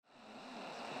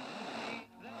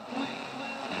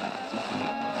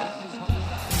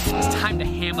time to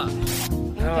hammer.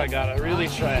 Oh, I gotta really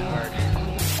try hard.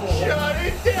 Shut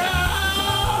it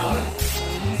down!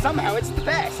 Somehow it's the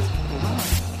best.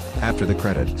 After the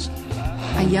credits.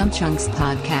 A Young Chunks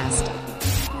podcast.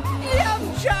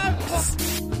 Yum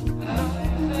Chunks!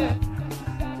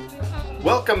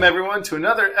 Welcome, everyone, to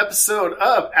another episode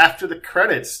of After the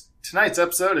Credits. Tonight's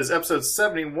episode is episode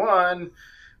 71.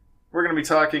 We're going to be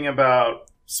talking about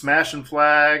smashing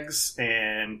flags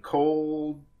and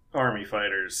cold army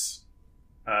fighters.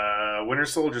 Winter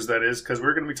Soldiers, that is, because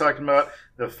we're going to be talking about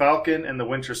The Falcon and the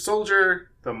Winter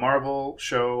Soldier, the Marvel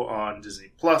show on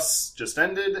Disney Plus just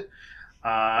ended.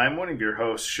 I'm one of your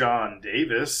hosts, Sean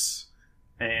Davis,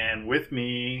 and with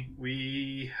me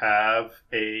we have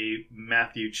a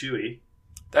Matthew Chewy.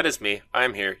 That is me.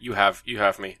 I'm here. You have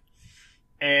me.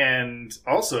 And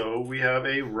also, we have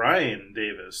a Ryan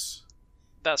Davis.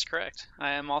 That's correct.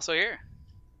 I am also here.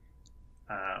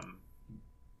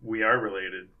 We are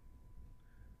related.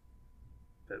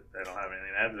 But I don't have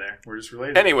anything to add there. We're just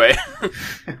related. Anyway.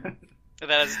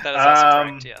 That is also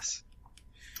correct, yes.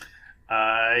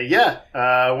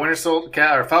 Winter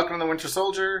Soldier, or Falcon and the Winter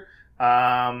Soldier.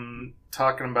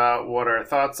 Talking about what our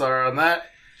thoughts are on that.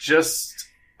 Just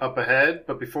up ahead.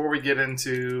 But before we get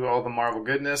into all the Marvel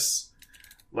goodness,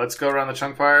 let's go around the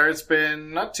chunk fire. It's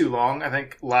been not too long. I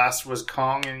think last was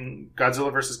Kong and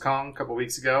Godzilla vs. Kong a couple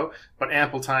weeks ago, but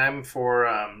ample time for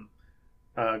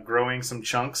growing some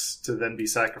chunks to then be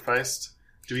sacrificed.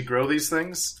 Do we grow these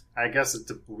things? I guess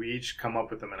we each come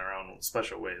up with them in our own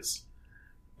special ways.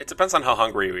 It depends on how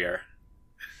hungry we are.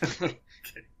 Okay.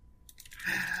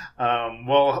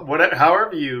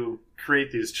 However you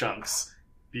create these chunks,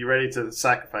 be ready to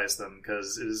sacrifice them,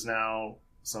 because it is now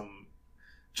some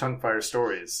chunk fire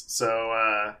stories.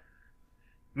 So,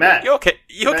 Matt. You okay?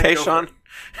 You okay, Sean?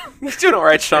 You doing all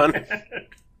right, Sean?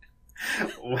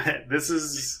 This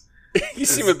is... You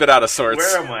seem a bit out of sorts.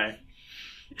 Where am I?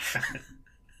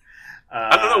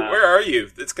 I don't know. Where are you?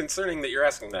 It's concerning that you're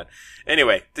asking that.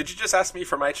 Anyway, did you just ask me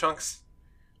for my chunks?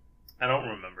 I don't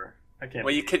remember. I can't.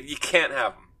 Well, you can't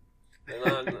have them.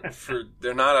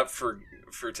 They're not up for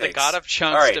takes. The god of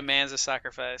chunks demands a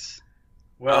sacrifice.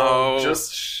 Well,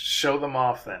 just show them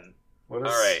off then. All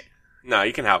right. No,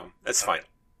 you can have them. That's fine.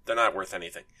 They're not worth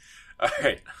anything. All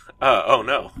right. Oh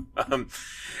no.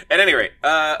 At any rate,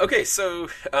 okay. So,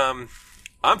 I'm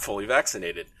fully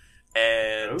vaccinated,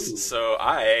 and so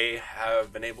I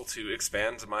have been able to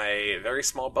expand my very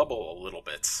small bubble a little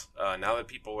bit. Now that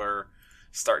people are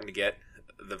starting to get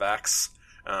the vax,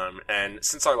 and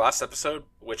since our last episode,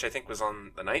 which I think was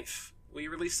on the 9th, we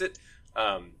released it.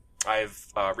 I've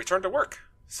returned to work,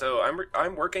 so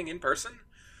I'm working in person,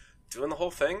 doing the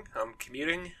whole thing. I'm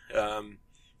commuting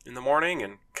in the morning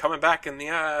and coming back in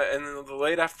the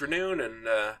late afternoon and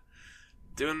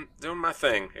doing my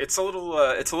thing. It's a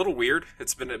little weird.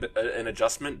 It's been an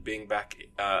adjustment being back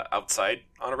outside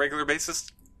on a regular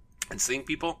basis and seeing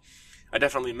people. I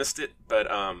definitely missed it, but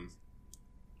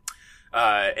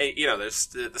there's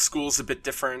the school's a bit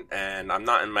different, and I'm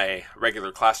not in my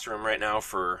regular classroom right now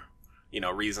for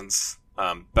reasons.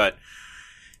 But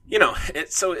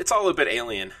it's all a bit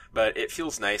alien, but it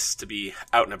feels nice to be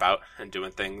out and about and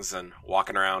doing things and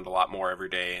walking around a lot more every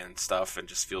day and stuff, and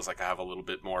just feels like I have a little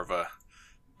bit more of a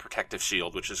protective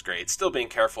shield, which is great. Still being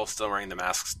careful, still wearing the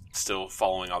masks, still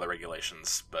following all the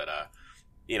regulations, but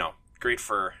great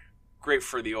for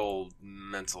the old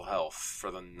mental health, for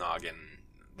the noggin.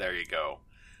 There you go.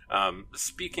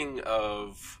 Speaking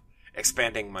of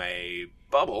expanding my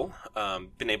bubble,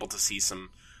 been able to see some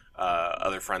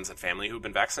other friends and family who've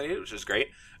been vaccinated, which is great.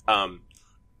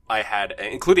 I had,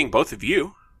 including both of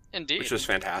you, indeed, which was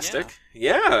fantastic.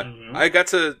 Yeah. Mm-hmm. I got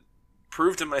to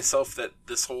prove to myself that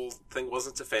this whole thing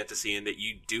wasn't a fantasy, and that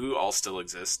you do all still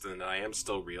exist, and I am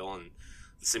still real, and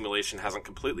the simulation hasn't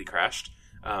completely crashed.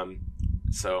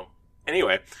 So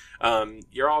anyway,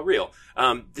 you're all real.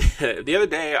 The other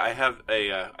day, I have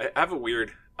a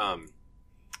weird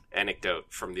anecdote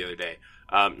from the other day.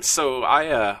 So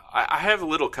I have a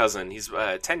little cousin. He's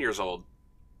 10 years old,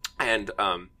 and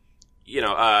I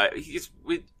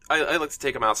like to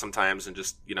take him out sometimes and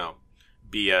just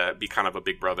be kind of a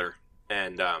big brother.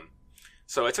 And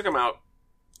so I took him out,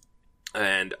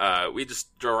 and we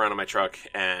just drove around in my truck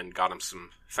and got him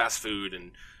some fast food,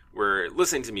 and we're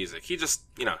listening to music. He just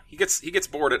he gets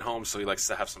bored at home, so he likes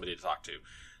to have somebody to talk to.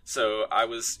 So I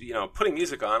was putting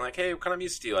music on, like, hey, what kind of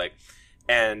music do you like?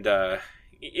 And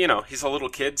he's a little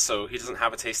kid, so he doesn't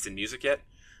have a taste in music yet.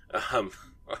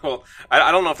 Well,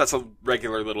 I don't know if that's a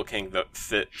regular little king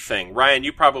thing. Ryan,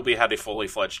 you probably had a fully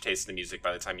fledged taste in music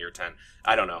by the time you were 10.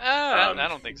 I don't know. I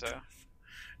don't think so.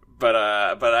 but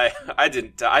I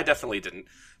didn't. I definitely didn't.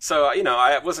 So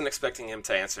I wasn't expecting him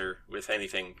to answer with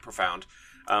anything profound.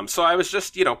 So I was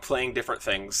just playing different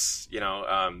things,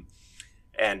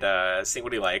 and seeing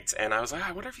what he liked. And I was like,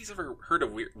 I wonder if he's ever heard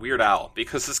of Weird Al,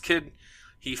 because this kid,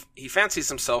 he fancies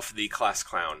himself the class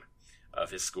clown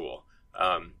of his school,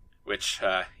 which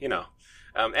at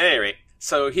any rate,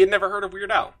 so he had never heard of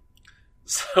Weird Al.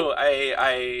 So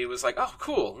I was like, oh,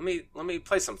 cool. Let me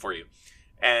play some for you.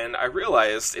 And I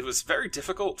realized it was very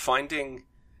difficult finding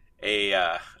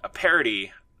a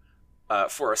parody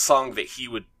for a song that he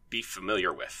would be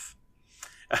familiar with.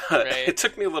 Right. It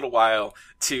took me a little while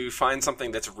to find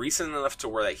something that's recent enough to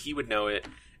where that he would know it,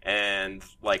 and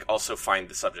like also find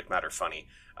the subject matter funny.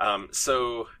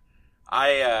 So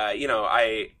I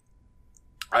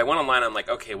went online. I'm like,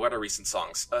 okay, what are recent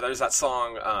songs? There's that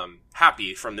song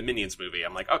 "Happy" from the Minions movie.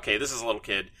 I'm like, okay, this is a little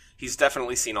kid. He's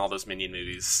definitely seen all those Minion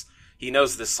movies. He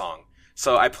knows this song.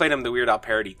 So I played him the Weird Al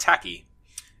parody "Tacky,"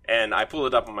 and I pulled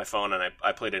it up on my phone and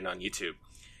I played it on YouTube.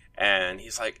 And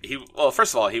he's like,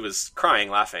 first of all, he was crying,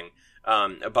 laughing,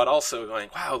 but also going,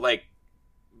 wow, like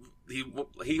he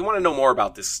wanted to know more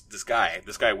about this guy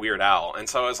Weird Al. And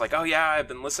so I was like, oh yeah, I've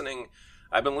been listening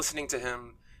to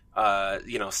him,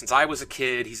 since I was a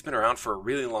kid. He's been around for a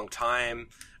really long time.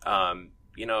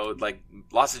 Like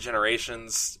lots of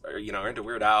generations are into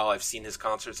Weird Al. I've seen his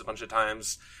concerts a bunch of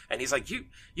times. And he's like, you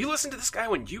listened to this guy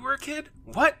when you were a kid?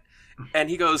 What? And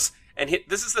he goes,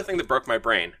 this is the thing that broke my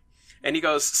brain. And he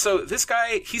goes, so this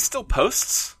guy, he still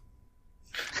posts?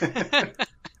 Did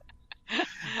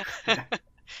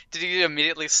you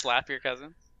immediately slap your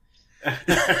cousin?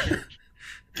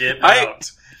 Get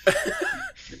out.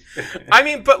 I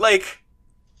mean, but like,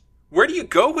 where do you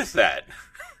go with that?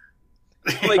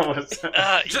 Like,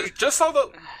 just all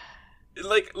the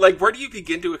like, where do you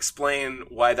begin to explain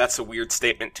why that's a weird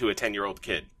statement to a 10-year-old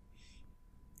kid?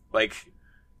 Like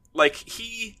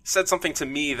he said something to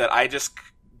me that I just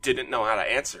didn't know how to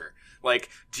answer. Like,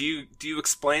 do you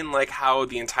explain like how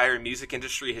the entire music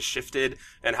industry has shifted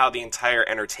and how the entire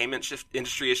entertainment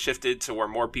industry has shifted to where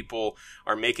more people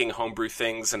are making homebrew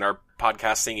things and are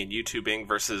podcasting and YouTubing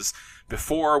versus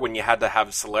before, when you had to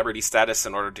have celebrity status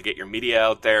in order to get your media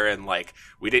out there, and like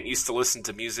we didn't used to listen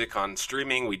to music on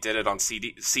streaming, we did it on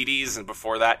CDs, and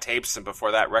before that tapes, and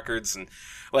before that records, and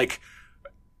like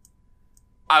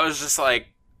I was just like,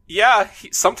 yeah,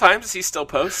 sometimes he still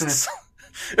posts.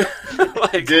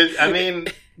 But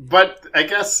I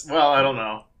guess, well, I don't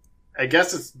know. I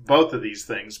guess it's both of these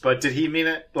things, but did he mean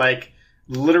it like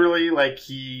literally, like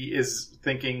he is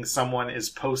thinking someone is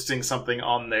posting something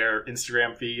on their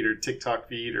Instagram feed or TikTok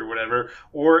feed or whatever?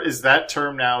 Or is that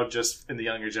term now just in the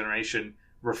younger generation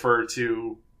refer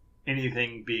to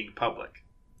anything being public?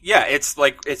 Yeah, it's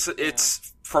like,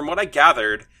 it's from what I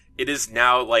gathered, it is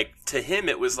now like, to him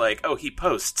it was like, oh, he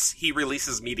posts, he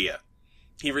releases media.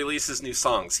 He releases new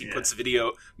songs. He puts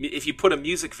video. If you put a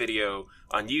music video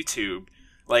on YouTube,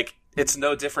 like, it's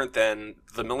no different than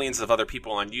the millions of other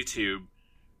people on YouTube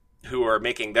who are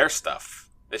making their stuff.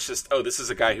 It's just, oh, this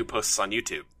is a guy who posts on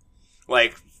YouTube.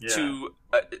 Like, to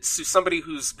somebody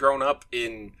who's grown up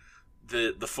in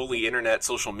the fully internet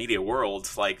social media world,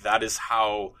 like, that is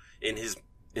how, in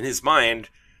his mind,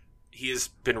 he has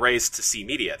been raised to see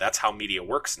media. That's how media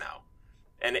works now.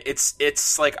 And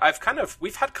it's like,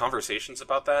 we've had conversations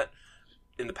about that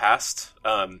in the past.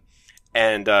 But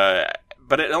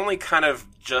it only kind of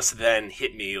just then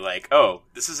hit me like, oh,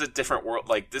 this is a different world.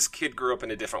 Like, this kid grew up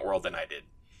in a different world than I did.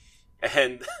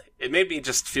 And it made me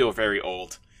just feel very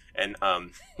old and,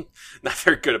 not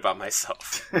very good about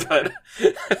myself. But,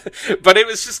 but it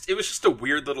was just a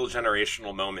weird little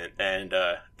generational moment. And,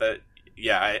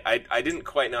 I didn't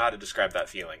quite know how to describe that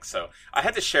feeling, so I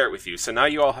had to share it with you. So now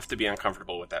you all have to be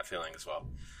uncomfortable with that feeling as well.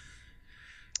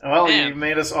 Well, you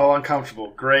made us all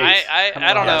uncomfortable. Great. I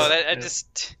don't know.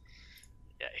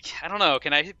 I don't know.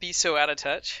 Can I be so out of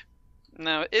touch?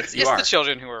 No, it's the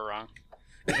children who are wrong.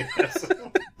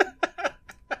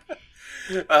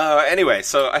 Anyway,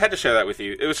 so I had to share that with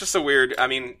you. It was just a weird. I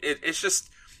mean, it's just.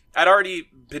 I'd already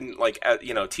been like,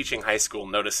 teaching high school,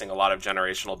 noticing a lot of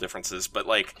generational differences, but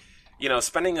like,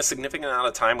 spending a significant amount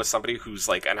of time with somebody who's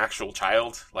like an actual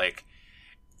child, like,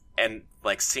 and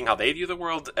like seeing how they view the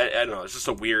world. I don't know. It's just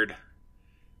a weird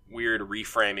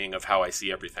reframing of how I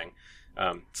see everything.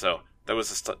 So that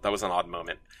was an odd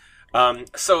moment.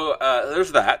 So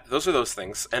there's that. Those are those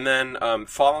things. And then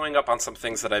following up on some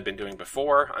things that I've been doing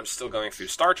before, I'm still going through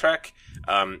Star Trek.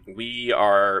 We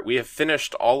have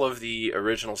finished all of the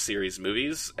original series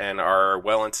movies and are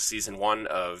well into season 1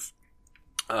 of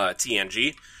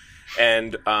TNG.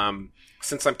 And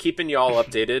since I'm keeping you all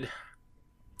updated,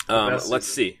 let's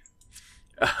see.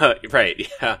 Right,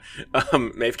 yeah.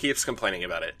 Maeve keeps complaining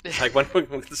about it. Like, when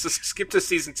let's just skip to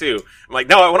season 2. I'm like,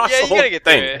 no, I want to watch the whole you gotta get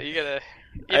thing. through it. You gotta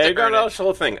I gotta watch the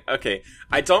whole thing. Okay.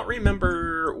 I don't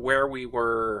remember where we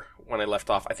were when I left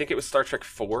off. I think it was Star Trek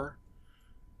 4,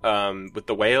 with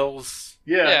the whales.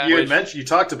 Yeah, you had mentioned, you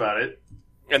talked about it.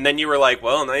 And then you were like,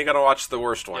 well, now you gotta watch the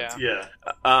worst ones. Yeah.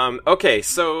 Okay,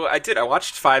 so I did. I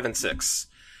watched 5 and 6.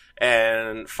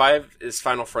 And 5 is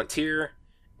Final Frontier,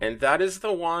 and that is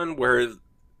the one where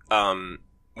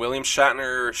William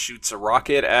Shatner shoots a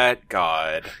rocket at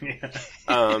God. Yeah.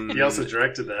 He also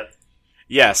directed that.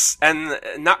 Yes, and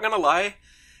not gonna lie,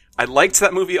 I liked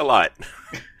that movie a lot.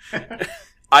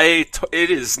 It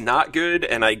is not good,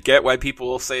 and I get why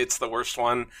people say it's the worst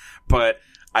one, but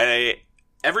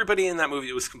everybody in that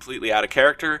movie was completely out of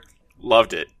character,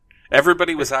 loved it.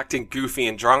 Everybody was acting goofy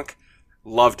and drunk,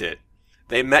 loved it.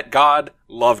 They met God,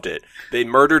 loved it. They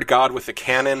murdered God with a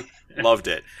cannon, loved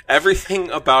it. Everything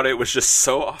about it was just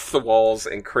so off the walls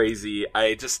and crazy.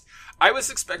 I was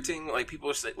expecting, like, people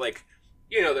would say, like,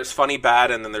 you know, there's funny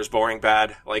bad and then there's boring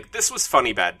bad. Like, this was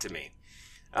funny bad to me.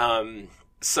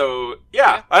 So,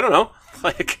 yeah, I don't know.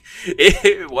 Like,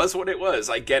 it was what it was.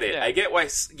 I get it. Yeah. I get why,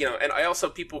 you know, and I also,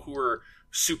 people who were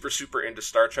super, super into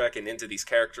Star Trek and into these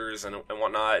characters and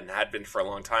whatnot, and had been for a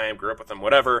long time, grew up with them,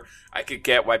 whatever, I could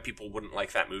get why people wouldn't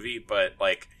like that movie, but,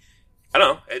 like, I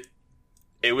don't know,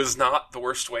 it was not the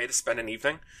worst way to spend an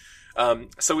evening.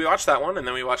 So we watched that one, and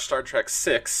then we watched Star Trek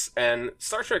 6, and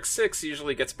Star Trek 6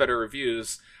 usually gets better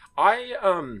reviews. I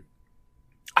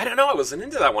don't know, I wasn't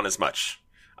into that one as much.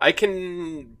 I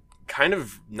can kind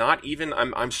of not even,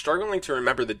 I'm struggling to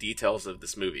remember the details of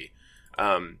this movie.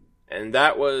 And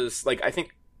that was, like, I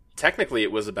think technically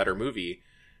it was a better movie,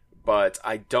 but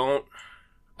I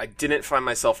didn't find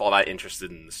myself all that interested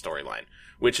in the storyline,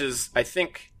 which is, I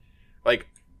think, like,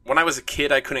 when I was a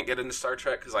kid, I couldn't get into Star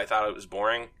Trek because I thought it was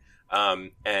boring.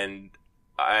 And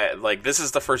this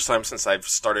is the first time since I've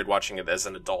started watching it as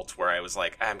an adult where I was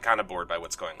like, I'm kind of bored by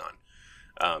what's going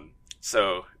on.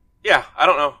 So yeah, I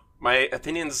don't know. My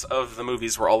opinions of the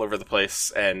movies were all over the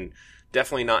place and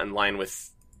definitely not in line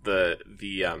with the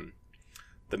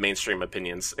mainstream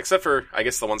opinions, except for, I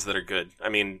guess, the ones that are good. I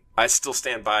mean, I still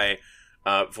stand by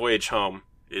Voyage Home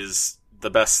is the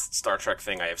best Star Trek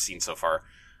thing I have seen so far.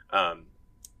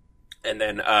 And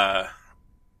then,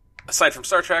 aside from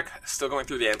Star Trek, still going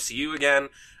through the MCU again,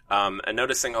 and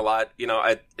noticing a lot, you know,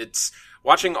 it's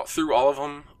watching through all of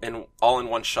them and all in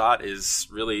one shot is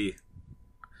really,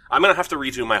 I'm going to have to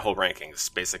redo my whole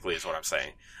rankings, basically, is what I'm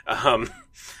saying.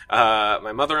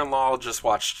 My mother-in-law just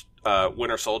watched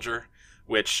Winter Soldier,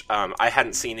 which I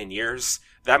hadn't seen in years.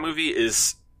 That movie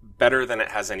is better than it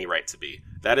has any right to be.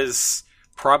 That is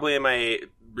probably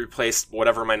replaced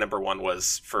whatever my number one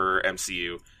was for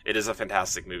MCU. It is a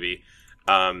fantastic movie.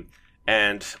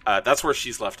 And that's where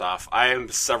she's left off. I am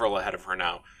several ahead of her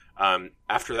now.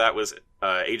 After that was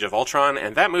Age of Ultron,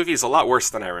 and that movie is a lot worse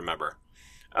than I remember.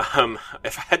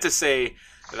 If I had to say,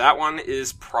 that one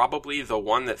is probably the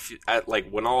one that,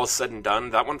 when all is said and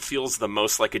done, that one feels the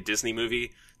most like a Disney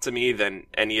movie to me than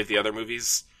any of the other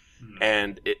movies.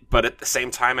 But at the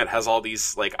same time, it has all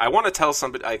these, like, I want to tell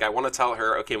somebody, like, I want to tell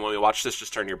her, okay, when we watch this,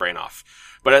 just turn your brain off.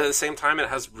 But at the same time, it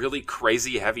has really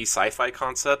crazy, heavy sci-fi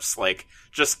concepts, like,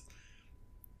 just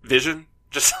Vision,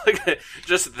 just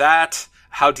that,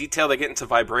 how detailed they get into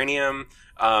vibranium,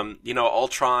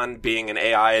 Ultron being an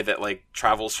AI that, like,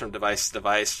 travels from device to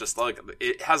device, just, like,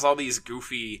 it has all these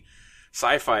goofy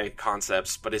sci-fi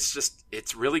concepts, but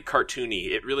it's really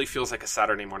cartoony. It really feels like a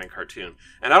Saturday morning cartoon.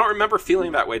 And I don't remember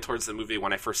feeling that way towards the movie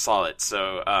when I first saw it.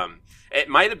 So, it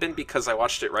might have been because I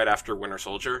watched it right after Winter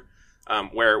Soldier,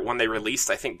 where when they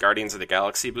released, I think Guardians of the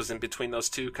Galaxy was in between those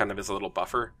two, kind of as a little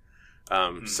buffer.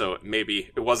 So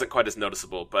maybe it wasn't quite as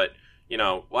noticeable, but,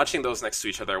 watching those next to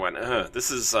each other, I went,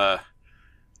 this is a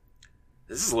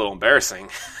little embarrassing.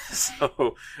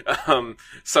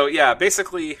 So yeah,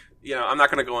 basically, I'm not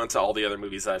going to go into all the other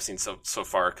movies that I've seen so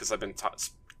far because I've been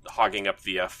hogging up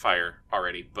the fire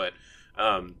already. But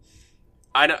I'm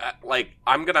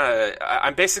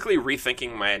basically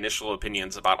rethinking my initial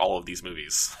opinions about all of these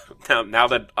movies now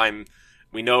that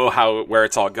we know where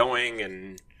it's all going,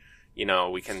 and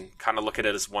we can kind of look at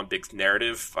it as one big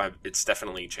narrative. It's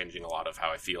definitely changing a lot of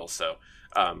how I feel. So,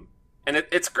 and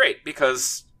it's great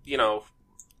because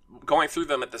going through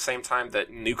them at the same time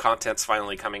that new content's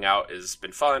finally coming out has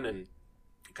been fun, and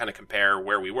kind of compare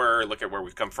where we were, look at where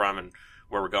we've come from and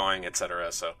where we're going,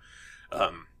 etc. So,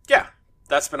 yeah,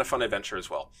 that's been a fun adventure as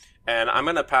well. And I'm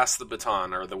going to pass the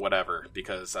baton or the whatever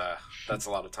because that's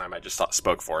a lot of time I just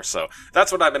spoke for. So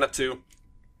that's what I've been up to.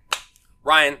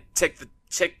 Ryan, take the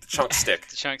chunk stick.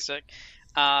 The chunk stick.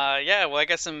 Yeah, well, I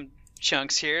got some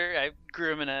chunks here. I grew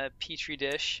them in a petri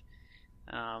dish,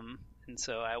 and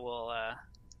so I will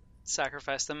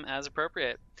sacrifice them as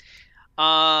appropriate.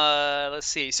 Let's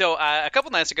see. So a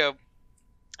couple nights ago,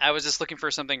 I was just looking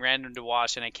for something random to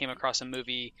watch, and I came across a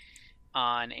movie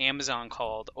on Amazon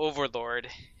called Overlord.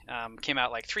 Came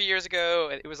out like 3 years ago.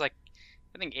 It was like,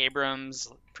 I think Abrams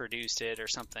produced it or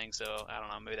something, so I don't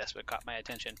know, maybe that's what caught my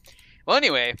attention. Well,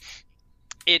 anyway,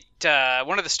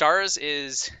 one of the stars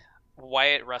is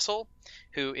Wyatt Russell,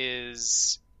 who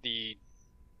is the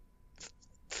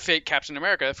fake Captain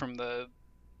America from the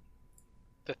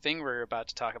thing we're about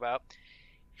to talk about.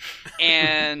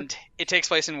 And it takes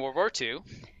place in World War II,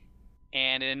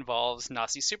 and it involves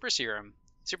Nazi super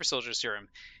soldier serum.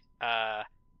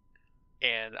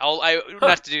 And I don't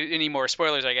have to do any more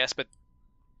spoilers, I guess, but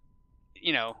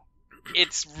you know,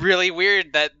 it's really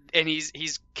weird that, and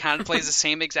he's kind of plays the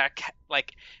same exact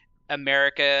like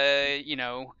America,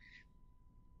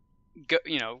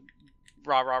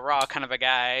 rah kind of a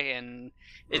guy, and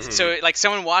it's so like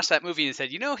someone watched that movie and said,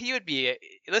 he would be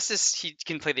he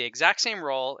can play the exact same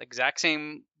role, exact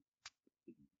same,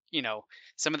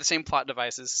 some of the same plot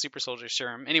devices, super soldier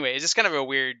serum. Anyway, it's just kind of a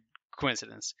weird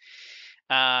coincidence.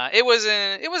 It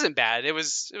wasn't bad. It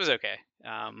was okay.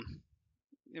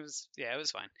 It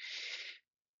was fine.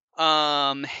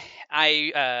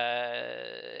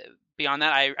 Beyond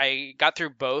that, I got through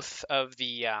both of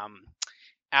the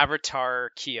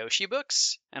Avatar Kyoshi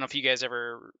books. I don't know if you guys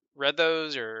ever read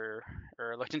those or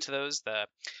looked into those. The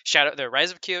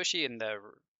Rise of Kyoshi and the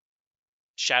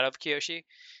Shadow of Kyoshi.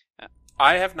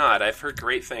 I have not. I've heard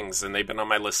great things, and they've been on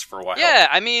my list for a while. Yeah,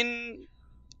 I mean,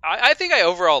 I think I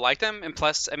overall like them, and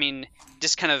plus, I mean,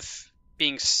 just kind of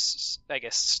being, I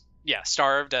guess,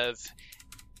 starved of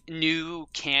new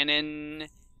canon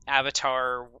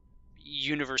Avatar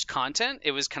universe content.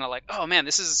 It was kind of like, oh man,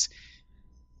 this is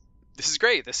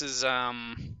great. This is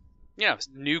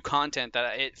new content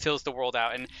that it fills the world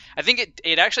out, and I think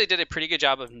it actually did a pretty good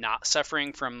job of not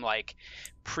suffering from like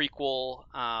prequel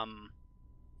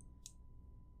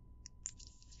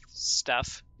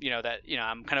stuff.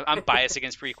 I'm biased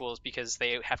against prequels because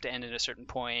they have to end at a certain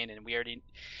point, and we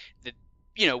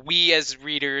as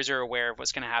readers are aware of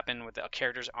what's going to happen, what the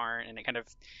characters aren't, and it kind of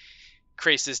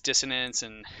creates this dissonance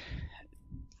and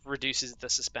reduces the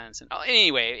suspense. And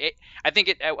anyway, I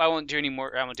won't do any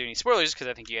spoilers because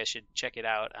I think you guys should check it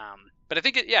out. But I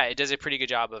think it does a pretty good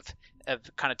job of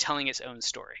kind of telling its own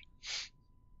story.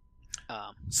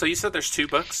 So you said there's 2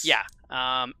 books? Yeah.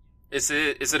 Is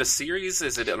it a series?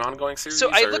 Is it an ongoing series? So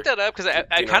I looked that up because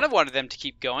I kind of wanted them to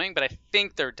keep going, but I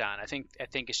think they're done. I think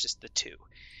it's just the 2.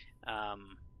 Okay.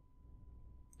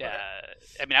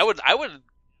 I mean, I would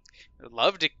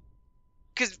love to,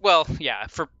 because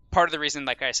for part of the reason,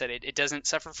 like I said, it doesn't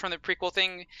suffer from the prequel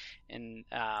thing, and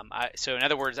so in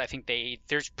other words, I think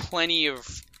there's plenty of,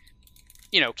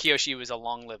 Kyoshi was a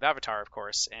long-lived Avatar, of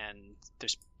course, and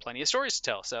there's plenty of stories to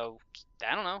tell. So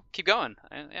I don't know, keep going.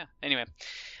 Anyway.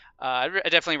 I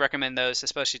definitely recommend those,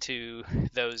 especially to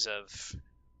those of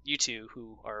you two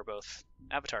who are both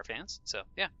Avatar fans. So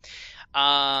yeah.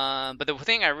 But the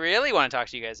thing I really want to talk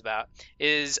to you guys about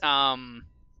is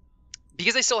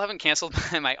because I still haven't canceled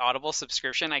my Audible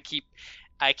subscription. I keep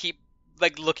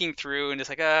like looking through and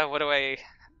just like, what do I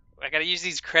got to use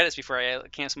these credits before I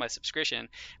cancel my subscription.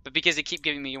 But because they keep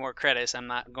giving me more credits, I'm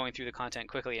not going through the content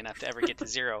quickly enough to ever get to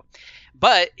 0.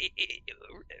 But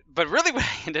really what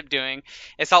I end up doing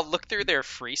is I'll look through their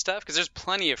free stuff, because there's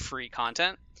plenty of free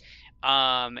content.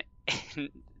 And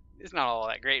it's not all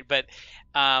that great, but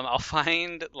I'll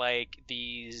find like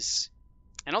these,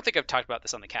 I don't think I've talked about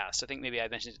this on the cast. I think maybe I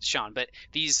mentioned it to Sean, but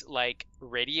these like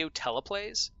radio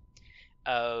teleplays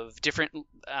of different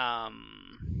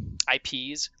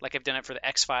IPs. Like I've done it for the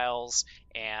X-Files,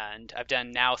 and I've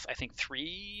done now I think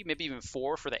 3, maybe even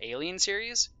 4 for the Alien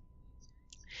series.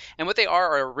 And what they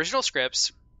are original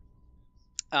scripts,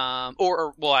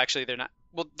 or actually they're not.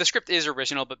 Well, the script is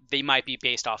original, but they might be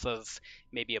based off of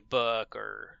maybe a book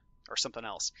or something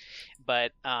else.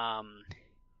 But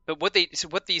what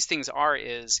these things are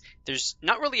is there's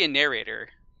not really a narrator.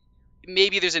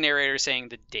 Maybe there's a narrator saying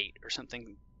the date or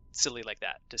something silly like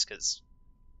that, just because.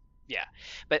 Yeah,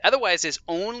 but otherwise it's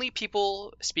only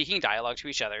people speaking dialogue to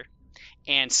each other,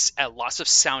 and lots of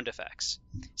sound effects.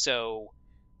 So,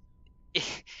 so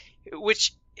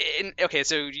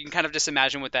you can kind of just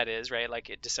imagine what that is, right?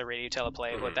 Like just a radio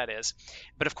teleplay of what that is.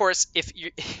 But of course,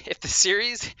 if the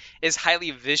series is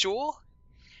highly visual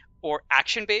or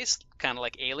action based, kind of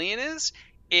like Alien is,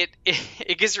 it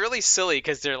gets really silly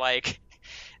because they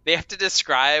have to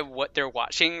describe what they're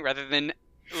watching rather than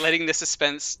letting the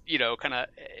suspense, kind of,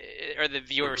 or the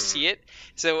viewer see it.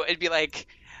 So it'd be like,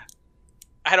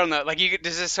 I don't know, like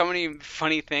there's just so many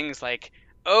funny things. Like,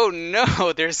 oh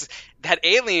no, there's that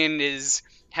alien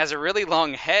has a really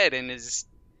long head and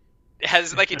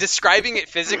has like describing it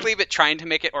physically, but trying to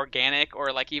make it organic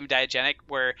or like even diegetic.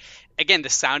 Where again, the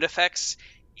sound effects.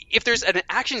 If there's an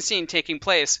action scene taking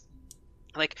place,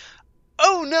 like,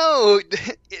 oh no,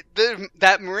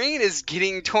 that Marine is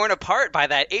getting torn apart by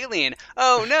that alien.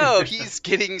 Oh no, he's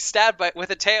getting stabbed with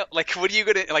a tail. Like, what are you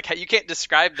gonna, like, you can't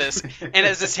describe this, and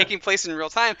as it's taking place in real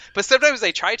time. But sometimes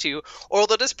they try to, or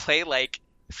they'll just play like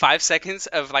 5 seconds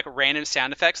of like random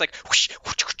sound effects, like whoosh,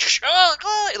 whoosh, whoosh,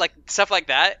 like stuff like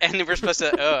that, and we're supposed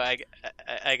to,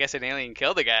 I guess an alien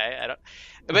killed the guy. I don't,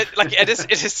 but like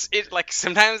it like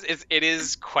sometimes it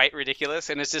is quite ridiculous,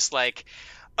 and it's just like,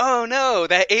 oh no,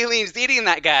 that alien's eating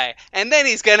that guy, and then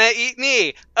he's gonna eat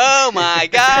me. Oh my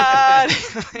god!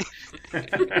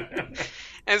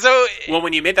 And so, well,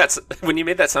 when you made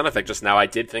that sound effect just now, I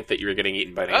did think that you were getting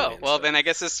eaten by an alien. Oh, well, then I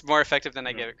guess it's more effective than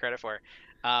I give it credit for,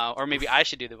 or maybe I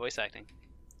should do the voice acting.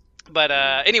 But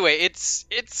anyway, it's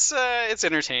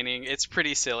entertaining. It's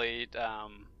pretty silly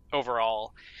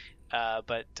overall,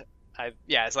 but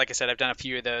it's like I said, I've done a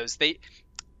few of those. They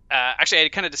actually, I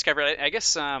kind of discovered, I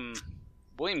guess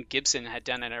William Gibson had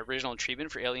done an original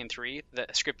treatment for Alien 3, the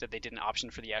script that they didn't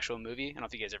option for the actual movie. I don't know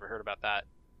if you guys ever heard about that.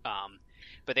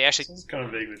 But they actually... Sounds kind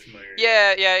of vaguely familiar.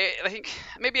 Yeah, I think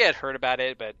maybe I had heard about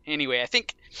it, but anyway, I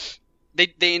think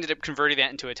they ended up converting that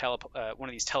into a one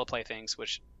of these teleplay things,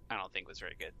 which I don't think was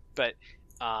very good. But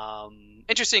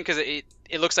interesting, because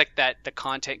it looks like that the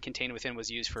content contained within was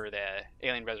used for the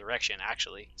Alien Resurrection,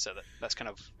 actually. So that's kind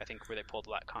of, I think, where they pulled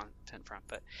that content from.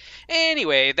 But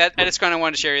anyway, I just kind of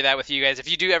wanted to share that with you guys. If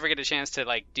you do ever get a chance to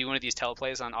like do one of these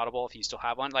teleplays on Audible, if you still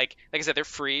have one, like I said, they're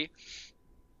free.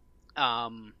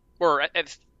 Or I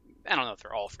don't know if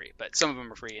they're all free, but some of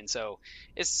them are free, and so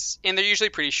they're usually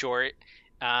pretty short.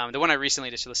 The one I recently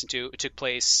just listened to, it took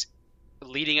place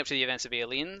leading up to the events of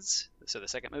Aliens, so the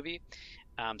second movie.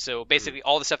 So basically,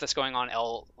 all the stuff that's going on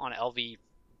LV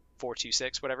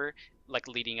 426, whatever, like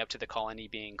leading up to the colony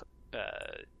being,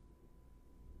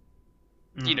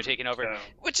 taken over,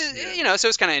 which is, so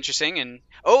it's kind of interesting. And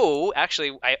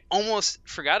actually, I almost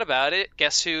forgot about it.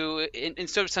 Guess who? And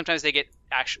so sometimes they get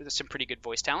actually some pretty good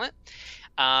voice talent.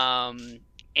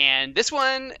 And this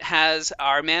one has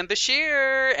our man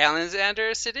Bashir,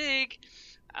 Alexander Siddig.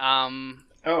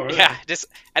 Oh, really? Yeah,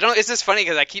 it's just funny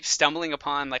because I keep stumbling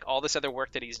upon like all this other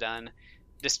work that he's done,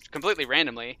 just completely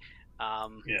randomly.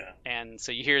 And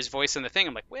so you hear his voice in the thing.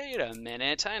 I'm like, wait a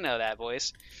minute, I know that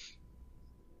voice.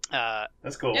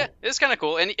 That's cool. Yeah, it's kind of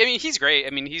cool, and I mean, he's great. I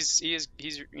mean, he's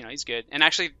good. And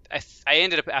actually, I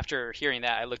ended up, after hearing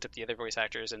that, I looked up the other voice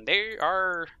actors, and they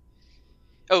are.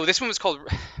 Oh, this one was called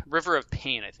River of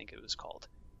Pain, I think it was called,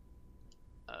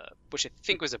 which I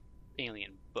think was a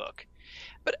Alien book.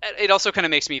 But it also kind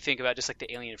of makes me think about just like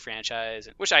the Alien franchise,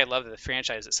 which I love the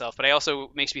franchise itself. But I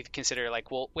also makes me consider like,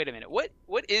 well, wait a minute, what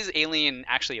is Alien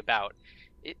actually about?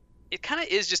 It kind of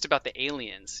is just about the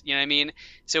aliens, you know what I mean?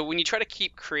 So when you try to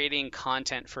keep creating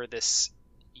content for this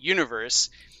universe,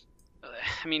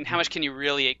 I mean, how much can you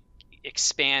really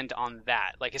expand on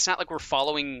that? Like, it's not like we're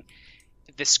following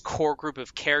this core group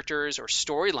of characters or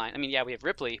storyline. I mean, yeah, we have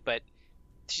Ripley, but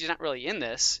she's not really in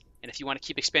this. And if you want to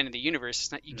keep expanding the universe,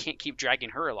 you can't keep dragging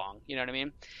her along. You know what I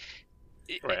mean?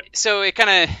 Right. So it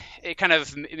kind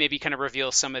of maybe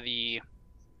reveals some of the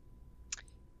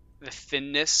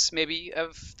thinness maybe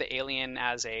of the Alien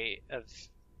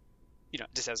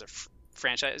just as a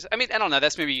franchise. I mean, I don't know.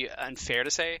 That's maybe unfair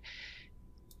to say.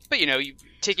 But, you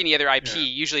take any other IP,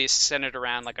 usually it's centered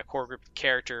around like a core group of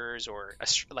characters or a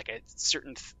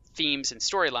certain themes and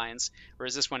storylines,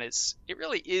 whereas this one it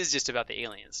really is just about the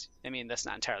aliens. I mean, that's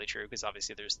not entirely true because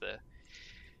obviously there's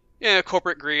the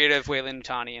corporate greed of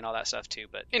Weyland-Yutani and all that stuff too.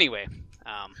 But anyway,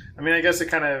 I mean, I guess it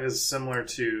kind of is similar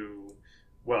to,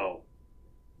 well,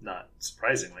 not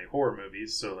surprisingly, horror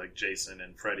movies. So like Jason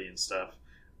and Freddy and stuff,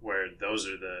 where those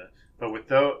are but with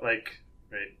those like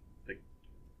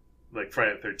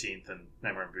Friday the 13th and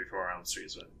Nightmare Before on Elm Street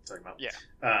is what I'm talking about. Yeah.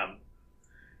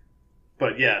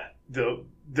 But yeah,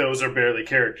 those are barely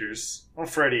characters. Well,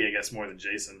 Freddy, I guess, more than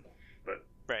Jason. But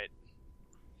right.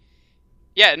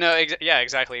 Yeah, no,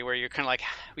 exactly. Where you're kind of like,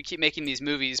 we keep making these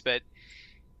movies, but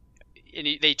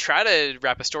they try to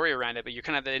wrap a story around it, but you're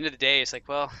kind of, at the end of the day, it's like,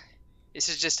 well, this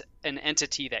is just an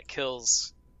entity that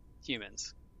kills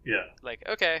humans. Yeah. Like,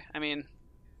 okay, I mean,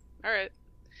 all right.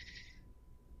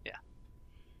 Yeah.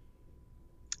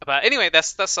 But anyway,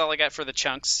 that's all I got for the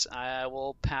chunks. I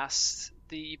will pass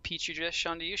the Petri dish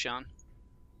on to you, Sean.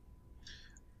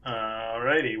 All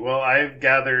Alrighty. Well, I've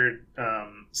gathered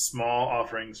small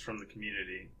offerings from the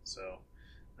community, so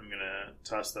I'm gonna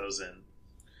toss those in.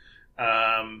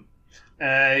 I'm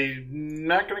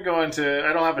not gonna go into.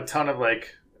 I don't have a ton of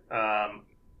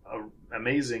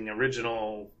amazing,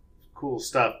 original, cool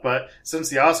stuff, but since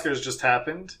the Oscars just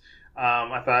happened,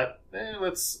 I thought,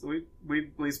 we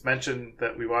at least mention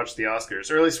that we watched the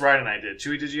Oscars, or at least Ryan and I did.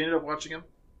 Chewie, did you end up watching them?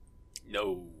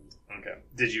 No. Okay.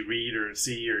 Did you read or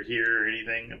see or hear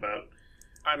anything about?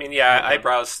 I mean, yeah, I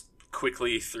browsed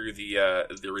quickly through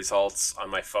the results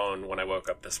on my phone when I woke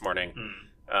up this morning.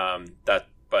 But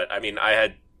I mean,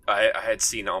 I had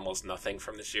seen almost nothing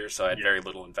from this year, so I had very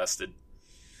little invested.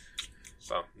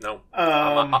 So no,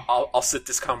 I'll sit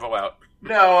this convo out.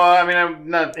 No, I mean, I'm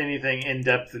not anything in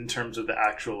depth in terms of the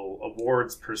actual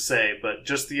awards per se, but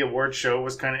just the award show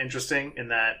was kind of interesting in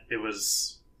that the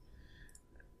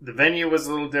venue was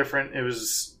a little different. It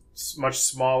was much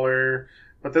smaller,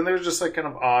 but then there was just kind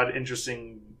of odd,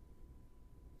 interesting,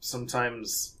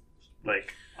 sometimes why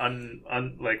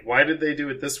did they do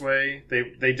it this way? They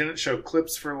didn't show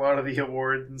clips for a lot of the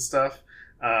awards and stuff.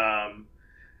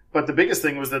 But the biggest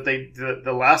thing was that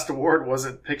the last award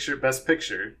wasn't Best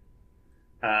Picture.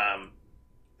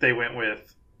 They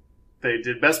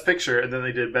did Best Picture, and then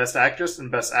they did Best Actress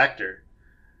and Best Actor.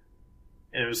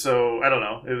 And it was I don't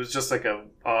know. It was just a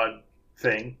odd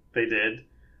thing they did.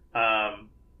 I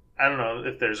don't know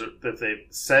if they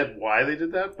said why they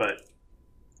did that, but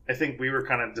I think we were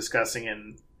kind of discussing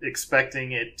and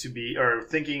expecting it to be, or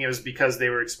thinking it was because they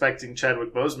were expecting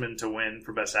Chadwick Boseman to win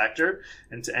for Best Actor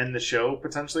and to end the show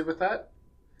potentially with that.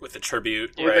 With a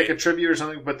tribute, with right? A tribute or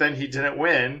something, but then he didn't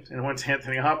win and went to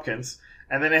Anthony Hopkins.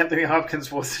 And then Anthony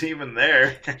Hopkins wasn't even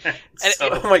there.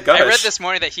 Oh my gosh. I read this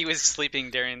morning that he was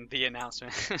sleeping during the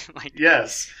announcement.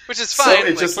 Yes. Which is fine. So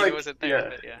it just he wasn't there,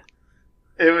 but yeah.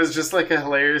 It was just a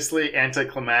hilariously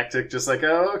anticlimactic, just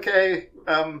oh, okay,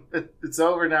 it's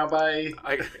over now, bye.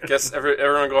 I guess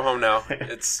everyone go home now.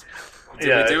 Did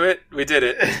we do it? We did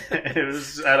it. It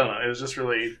was, I don't know, it was just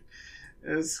really,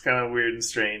 it was kind of weird and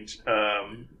strange.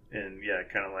 And yeah,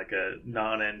 kind of like a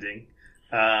non-ending.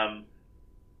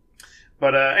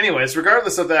 But anyways,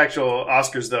 regardless of the actual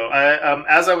Oscars, though,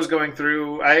 as I was going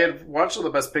through, I had watched all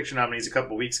the Best Picture nominees a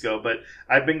couple weeks ago, but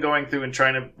I've been going through and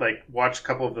trying to watch a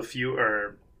couple of the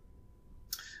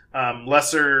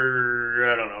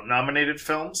lesser, I don't know, nominated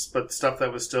films, but stuff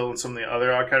that was still in some of the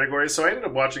other odd categories. So I ended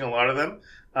up watching a lot of them.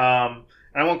 And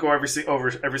I won't go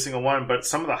over every single one, but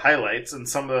some of the highlights and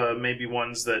some of the maybe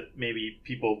ones that maybe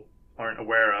people aren't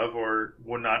aware of or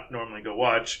would not normally go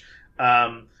watch.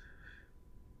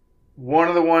 One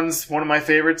of my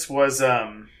favorites was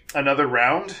Another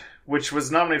Round, which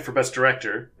was nominated for Best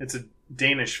Director. It's a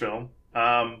Danish film,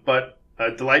 but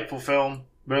a delightful film,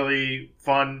 really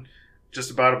fun, just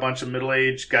about a bunch of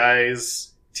middle-aged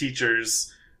guys,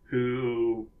 teachers,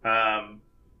 who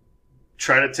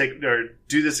try to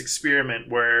do this experiment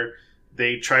where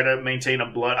they try to maintain a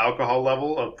blood alcohol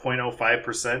level of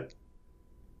 0.05%.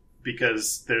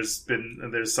 Because there's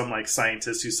some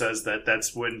scientist who says that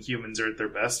that's when humans are at their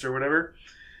best or whatever,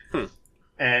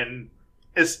 and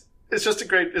it's just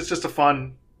a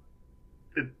fun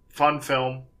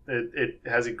film. It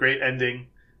has a great ending.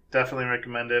 Definitely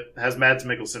recommend it. It has Mads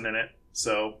Mikkelsen in it,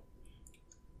 so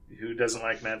who doesn't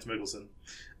like Mads Mikkelsen?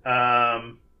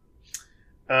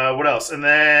 What else? And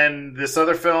then this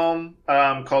other film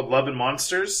called Love and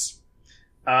Monsters.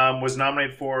 Was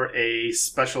nominated for a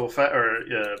special effect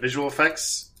or visual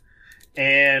effects,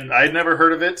 and I'd never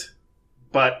heard of it,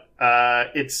 but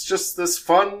it's just this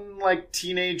fun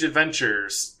teenage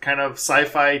adventures, kind of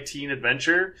sci-fi teen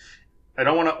adventure. I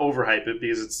don't want to overhype it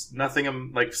because it's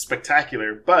nothing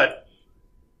spectacular, but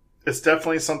it's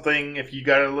definitely something if you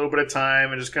got a little bit of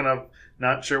time and just kind of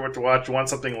not sure what to watch, you want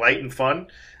something light and fun.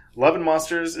 Love and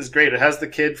Monsters is great. It has the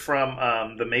kid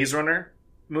from the Maze Runner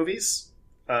movies.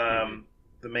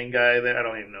 The main guy that I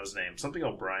don't even know his name. Something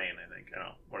O'Brien, I think. I don't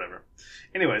know. Whatever.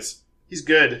 Anyways, he's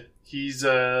good. He's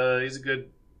a good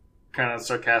kind of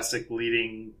sarcastic,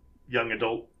 leading young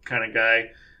adult kind of guy.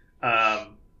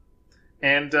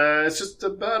 And it's just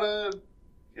about a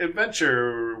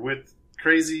adventure with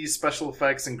crazy special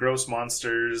effects and gross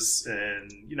monsters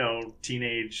and,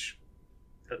 teenage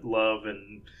love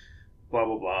and blah,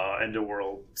 blah, blah, end of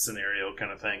world scenario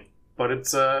kind of thing. But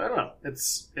it's, I don't know, it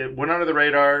went under the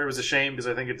radar. It was a shame because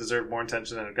I think it deserved more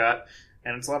attention than it got.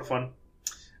 And it's a lot of fun.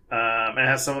 And it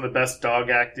has some of the best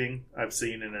dog acting I've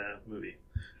seen in a movie.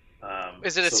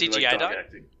 Is it a CGI dog?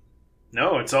 Acting.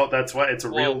 No, it's a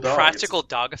real dog. Practical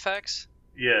dog effects?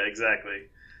 Yeah, exactly.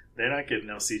 They're not getting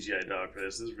no CGI dog for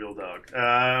this. This is a real dog.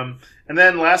 And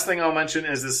then last thing I'll mention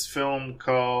is this film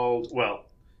called,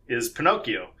 is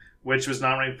Pinocchio, which was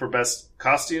nominated for Best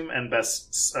Costume and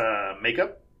Best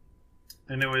Makeup.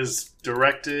 And it was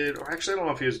directed, or actually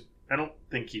I don't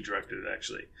think he directed it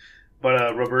actually.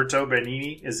 But Roberto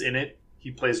Benigni is in it.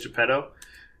 He plays Geppetto.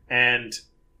 And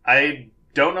I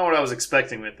don't know what I was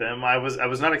expecting with him. I was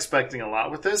not expecting a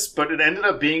lot with this, but it ended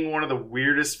up being one of the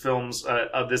weirdest films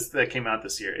of this that came out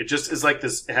this year. It just is like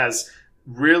this. It has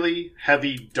really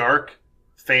heavy, dark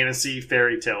fantasy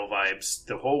fairy tale vibes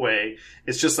the whole way.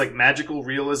 It's just like magical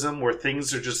realism where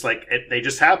things are just like they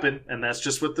just happen, and that's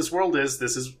just what this world is.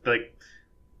 This is like,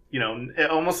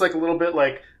 almost like a little bit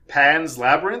like Pan's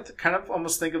Labyrinth. Kind of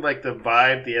almost think of like the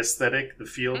vibe, the aesthetic, the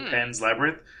feel of Pan's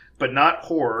Labyrinth. But not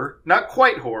horror, not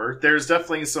quite horror. There's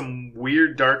definitely some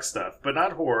weird, dark stuff, but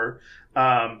not horror.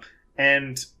 But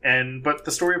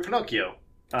the story of Pinocchio.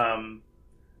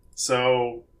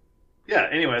 So yeah.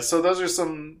 Anyway, so those are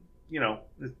some.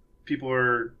 People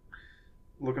are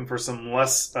looking for some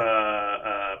less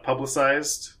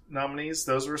publicized nominees.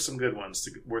 Those were some good ones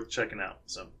worth checking out.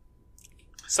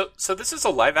 So this is a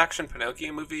live action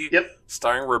Pinocchio movie. Yep.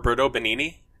 Starring Roberto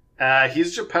Benigni.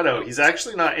 He's Geppetto. He's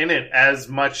actually not in it as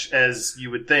much as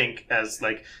you would think,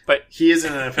 but he is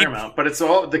in it a fair amount. But it's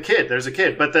all the kid. There's a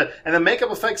kid, but the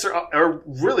makeup effects are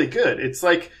really good. It's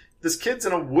like this kid's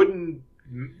in a wooden.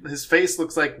 His face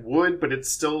looks like wood, but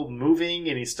it's still moving,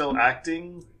 and he's still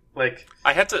acting. Like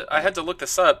I had to look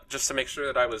this up just to make sure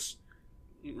that I was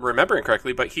remembering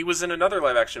correctly. But he was in another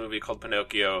live action movie called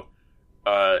Pinocchio,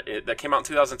 that came out in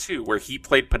 2002, where he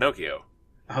played Pinocchio.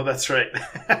 Oh, that's right.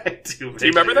 I do. Do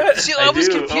you remember that? See, I was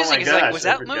do. confusing. Oh my gosh, was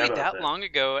that I movie forgot that about that. long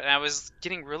ago? And I was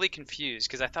getting really confused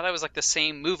because I thought it was like the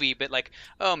same movie, but like,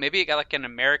 oh, maybe it got like an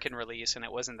American release and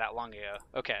it wasn't that long ago.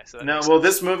 Okay, so that makes sense.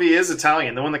 This movie is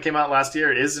Italian. The one that came out last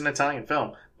year is an Italian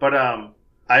film. But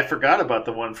I forgot about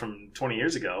the one from 20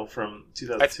 years ago, from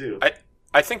 2002.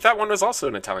 I think that one was also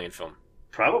an Italian film.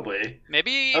 Probably.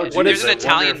 Maybe Oh, geez, there's an I wonder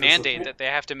Italian if it's mandate that they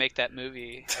have to make that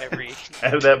movie every.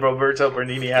 That Roberto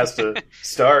Benigni has to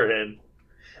star in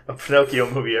a Pinocchio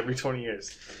movie every 20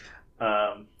 years.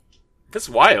 That's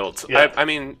wild. Yeah. I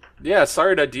mean, yeah,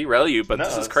 sorry to derail you, but No,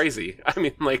 this is it's- crazy. I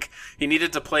mean, like, he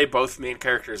needed to play both main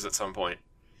characters at some point.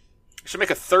 Should make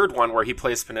a third one where he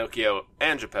plays Pinocchio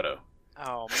and Geppetto.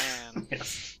 Oh man.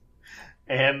 Yes.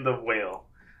 And the whale.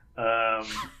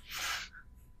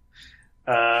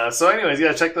 So anyways,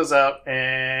 yeah, check those out.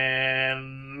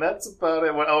 And that's about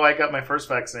it. I got my first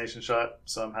vaccination shot,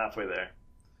 so I'm halfway there.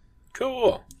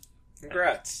 Cool.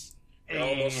 Congrats. You're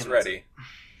And- almost ready.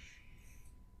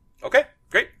 Okay,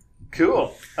 great.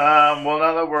 Cool. Well,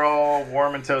 now that we're all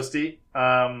warm and toasty,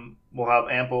 we'll have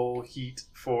ample heat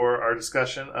for our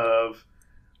discussion of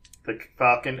the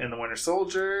Falcon and the Winter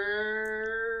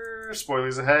Soldier.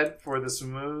 Spoilers ahead for this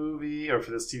movie or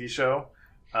for this TV show.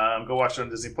 Go watch it on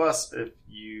Disney Plus if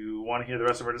you want to hear the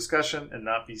rest of our discussion and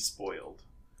not be spoiled.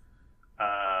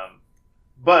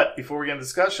 But before we get into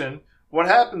discussion, what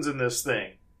happens in this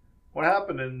thing? What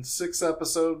happened in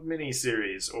 6-episode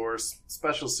mini-series or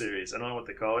special series? I don't know what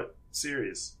they call it.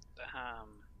 Series.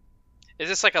 Is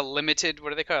this like a limited? What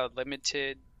do they call it?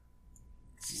 Limited.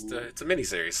 It's a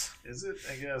miniseries. Is it?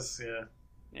 I guess, yeah.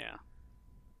 Yeah.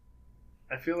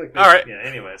 I feel like... All right. Yeah,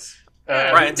 anyways.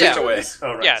 Ryan, take it away.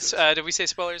 Oh, right. Yes. Did we say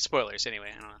spoilers? Spoilers. Anyway.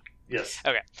 I don't know. Yes.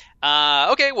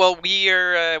 Okay. Well,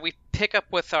 we pick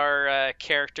up with our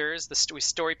characters. The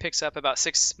story picks up about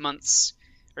 6 months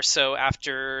or so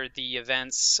after the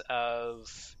events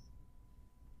of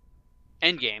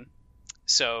Endgame.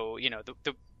 So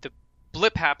the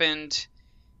blip happened,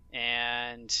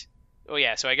 and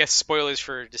so I guess spoilers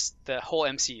for just the whole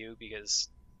MCU because,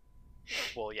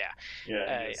 well, yeah.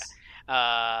 Yeah. Yes.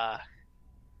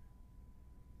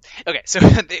 Okay, so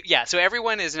so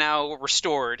everyone is now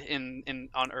restored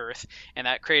on Earth, and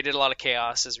that created a lot of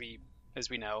chaos as we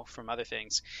know from other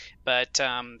things. But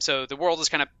so the world is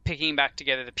kind of picking back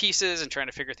together the pieces and trying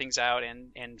to figure things out,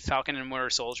 and Falcon and Winter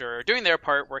Soldier are doing their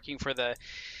part, working for the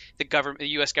government, the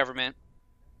U.S. government,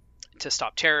 to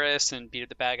stop terrorists and beat up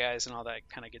the bad guys and all that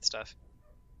kind of good stuff.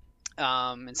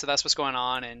 And so that's what's going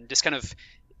on, and just kind of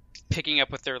picking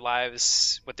up with their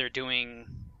lives, what they're doing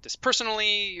just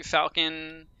personally.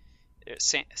 Falcon,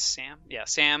 Sam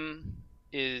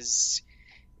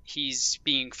he's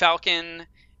being Falcon.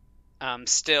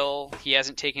 Still, he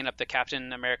hasn't taken up the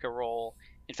Captain America role.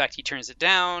 In fact, he turns it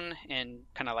down and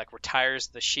kind of like retires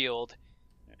the shield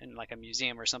in like a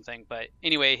museum or something. But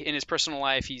anyway, in his personal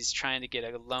life, he's trying to get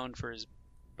a loan for his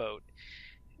boat,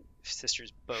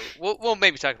 sister's boat. We'll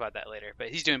maybe talk about that later. But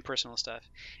he's doing personal stuff,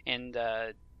 and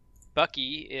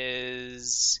Bucky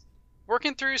is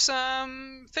working through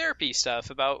some therapy stuff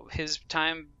about his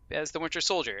time as the Winter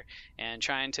Soldier and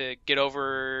trying to get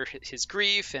over his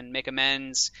grief and make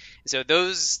amends. So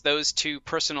those two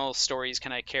personal stories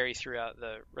kind of carry throughout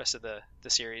the rest of the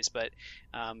series, but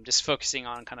just focusing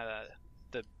on kind of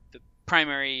the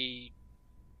primary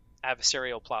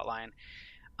adversarial plot line.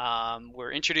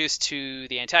 We're introduced to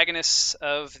the antagonists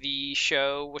of the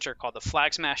show, which are called the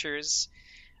Flag Smashers.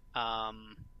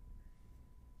 And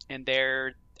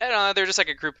they're just like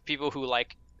a group of people who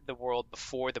like the world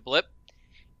before the blip.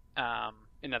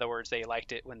 In other words, they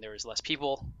liked it when there was less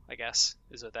people, I guess,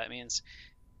 is what that means.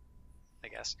 I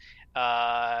guess.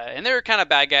 And they're kind of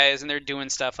bad guys, and they're doing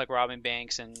stuff like robbing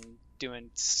banks and doing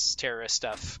terrorist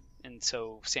stuff. And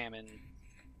so Sam and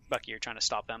Bucky are trying to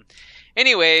stop them.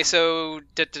 Anyway, so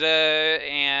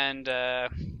and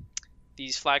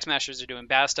these Flag Smashers are doing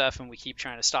bad stuff, and we keep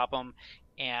trying to stop them.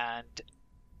 And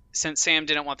since Sam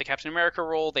didn't want the Captain America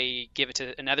role, they give it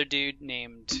to another dude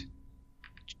named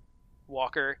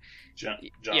Walker.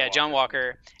 John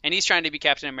Walker. And he's trying to be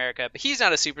Captain America, but he's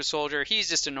not a super soldier. He's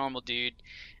just a normal dude.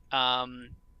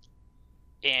 And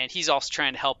he's also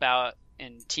trying to help out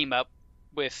and team up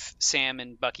with Sam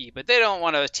and Bucky, but they don't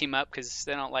want to team up because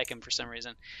they don't like him for some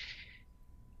reason.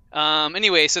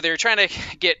 Anyway, so they're trying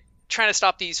to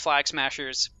stop these Flag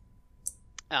Smashers,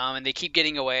 and they keep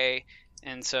getting away.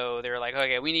 And so they're like,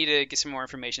 okay, we need to get some more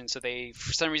information. So they,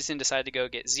 for some reason, decide to go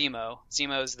get Zemo.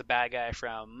 Zemo's the bad guy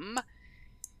from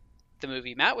the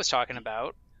movie Matt was talking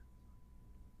about.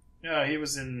 Yeah, he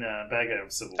was in Bad Guy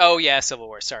of Civil War. Oh yeah, Civil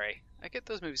War. Sorry, I get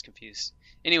those movies confused.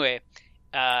 Anyway,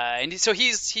 and so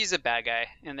he's a bad guy,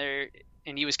 and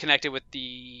he was connected with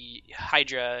the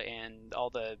Hydra and all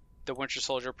the Winter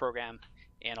Soldier program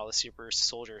and all the super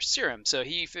soldier serum. So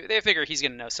they figure he's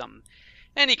gonna know something,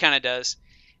 and he kind of does.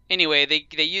 Anyway,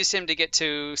 they use him to get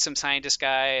to some scientist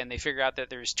guy, and they figure out that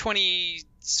there's 20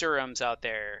 serums out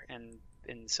there, and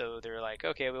so they're like,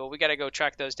 okay, well, we got to go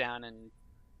track those down and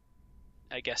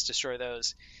I guess destroy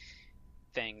those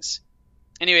things.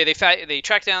 Anyway, they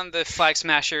track down the Flag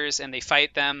Smashers and they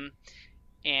fight them,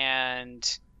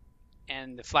 and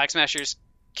the Flag Smashers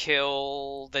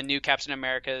kill the new Captain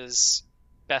America's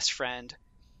best friend,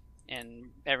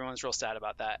 and everyone's real sad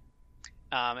about that.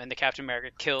 And the Captain America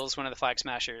kills one of the Flag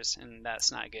Smashers, and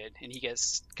that's not good. And he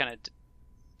gets kind of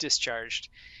discharged.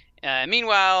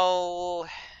 Meanwhile,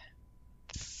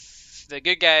 the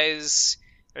good guys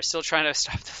are still trying to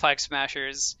stop the Flag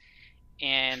Smashers,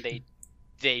 and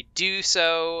they do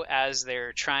so as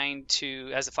the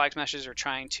Flag Smashers are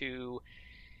trying to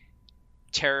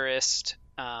terrorist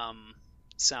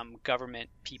some government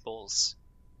peoples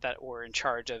that were in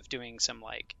charge of doing some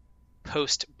like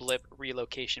post-blip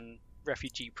relocation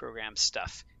refugee program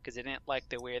stuff, because they didn't like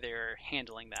the way they were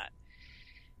handling that.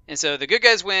 And so the good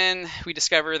guys win. We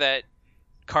discover that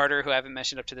Carter, who I haven't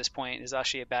mentioned up to this point, is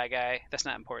actually a bad guy. That's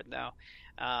not important though.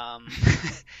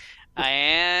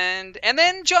 And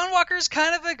then John Walker's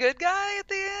kind of a good guy at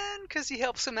the end because he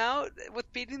helps him out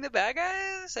with beating the bad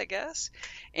guys, I guess.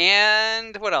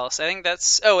 And what else? I think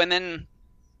that's... Oh, and then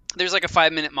there's like a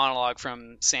 5-minute monologue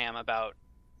from Sam about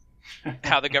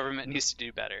how the government needs to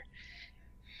do better.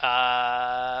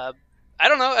 I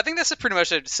don't know. I think that's pretty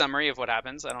much a summary of what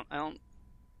happens. I don't.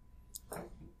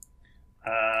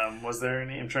 Was there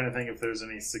any? I'm trying to think if there's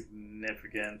any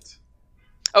significant.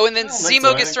 Oh, and then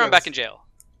Zemo gets thrown back in jail.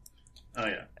 Oh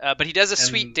yeah. But he does a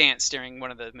sweet dance during one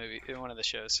of the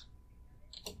shows.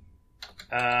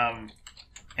 And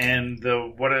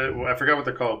I forgot what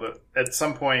they're called, but at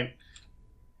some point,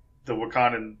 the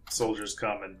Wakandan soldiers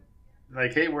come and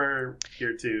like, hey, we're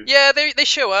here too. Yeah, they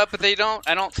show up, but I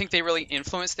don't think they really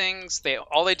influence things.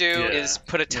 All they do is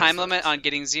put a time limit on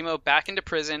getting Zemo back into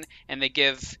prison, and they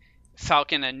give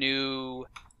Falcon a new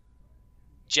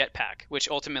jetpack, which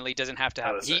ultimately doesn't have to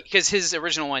happen because his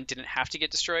original one didn't have to get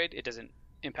destroyed. It doesn't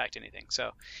impact anything,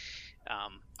 so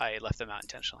I left them out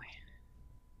intentionally.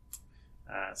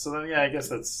 So then, yeah, I guess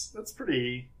that's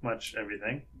pretty much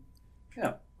everything.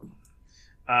 Yeah.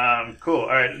 Cool. All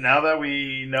right. Now that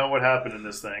we know what happened in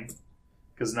this thing,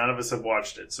 because none of us have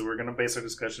watched it, so we're going to base our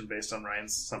discussion based on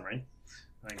Ryan's summary.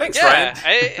 Thanks, Ryan.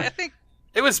 I think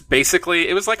it was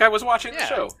like I was watching the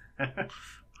show.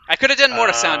 I could have done more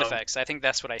to sound effects. I think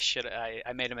that's what I should.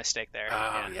 I made a mistake there.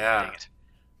 Yeah. Dang it.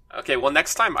 Okay. Well,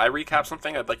 next time I recap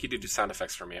something, I'd like you to do sound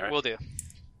effects for me. All right. We'll do.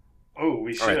 Oh,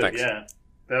 we should. All right, yeah.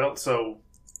 That'll so.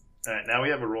 All right, now we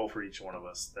have a role for each one of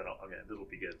us. That'll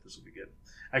be good. This will be good.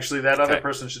 Actually, that other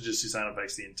person should just do sound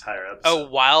effects the entire episode. Oh,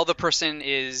 while the person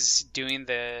is doing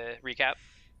the recap,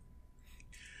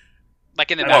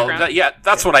 like in the background.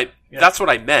 That's what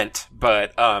I meant.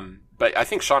 But but I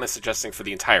think Sean is suggesting for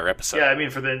the entire episode. Yeah, I mean,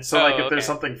 if there's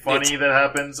something funny that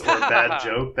happens or a bad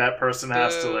joke, that person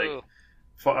has to like,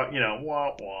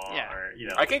 wah wah, Yeah. or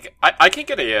I can get I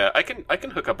can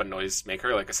hook up a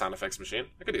noisemaker, like a sound effects machine.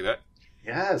 I could do that.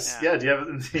 Yes, Yeah. yeah. Do you have?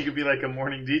 You could be like a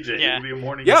morning DJ. Yeah. You could be a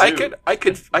morning. Yeah, zoo. I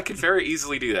could very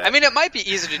easily do that. I mean, it might be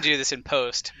easier to do this in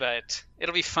post, but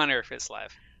it'll be funner if it's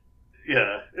live.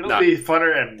 Yeah, it'll No. be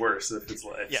funner and worse if it's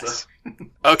live. Yes. So.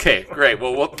 Okay, great.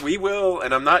 Well, we will,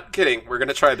 and I'm not kidding. We're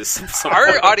gonna try this.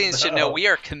 Our audience should know we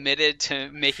are committed to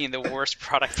making the worst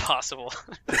product possible.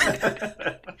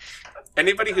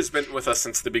 Anybody who's been with us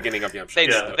since the beginning of Yum They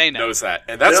Shows know. They know. knows that,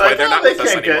 and that's They're why like, they're "Oh, not they with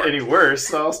us can't anymore. get any worse,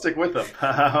 so I'll stick with them.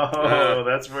 Oh,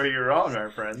 that's where you're wrong, our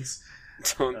friends.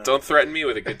 Don't threaten me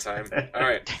with a good time. All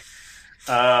right.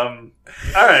 All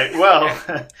right.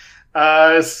 Well,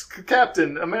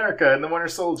 Captain America and the Winter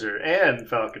Soldier and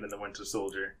Falcon and the Winter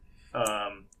Soldier.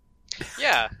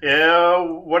 Yeah. Yeah.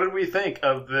 What did we think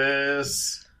of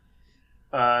this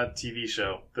TV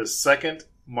show? The second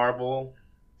Marvel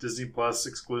Disney Plus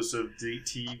exclusive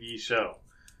TV show.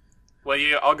 Well,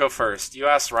 I'll go first. You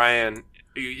asked Ryan.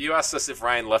 You asked us if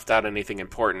Ryan left out anything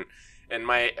important, and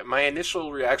my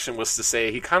initial reaction was to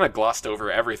say he kind of glossed over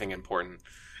everything important.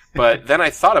 But then I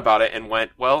thought about it and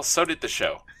went, well, so did the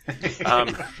show.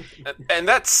 And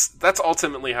that's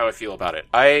ultimately how I feel about it.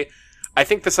 I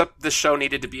think this show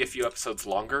needed to be a few episodes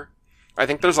longer. I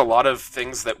think there's a lot of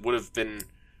things that would have been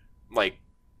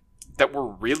that were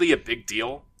really a big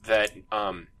deal that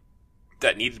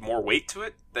needed more weight to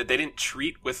it, that they didn't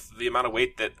treat with the amount of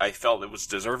weight that I felt it was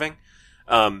deserving.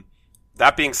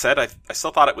 That being said, I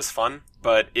still thought it was fun,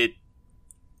 but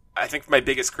I think my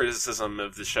biggest criticism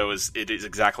of the show is it is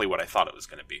exactly what I thought it was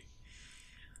going to be.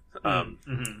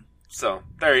 So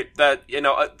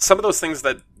some of those things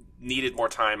that needed more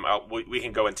time, we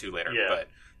can go into later. Yeah. But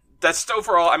that's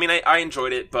overall. I mean, I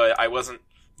enjoyed it, but I wasn't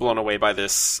blown away by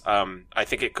this. I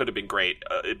think it could have been great,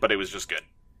 but it was just good.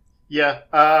 Yeah,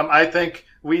 I think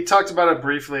we talked about it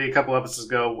briefly a couple episodes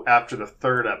ago after the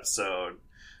third episode.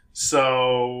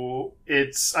 So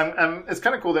it's kind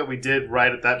of cool that we did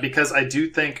right at that, because I do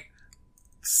think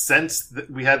since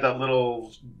we had that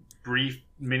little brief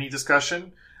mini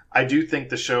discussion, I do think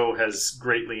the show has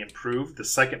greatly improved. The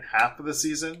second half of the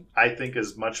season, I think,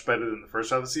 is much better than the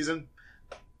first half of the season.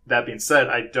 That being said,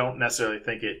 I don't necessarily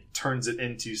think it turns it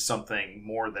into something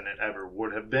more than it ever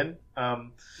would have been.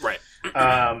 Right.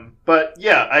 But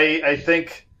yeah, I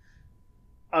think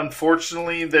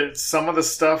unfortunately that some of the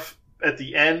stuff at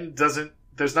the end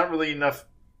there's not really enough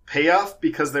payoff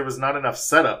because there was not enough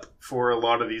setup for a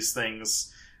lot of these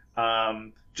things.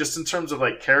 Just in terms of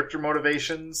like character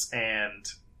motivations and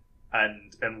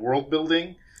world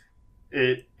building,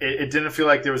 it didn't feel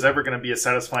like there was ever going to be a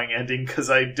satisfying ending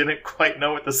because I didn't quite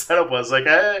know what the setup was. Like,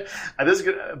 this is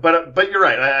good, but you're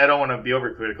right. I don't want to be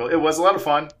overcritical. It was a lot of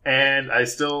fun, and I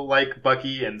still like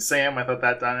Bucky and Sam. I thought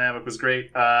that dynamic was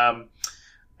great. And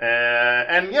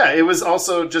yeah, it was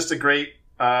also just a great,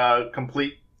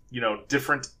 complete,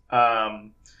 different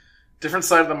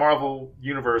side of the Marvel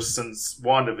universe since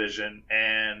WandaVision,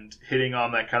 and hitting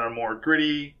on that kind of more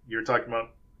gritty. You're talking about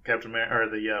Captain America, or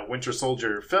the Winter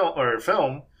Soldier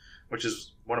film, which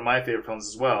is one of my favorite films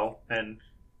as well, and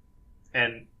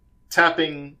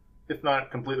tapping, if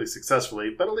not completely successfully,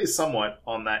 but at least somewhat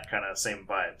on that kind of same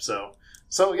vibe. So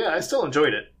yeah, I still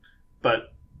enjoyed it,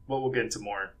 but we'll get into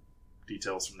more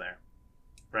details from there.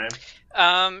 Brian?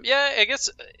 Yeah, I guess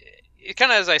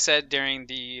kind of as I said during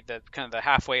the kind of the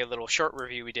halfway little short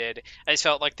review we did, I just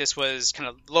felt like this was kind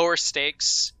of lower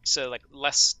stakes, so like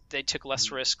they took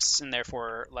less risks and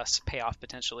therefore less payoff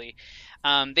potentially.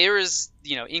 There is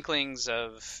inklings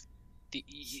of the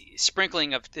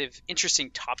sprinkling of the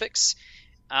interesting topics,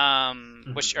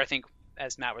 which I think,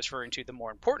 as Matt was referring to, the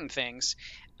more important things,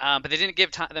 but they didn't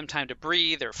give them time to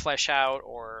breathe or flesh out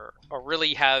or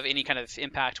really have any kind of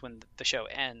impact when the show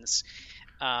ends.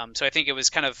 So I think it was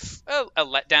kind of a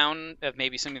letdown of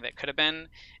maybe something that could have been,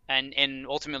 and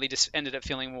ultimately just ended up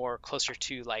feeling more closer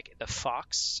to like the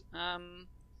Fox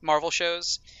Marvel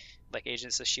shows, like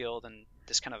Agents of S.H.I.E.L.D. and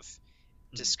just kind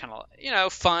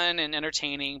of fun and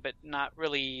entertaining, but not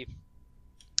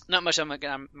much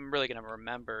I'm really gonna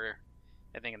remember,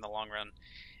 I think, in the long run.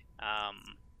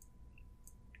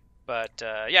 But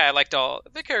yeah, I liked all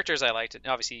the characters. I liked it.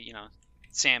 Obviously,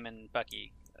 Sam and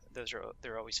Bucky,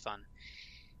 they're always fun.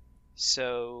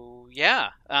 So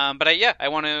yeah, but I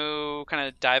want to kind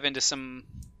of dive into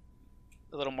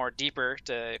a little more deeper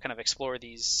to kind of explore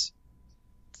these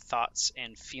thoughts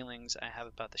and feelings I have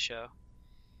about the show.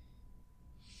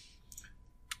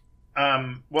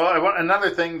 Well, another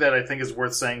thing that I think is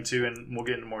worth saying too, and we'll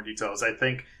get into more details. I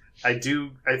think I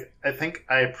think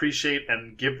I appreciate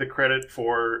and give the credit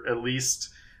for at least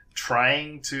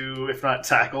trying to, if not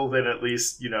tackle, then at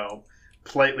least,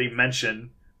 politely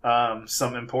mention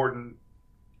some important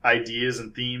ideas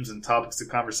and themes and topics of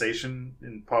conversation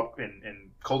in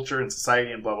in culture and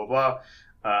society and blah blah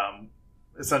blah.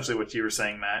 Essentially what you were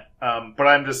saying, Matt. But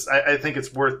I think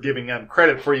it's worth giving them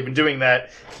credit for even doing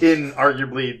that in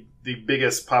arguably the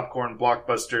biggest popcorn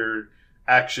blockbuster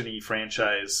action-y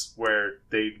franchise, where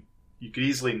you could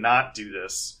easily not do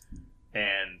this,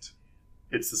 and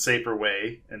it's the safer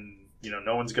way, and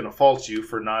no one's going to fault you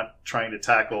for not trying to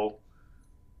tackle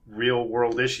real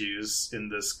world issues in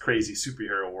this crazy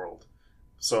superhero world.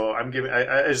 So I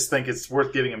just think it's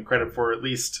worth giving him credit for at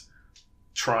least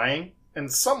trying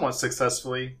and somewhat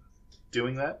successfully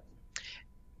doing that.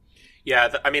 Yeah,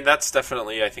 that's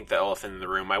definitely, I think, the elephant in the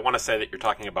room. I want to say that you're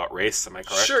talking about race. Am I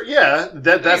correct? Sure, yeah,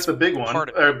 that's the big one,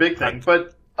 or a big thing.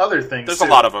 But other things, there's too. a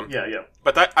lot of them. Yeah.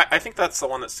 But I think that's the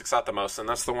one that sticks out the most, and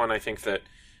that's the one I think that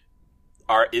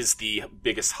is the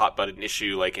biggest hot button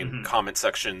issue, like in comment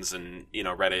sections and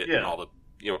Reddit and all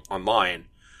the online.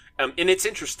 And it's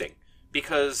interesting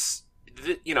because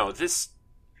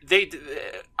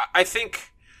I think.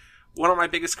 One of my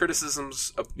biggest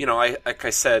criticisms, like I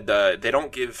said, they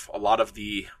don't give a lot of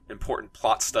the important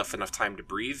plot stuff enough time to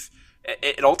breathe.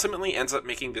 It ultimately ends up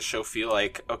making the show feel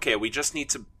like, okay, we just need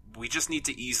to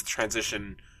ease the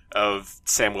transition of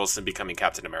Sam Wilson becoming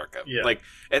Captain America. Yeah. Like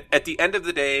at the end of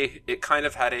the day, it kind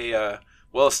of had a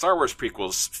Star Wars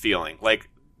prequels feeling. Like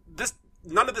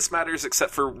none of this matters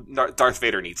except for Darth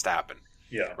Vader needs to happen.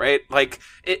 Yeah. Right. Like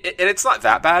and it's not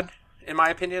that bad in my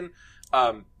opinion.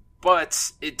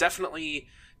 But it definitely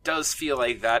does feel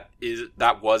like that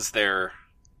was their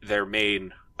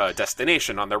main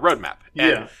destination on their roadmap.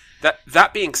 And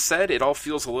that being said, it all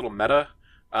feels a little meta.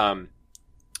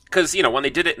 Because, when they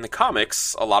did it in the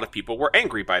comics, a lot of people were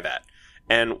angry by that.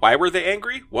 And why were they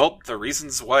angry? Well, the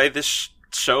reasons why this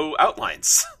show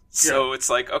outlines. So it's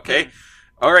like, okay,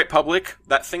 all right, public,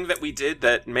 that thing that we did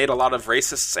that made a lot of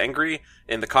racists angry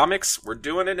in the comics, we're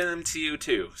doing it in MCU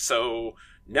too. So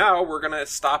now we're going to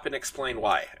stop and explain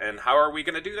why. And how are we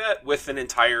going to do that? With an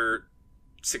entire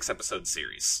 6-episode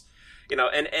series.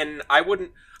 And I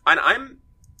wouldn't... And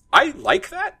I like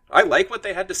that. I like what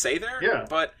they had to say there. Yeah.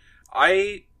 But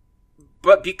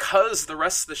because the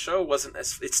rest of the show wasn't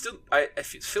as... It's still... I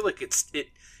feel like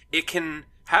it can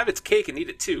have its cake and eat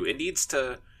it too. It needs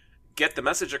to get the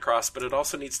message across, but it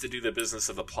also needs to do the business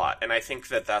of the plot. And I think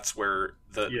that's where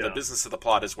the business of the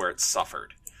plot is where it's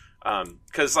suffered.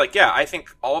 Because, I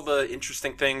think all the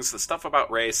interesting things, the stuff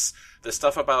about race, the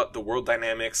stuff about the world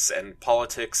dynamics and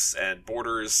politics and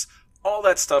borders, all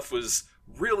that stuff was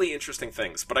really interesting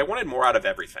things. But I wanted more out of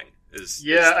everything.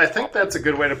 I think that's a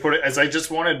good way to put it, as I just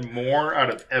wanted more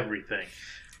out of everything.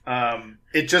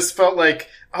 It just felt like,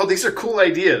 these are cool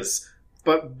ideas.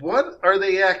 But what are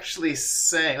they actually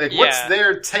saying? Like, what's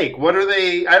their take? What are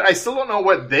they... I still don't know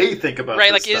what they think about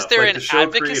this stuff. Is there an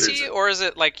advocacy, or is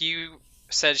it like you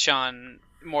said, Sean,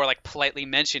 more like politely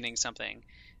mentioning something?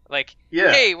 Like,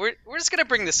 hey, we're just going to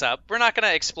bring this up. We're not going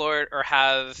to explore it or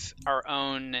have our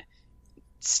own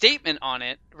statement on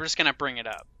it. We're just going to bring it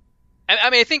up.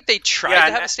 I think they tried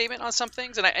to have a statement on some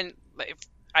things, and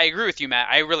I agree with you, Matt.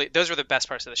 Those were the best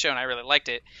parts of the show, and I really liked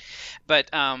it. But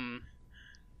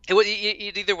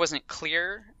it either wasn't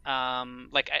clear. I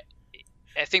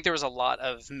think there was a lot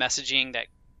of messaging that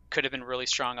could have been really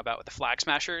strong about what the Flag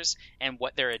Smashers and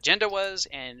what their agenda was,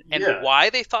 and why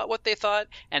they thought what they thought,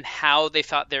 and how they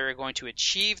thought they were going to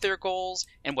achieve their goals,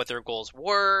 and what their goals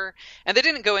were. And they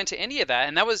didn't go into any of that,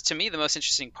 and that was, to me, the most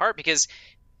interesting part, because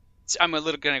I'm going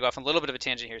to go off on a little bit of a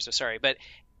tangent here, so sorry, but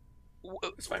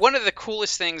one of the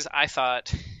coolest things I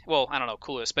thought, well, I don't know,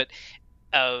 coolest, but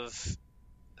of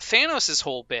Thanos'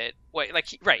 whole bit,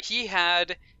 he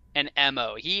had an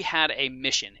MO. He had a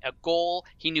mission, a goal.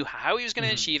 He knew how he was going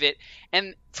to achieve it.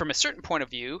 And from a certain point of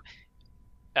view,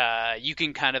 you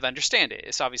can kind of understand it.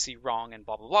 It's obviously wrong and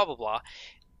blah, blah, blah, blah,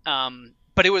 blah.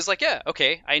 But it was like,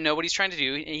 okay, I know what he's trying to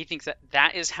do. And he thinks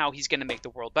that is how he's going to make the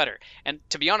world better. And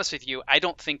to be honest with you, I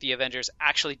don't think the Avengers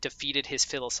actually defeated his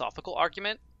philosophical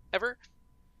argument ever.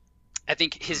 I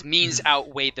think his means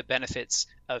outweighed the benefits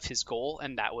of his goal,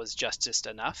 and that was just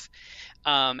enough.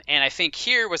 And I think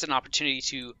here was an opportunity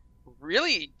to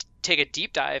really take a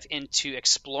deep dive into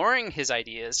exploring his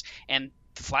ideas, and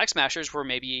the Flag Smashers were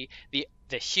maybe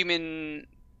the human,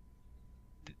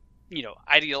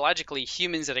 ideologically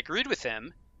humans that agreed with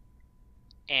him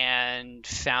and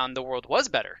found the world was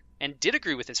better and did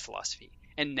agree with his philosophy.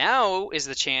 And now is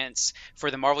the chance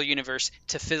for the Marvel Universe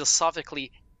to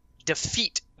philosophically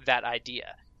defeat that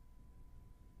idea.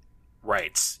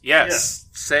 Right. Yes.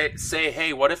 Say,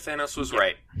 hey, what if Thanos was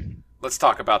right? Let's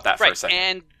talk about that for a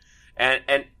second.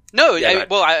 And no, yeah,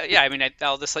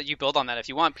 I'll just let you build on that if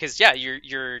you want, because you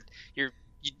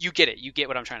get it. You get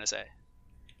what I'm trying to say.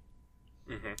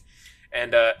 Mm-hmm.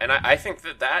 And I think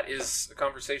that is a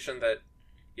conversation that,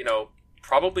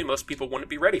 probably most people wouldn't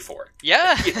be ready for.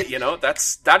 Yeah.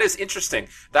 That is interesting.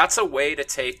 That's a way to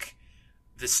take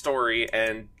this story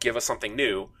and give us something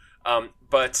new.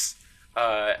 But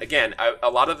again, a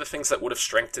lot of the things that would have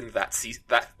strengthened that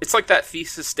it's like that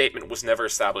thesis statement was never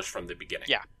established from the beginning.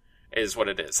 Yeah. Is what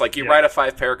it is. Like you write a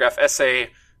 5-paragraph essay,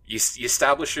 you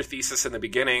establish your thesis in the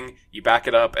beginning, you back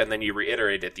it up, and then you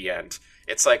reiterate at the end.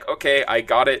 It's like, okay, I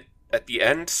got it at the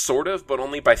end, sort of, but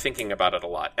only by thinking about it a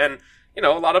lot. And, a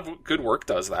lot of good work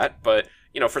does that, but,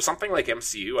 for something like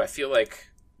MCU, I feel like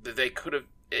they could have,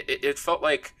 it felt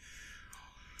like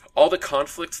all the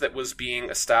conflict that was being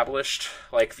established,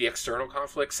 like the external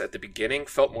conflicts at the beginning,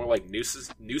 felt more like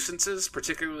nuisances,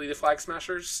 particularly the Flag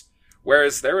Smashers.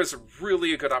 Whereas there was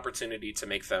really a good opportunity to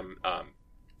make them,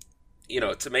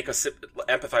 to make us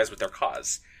empathize with their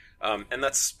cause. And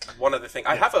that's one of the things.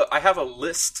 I have a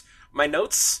list. My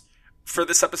notes for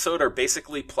this episode are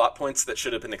basically plot points that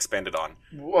should have been expanded on.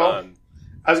 Well,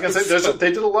 I was going to say,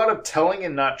 they did a lot of telling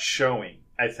and not showing,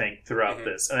 I think, throughout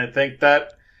this. And I think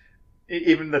that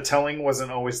even the telling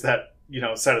wasn't always that,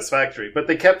 satisfactory. But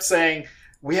they kept saying,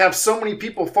 we have so many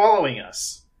people following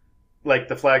us. Like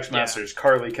the Flag Smashers,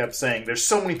 Carly kept saying, there's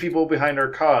so many people behind our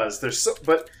cause.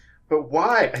 But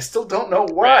why? I still don't know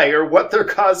why or what their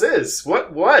cause is. Why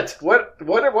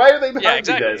are they behind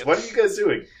you guys? What are you guys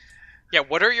doing? Yeah,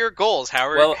 what are your goals?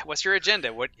 What's your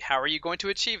agenda? How are you going to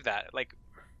achieve that? Like,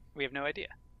 we have no idea.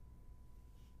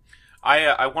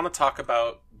 I want to talk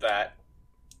about that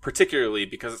particularly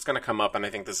because it's going to come up, and I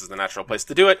think this is the natural place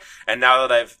to do it. And now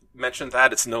that I've mentioned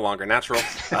that, it's no longer natural.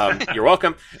 You're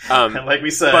welcome. And like we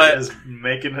said, is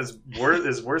making as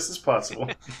worse as possible.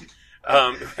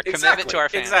 Commitment to our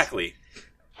fans. Exactly.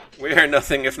 We are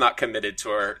nothing if not committed to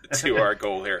our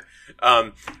goal here.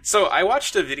 So I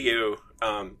watched a video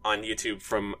on YouTube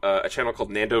from a channel called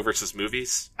Nando versus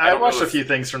Movies. I watched a few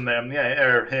things from them. Yeah,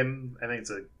 or him. I think it's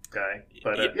a guy,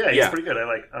 but he's pretty good. I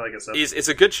like his stuff. It's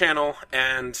a good channel,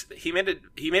 and he made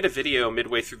a video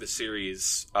midway through the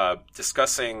series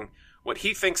discussing what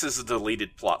he thinks is a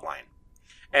deleted plot line.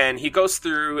 And he goes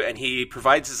through and he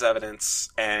provides his evidence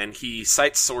and he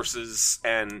cites sources,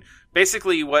 and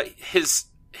basically what his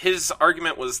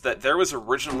argument was that there was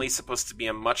originally supposed to be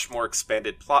a much more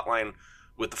expanded plot line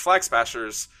with the Flag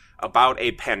Smashers about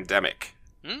a pandemic.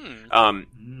 And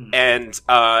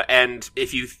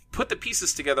if you put the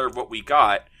pieces together of what we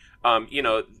got,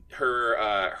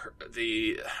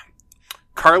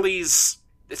 Carly's,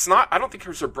 it's not, I don't think it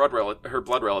was her blood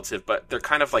relative, but they're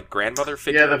kind of like grandmother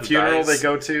figure. Yeah, the funeral they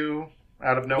go to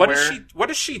out of nowhere. What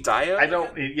does she die of?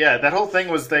 That whole thing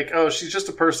was like, oh, she's just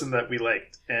a person that we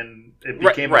liked, and it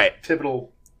became a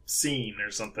pivotal scene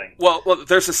or something. Well,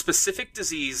 there's a specific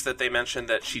disease that they mentioned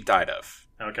that she died of.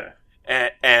 Okay.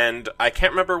 And I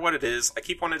can't remember what it is. I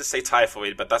keep wanting to say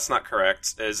typhoid, but that's not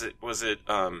correct. Was it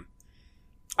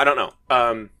I don't know.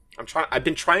 I've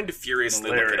been trying to furiously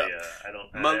Malaria. look it up.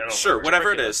 I don't sure,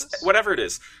 whatever it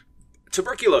is.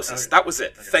 Tuberculosis. Okay. That was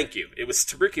it. Okay. Thank you. It was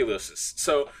tuberculosis.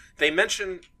 So they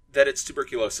mentioned that it's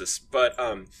tuberculosis, but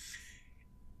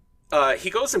he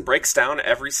goes and breaks down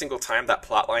every single time that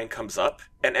plot line comes up,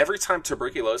 and every time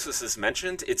tuberculosis is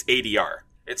mentioned, it's ADR.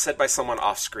 It's said by someone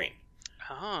off screen.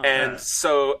 Oh,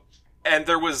 And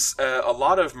there was a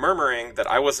lot of murmuring that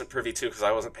I wasn't privy to because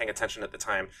I wasn't paying attention at the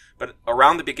time. But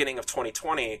around the beginning of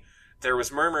 2020, there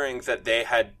was murmuring that they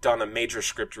had done a major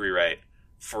script rewrite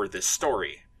for this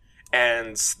story.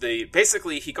 And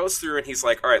basically he goes through and he's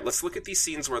like, all right, let's look at these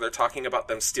scenes where they're talking about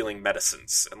them stealing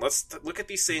medicines. And let's look at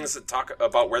these scenes and talk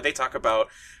about where they talk about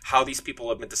how these people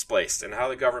have been displaced and how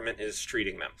the government is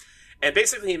treating them. And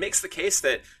basically he makes the case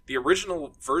that the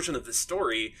original version of this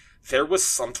story, there was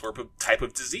some type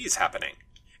of disease happening.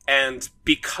 And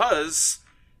because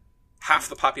half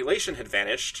the population had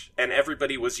vanished and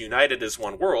everybody was united as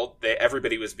one world,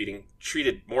 everybody was being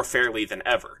treated more fairly than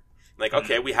ever. Like,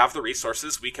 okay, we have the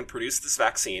resources, we can produce this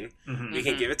vaccine, we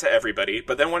can give it to everybody,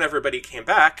 but then when everybody came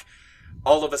back,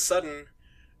 all of a sudden,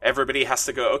 everybody has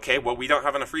to go, okay, well, we don't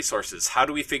have enough resources. How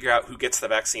do we figure out who gets the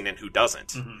vaccine and who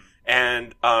doesn't?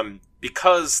 And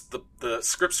because the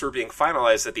scripts were being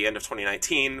finalized at the end of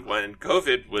 2019, when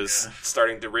COVID was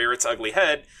starting to rear its ugly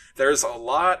head, there's a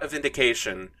lot of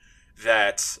indication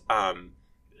that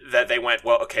that they went,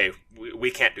 well, okay, we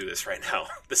can't do this right now.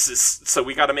 So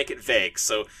we got to make it vague.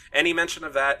 So any mention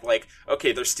of that, like,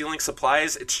 okay, they're stealing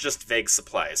supplies, it's just vague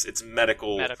supplies. It's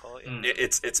medical. Yeah.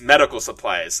 It's medical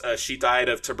supplies. She died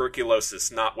of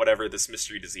tuberculosis, not whatever this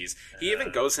mystery disease. He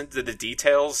even goes into the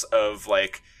details of,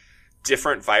 like,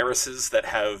 different viruses that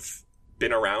have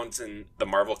been around in the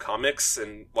Marvel comics,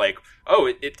 and like,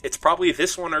 oh, it's probably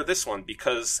this one or this one,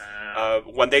 because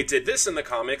when they did this in the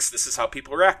comics, this is how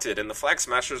people reacted, and the Flag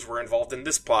Smashers were involved in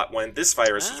this plot when this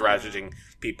virus is ravaging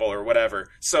people or whatever.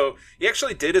 So he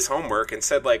actually did his homework and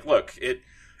said, like, look,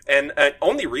 and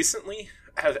only recently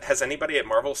has anybody at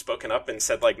Marvel spoken up and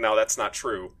said, like, no, that's not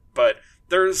true. But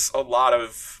there's a lot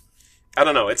of, I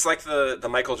don't know, it's like the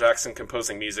Michael Jackson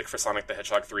composing music for Sonic the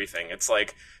Hedgehog 3 thing. It's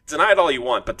like, deny it all you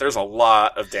want, but there's a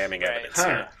lot of damning evidence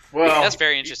here. Well, that's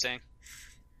very interesting.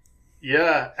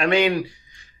 Yeah, I mean,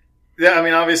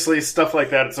 obviously stuff like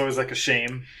that, it's always like a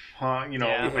shame, huh? You know,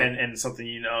 and something,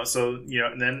 you know, so, you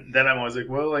know, and then I'm always like,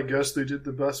 well, I guess they did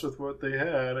the best with what they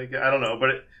had. I don't know,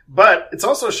 but it's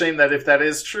also a shame that if that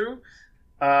is true,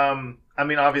 I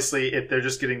mean, obviously, if they're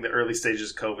just getting the early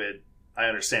stages of COVID, I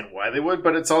understand why they would,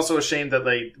 but it's also a shame that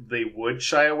they would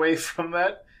shy away from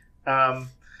that.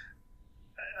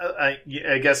 I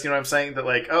guess, you know what I'm saying? That,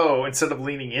 like, oh, instead of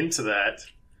leaning into that.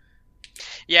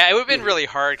 Yeah, it would have been really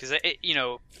hard because, you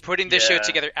know, putting this show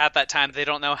together at that time, they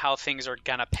don't know how things are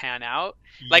going to pan out.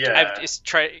 Like, I'm just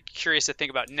curious to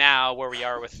think about now where we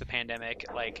are with the pandemic,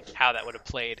 like, how that would have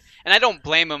played. And I don't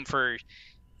blame them for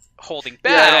holding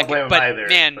back, I don't blame them either,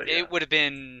 man, it would have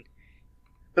been...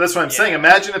 But that's what I'm saying.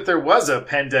 Imagine if there was a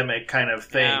pandemic kind of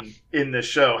thing in the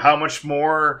show. How much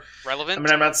more relevant? I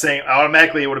mean, I'm not saying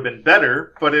automatically it would have been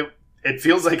better, but it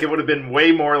feels like it would have been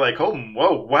way more like, oh,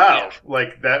 whoa, wow. Yeah.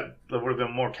 Like that would have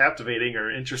been more captivating or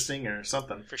interesting or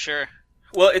something. For sure.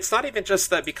 Well, it's not even just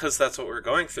that because that's what we're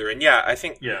going through. And I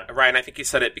think, Ryan, I think you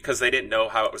said it because they didn't know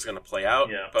how it was going to play out.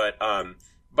 Yeah.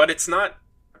 But it's not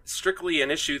strictly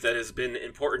an issue that has been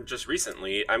important just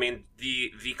recently. I mean,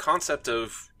 the concept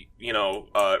of, you know,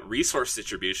 resource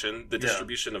distribution, the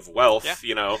distribution of wealth,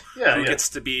 you know, who gets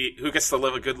to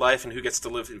live a good life and who gets to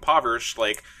live impoverished,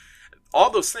 like all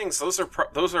those things, those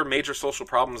are major social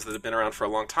problems that have been around for a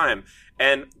long time.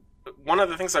 And one of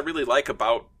the things I really like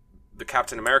about the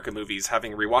Captain America movies,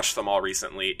 having rewatched them all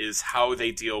recently, is how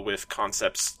they deal with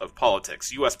concepts of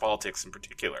politics, U.S. politics in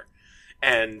particular.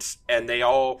 And they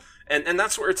all, and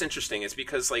that's where it's interesting, is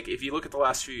because, like, if you look at the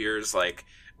last few years, like,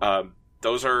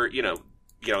 those are, you know,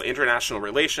 international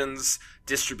relations,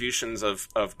 distributions of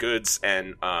goods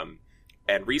and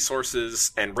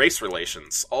resources and race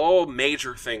relations, all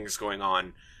major things going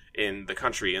on in the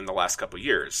country in the last couple of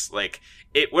years. Like,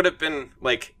 it would have been,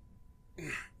 like,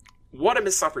 what a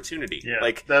missed opportunity. Yeah,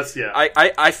 like, that's,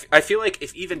 I feel like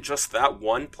if even just that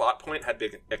one plot point had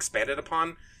been expanded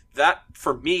upon, that,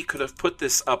 for me, could have put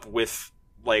this up with,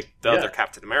 like, the other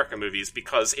Captain America movies,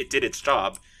 because it did its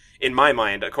job, in my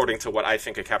mind, according to what I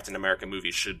think a Captain America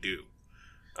movie should do.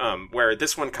 Where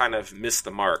this one kind of missed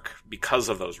the mark because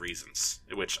of those reasons,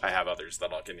 which I have others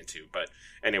that I'll get into. But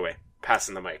anyway,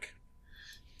 passing the mic.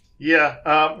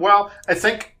 Yeah, well, I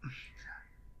think,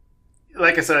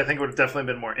 like I said, I think it would have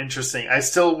definitely been more interesting. I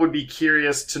still would be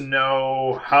curious to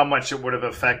know how much it would have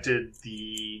affected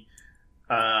the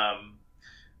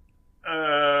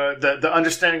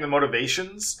understanding the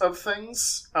motivations of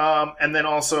things, and then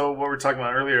also what we were talking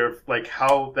about earlier, like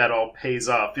how that all pays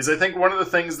off. Because I think one of the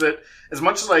things that, as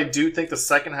much as I do think the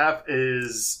second half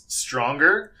is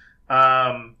stronger,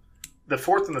 the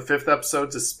fourth and the fifth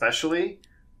episodes especially,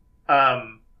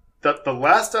 the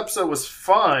last episode was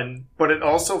fun, but it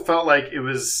also felt like it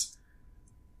was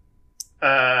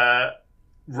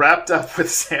wrapped up with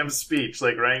Sam's speech.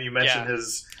 Like, Ryan, you mentioned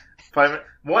his 5 minute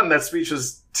one. That speech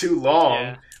was too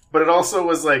long, but it also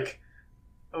was like,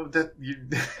 oh, that you,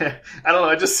 I don't know.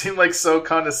 It just seemed like so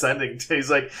condescending. He's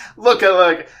like, look,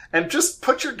 and just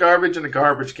put your garbage in a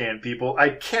garbage can, people. I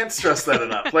can't stress that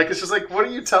enough. Like, it's just like, what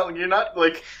are you telling? You're not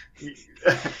like,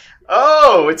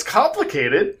 oh, it's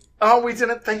complicated. Oh, we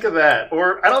didn't think of that.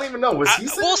 Or I don't even know. Was he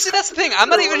saying? Well, see, that's the thing. I'm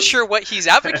not even sure what he's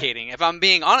advocating. If I'm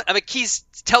being honest, I mean, he's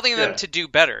telling them to do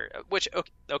better. Which,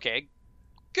 okay,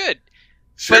 good.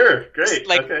 Sure, but, great.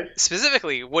 Like, okay.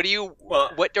 Specifically, what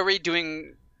are we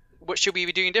doing? What should we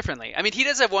be doing differently? I mean, he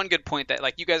does have one good point that,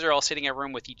 like, you guys are all sitting in a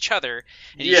room with each other,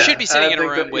 and you should be sitting in a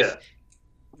room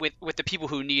with the people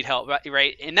who need help,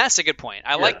 right? And that's a good point.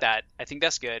 I like that. I think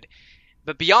that's good.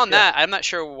 But beyond that, I'm not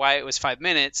sure why it was 5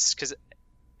 minutes, because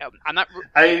I'm not.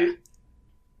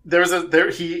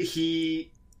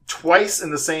 He twice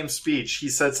in the same speech, he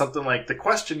said something like, the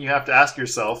question you have to ask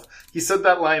yourself. He said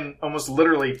that line almost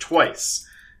literally twice.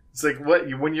 It's like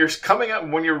when you're coming up,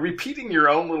 when you're repeating your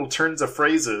own little turns of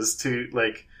phrases to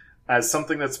like as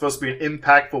something that's supposed to be an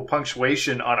impactful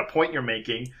punctuation on a point you're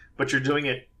making, but you're doing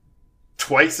it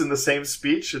twice in the same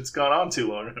speech. It's gone on too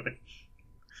long.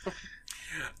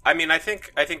 I mean, I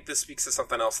think this speaks to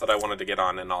something else that I wanted to get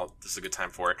on, and this is a good time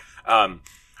for it.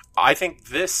 I think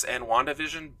this and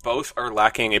WandaVision both are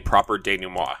lacking a proper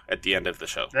denouement at the end of the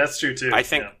show. That's true too. I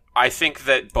think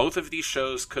that both of these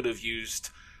shows could have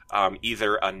used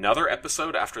either another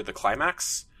episode after the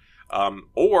climax,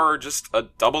 or just a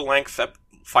double-length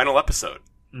final episode.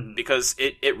 Mm-hmm. Because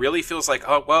it really feels like,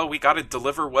 oh, well, we got to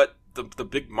deliver what the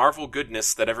big Marvel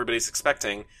goodness that everybody's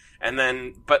expecting, and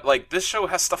then, but like, this show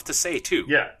has stuff to say too.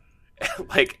 Yeah.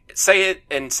 Like, say it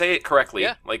and say it correctly.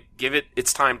 Yeah. Like, give it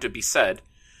its time to be said.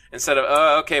 Instead of,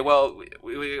 okay, well,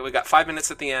 we got 5 minutes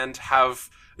at the end,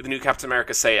 have the new Captain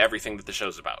America say everything that the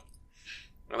show's about.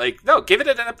 Like, no, give it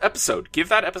an episode. Give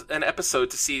that an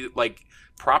episode to see, like,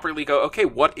 properly go, okay,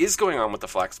 what is going on with the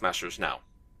Flag Smashers now?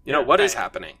 You know, what is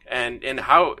happening? And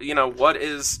how, you know, what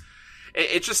is...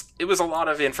 It was a lot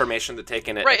of information to take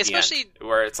in it, right? At especially the end,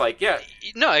 where it's like, yeah,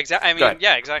 no, exactly. I mean,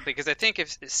 yeah, exactly. Because I think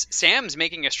if Sam's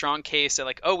making a strong case that,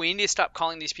 like, oh, we need to stop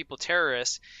calling these people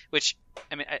terrorists, which,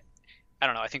 I mean, I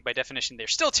don't know. I think by definition they're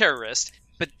still terrorists,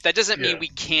 but that doesn't mean we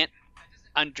can't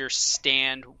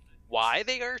understand why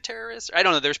they are terrorists. I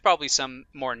don't know. There's probably some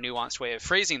more nuanced way of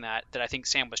phrasing that I think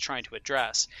Sam was trying to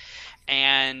address,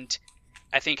 and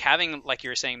I think having, like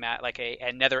you were saying, Matt, like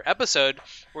another episode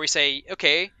where we say,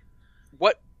 okay,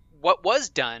 what was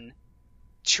done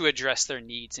to address their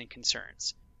needs and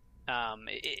concerns,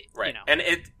 right? You know. And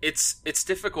it's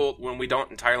difficult when we don't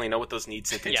entirely know what those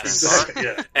needs and concerns are.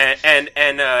 Yeah. And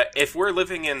if we're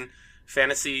living in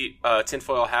fantasy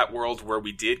tinfoil hat world where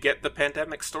we did get the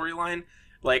pandemic storyline,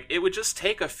 like, it would just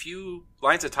take a few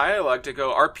lines of dialogue to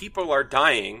go, our people are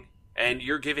dying, and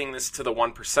you're giving this to the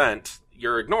 1%.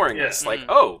 You're ignoring this. Like,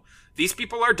 oh, these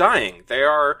people are dying. They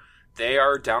are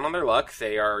down on their luck.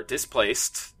 They are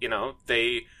displaced. You know,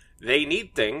 they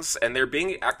need things, and they're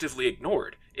being actively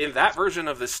ignored. In that version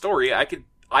of this story, I could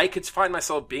find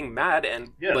myself being mad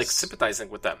and like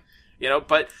sympathizing with them. You know,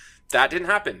 but that didn't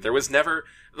happen. There was never,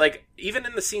 like, even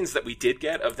in the scenes that we did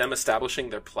get of them establishing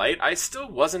their plight, I still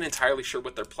wasn't entirely sure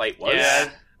what their plight was. Yeah.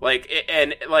 Like,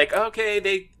 and like,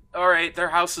 okay, all right, their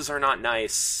houses are not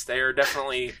nice. They're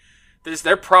definitely, these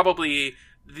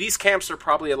camps are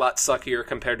probably a lot suckier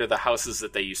compared to the houses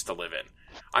that they used to live in.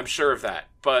 I'm sure of that.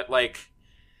 But, like,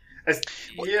 I'll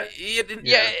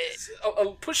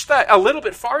push that a little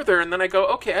bit farther, and then I go,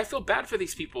 okay, I feel bad for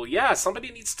these people. Yeah, somebody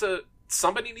needs to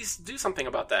do something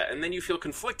about that. And then you feel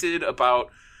conflicted about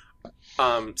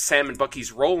Sam and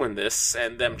Bucky's role in this,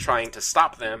 and them trying to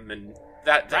stop them, and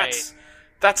that's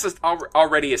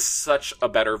already such a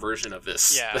better version of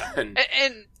this. Yeah, and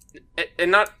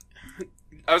not.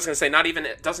 I was going to say,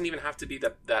 it doesn't even have to be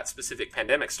that specific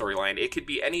pandemic storyline. It could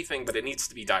be anything, but it needs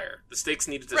to be dire. The stakes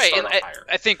needed to start off higher.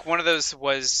 I think one of those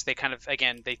was they kind of,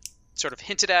 again, they sort of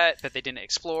hinted at, but they didn't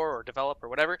explore or develop or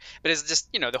whatever. But it's just,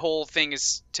 you know, the whole thing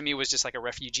to me was just like a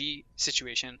refugee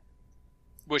situation,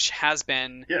 which has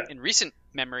been in recent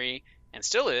memory and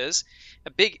still is a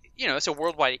big, you know, it's a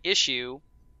worldwide issue.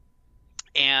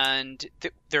 And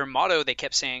their motto they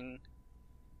kept saying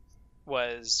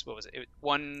was, what was it?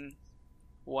 One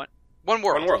world. One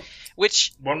world.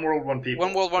 Which one world, one people.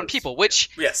 One world, one people. Which,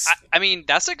 yes, I mean,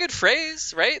 that's a good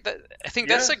phrase, right? I think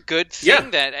that's a good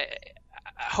thing that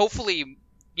hopefully,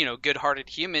 you know, good-hearted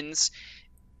humans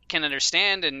can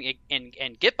understand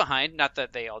and get behind. Not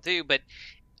that they all do, but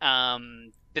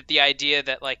that the idea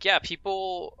that, like, yeah,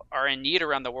 people are in need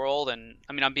around the world, and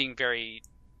I mean, I'm being very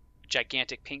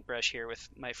gigantic paintbrush here with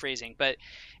my phrasing, but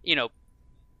you know,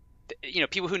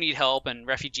 people who need help and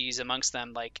refugees amongst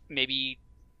them, like, maybe,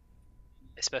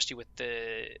 especially with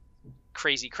the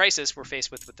crazy crisis we're faced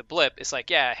with the blip, it's like,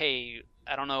 yeah, hey,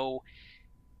 I don't know.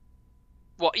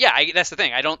 Well, yeah, that's the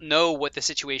thing. I don't know what the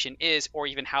situation is or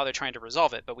even how they're trying to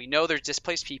resolve it, but we know there's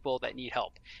displaced people that need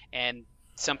help, and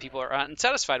some people are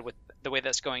unsatisfied with the way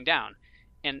that's going down.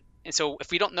 And so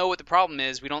if we don't know what the problem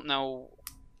is, we don't know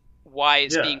why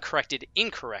it's being corrected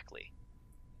incorrectly.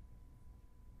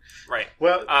 Right.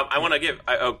 Well, I want to give...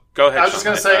 go ahead, I was just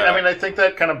going to say, I mean, I think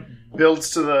that kind of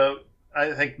builds to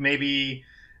I think maybe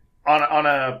on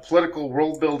a political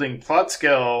world-building plot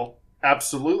scale,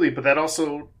 absolutely, but that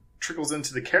also trickles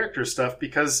into the character stuff,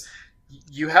 because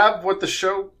you have what the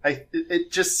show...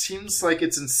 it just seems like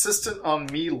it's insistent on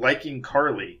me liking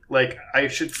Carly. Like, I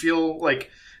should feel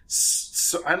like...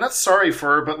 So, I'm not sorry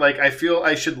for her, but, like, I feel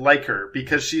I should like her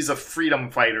because she's a freedom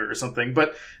fighter or something.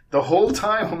 But the whole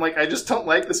time I'm like, I just don't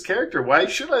like this character. Why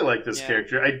should I like this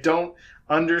character? I don't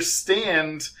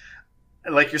understand.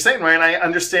 Like you're saying, Ryan, I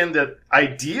understand the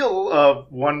ideal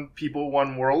of one people,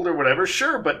 one world or whatever.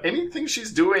 Sure, but anything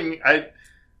she's doing,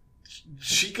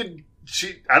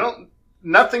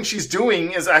 nothing she's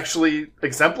doing is actually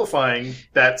exemplifying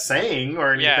that saying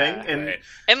or anything.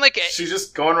 And like she's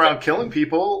just going around killing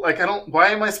people. Like, why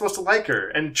am I supposed to like her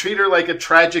and treat her like a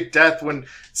tragic death when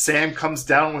Sam comes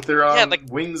down with her on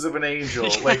wings of an angel?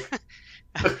 Like,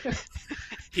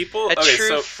 people,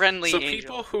 friendly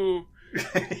angel.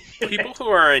 People who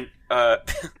are in,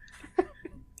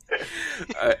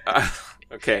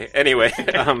 okay. Anyway,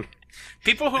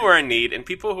 people who are in need and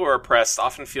people who are oppressed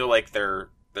often feel like they're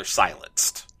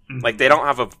silenced. Mm-hmm. Like they don't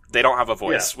have a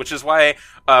voice, which is why,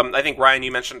 I think Ryan,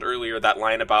 you mentioned earlier that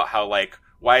line about how like,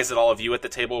 why is it all of you at the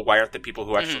table? Why aren't the people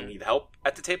who actually need help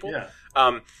at the table? Yeah.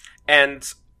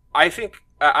 And I think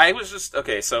I was just,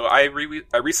 okay, so I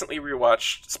recently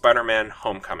rewatched Spider-Man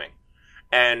Homecoming.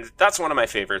 And that's one of my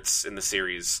favorites in the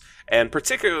series, and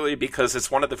particularly because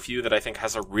it's one of the few that I think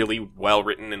has a really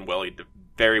well-written and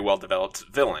very well-developed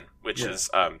villain, which is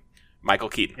Michael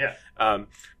Keaton. Yeah.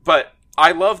 But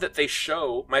I love that they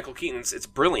show Michael Keaton's, it's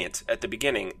brilliant at the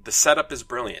beginning. The setup is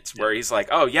brilliant, where he's like,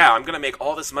 oh yeah, I'm going to make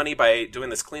all this money by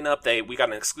doing this cleanup. We got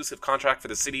an exclusive contract for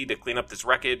the city to clean up this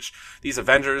wreckage. These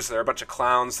Avengers, they're a bunch of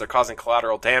clowns. They're causing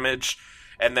collateral damage.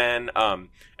 And then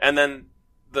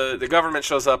the government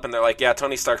shows up and they're like, yeah,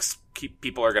 Tony Stark's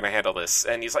people are going to handle this.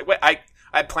 And he's like, wait, I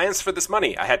had plans for this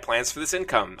money. I had plans for this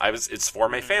income. It's for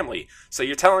my family. So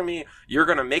you're telling me you're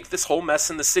going to make this whole mess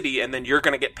in the city and then you're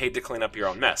going to get paid to clean up your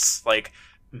own mess. Like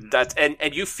that.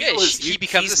 And you feel he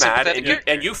becomes he's a mad sympathetic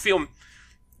and you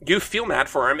feel mad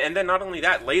for him. And then not only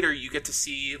that, later you get to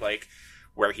see like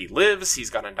where he lives. He's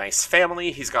got a nice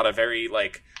family. He's got a very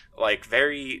like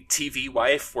very TV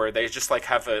wife where they just like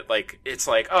have a, like, it's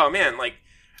like, oh man, like,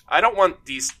 I don't want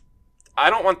these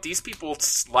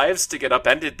people's lives to get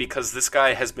upended because this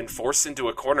guy has been forced into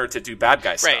a corner to do bad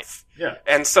guy stuff. Yeah.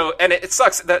 And so, and it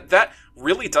sucks that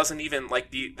really doesn't even,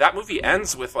 like, that movie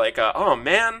ends with like, oh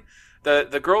man,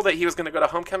 the girl that he was going to go to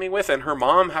homecoming with and her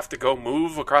mom have to go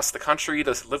move across the country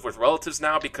to live with relatives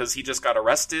now because he just got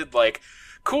arrested. Like,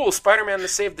 cool, Spider-Man to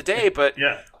save the day, but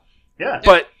yeah.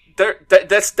 But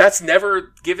that's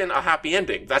never given a happy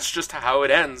ending. That's just how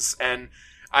it ends. And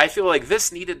I feel like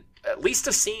this needed at least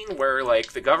a scene where,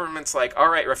 like, the government's like, all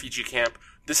right, refugee camp,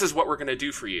 this is what we're going to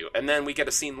do for you. And then we get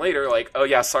a scene later like, oh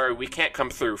yeah, sorry, we can't come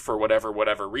through for whatever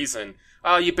reason.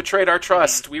 Oh, you betrayed our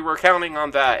trust. We were counting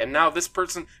on that. And now this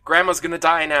person, grandma's going to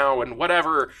die now and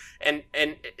whatever. And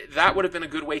that would have been a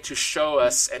good way to show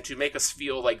us and to make us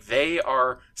feel like they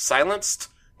are silenced.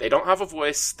 They don't have a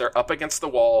voice. They're up against the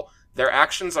wall. Their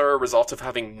actions are a result of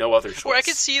having no other choice. Or I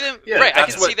could see them,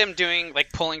 see them doing,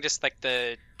 like, pulling just, like,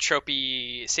 the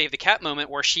tropey save the cat moment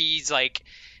where she's, like,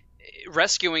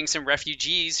 rescuing some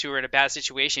refugees who are in a bad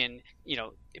situation, you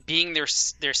know, being their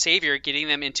savior, getting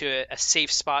them into a safe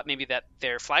spot maybe that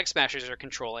their flag smashers are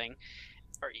controlling,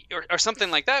 or something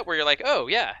like that, where you're like, oh,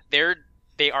 yeah,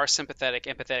 they are sympathetic,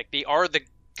 empathetic. They are the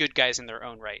good guys in their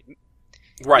own right.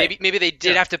 Right. Maybe they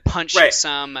did have to punch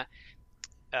some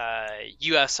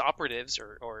U.S. operatives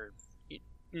or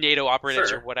NATO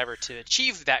operatives or whatever to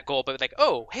achieve that goal, but like,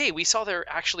 oh, hey, we saw they're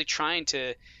actually trying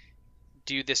to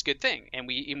do this good thing, and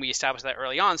we established that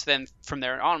early on. So then from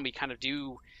there on, we kind of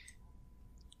do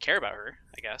care about her,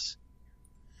 I guess.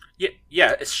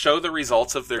 Yeah. Show the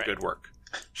results of their good work.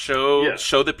 Show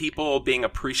the people being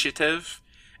appreciative,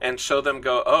 and show them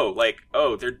go,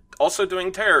 oh, they're also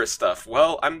doing terrorist stuff.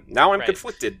 Well, I'm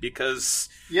conflicted because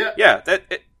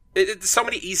It's so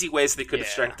many easy ways they could have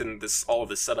strengthened all of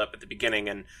this setup at the beginning,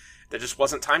 and there just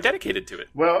wasn't time dedicated to it.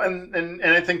 Well, and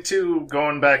I think, too,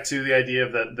 going back to the idea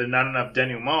of the not enough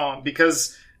denouement,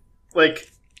 because,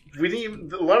 like, we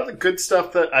need a lot of the good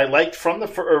stuff that I liked from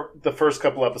the first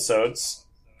couple episodes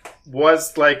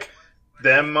was, like,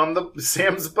 them on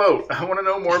Sam's boat. I want to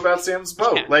know more about Sam's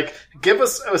boat. Yeah. Like, give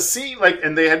us a scene, like,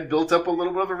 and they had built up a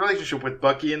little bit of a relationship with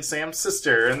Bucky and Sam's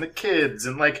sister and the kids,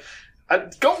 and, like,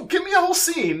 go give me a whole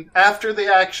scene after the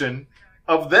action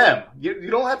of them. You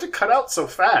don't have to cut out so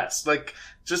fast. Like,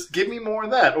 just give me more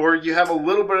of that. Or you have a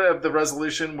little bit of the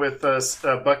resolution with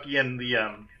Bucky and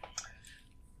the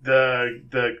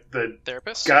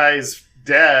therapist guy's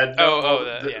dad.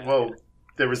 Well,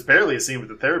 there was barely a scene with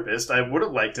the therapist. I would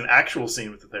have liked an actual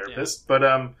scene with the therapist, but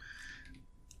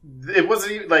it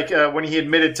wasn't even like when he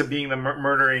admitted to being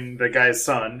murdering the guy's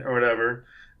son or whatever.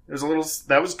 There's a little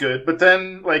that was good, but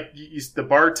then like the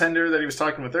bartender that he was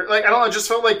talking with, like, I don't know, it just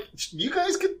felt like you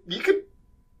could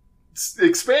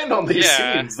expand on these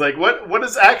Yeah. scenes. Like, what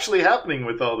is actually happening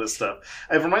with all this stuff?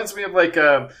 It reminds me of like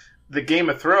the Game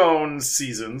of Thrones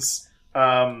seasons.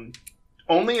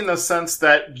 Only in the sense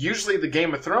that usually the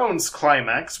Game of Thrones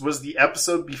climax was the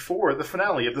episode before the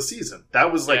finale of the season.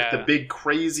 That was like the big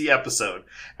crazy episode.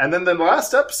 And then the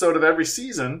last episode of every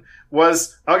season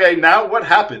was, okay, now what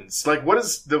happens? Like, what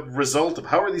is the result of,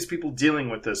 how are these people dealing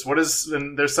with this?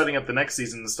 And they're setting up the next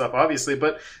season and stuff, obviously,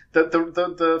 but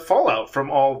the fallout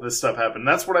from all this stuff happened.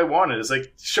 That's what I wanted, is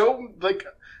like, show, like,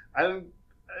 I don't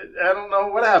know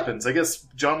what happens. I guess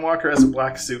John Walker has a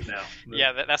black suit now.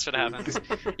 Yeah, that's what happens.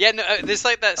 Yeah, no, there's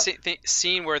like that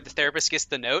scene where the therapist gets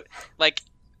the note. Like,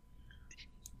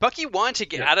 Bucky wanted to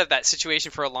get out of that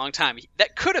situation for a long time.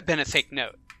 That could have been a fake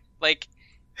note. Like,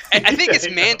 I think it's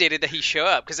mandated that he show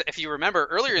up, because if you remember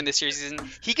earlier in this season,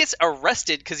 he gets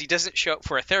arrested because he doesn't show up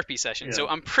for a therapy session. Yeah. So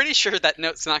I'm pretty sure that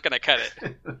note's not going to cut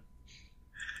it.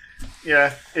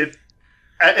 Yeah,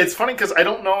 it's funny because I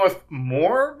don't know if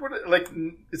more would, like,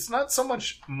 it's not so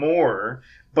much more,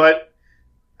 but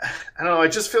I don't know. I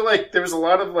just feel like there was a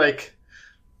lot of like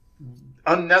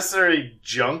unnecessary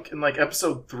junk in like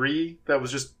episode 3 that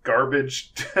was just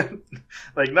garbage.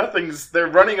 Like they're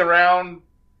running around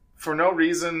for no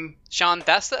reason. Sean,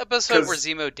 that's the episode where 'Cause-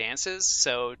 Zemo dances,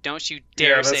 so don't you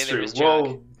dare say that's there true. was junk.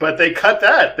 Well, but they cut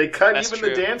that. They cut That's even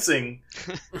the true. dancing.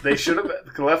 They should have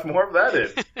left more of that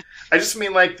in. I just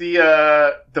mean like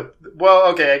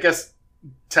well, okay, I guess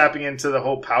tapping into the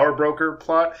whole power broker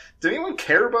plot. Did anyone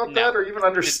care about No. that or even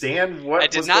understand what I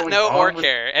did was not going know on or with-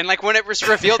 care. And like when it was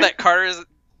revealed that Carter's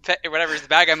whatever is the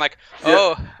bad guy, I'm like,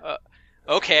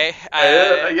 okay.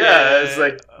 It's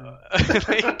like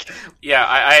like, Yeah,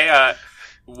 I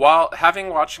while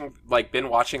having been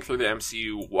watching through the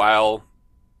MCU while,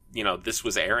 you know, this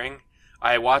was airing,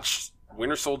 I watched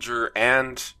Winter Soldier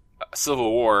and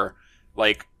Civil War,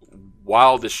 like,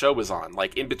 while the show was on,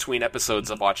 like, in between episodes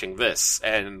of watching this,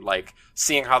 and, like,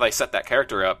 seeing how they set that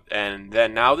character up, and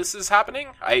then now this is happening,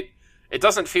 it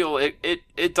doesn't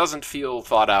feel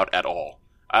thought out at all.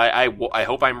 I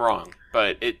hope I'm wrong,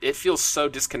 but it feels so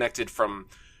disconnected from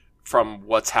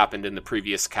what's happened in the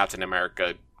previous Captain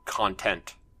America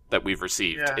content that we've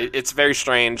received. Yeah. It's very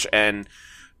strange and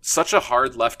such a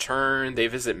hard left turn. They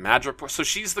visit Madripoor. So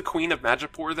she's the queen of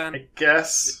Madripoor then? I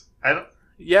guess.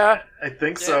 Yeah. I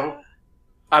think so.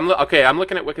 I'm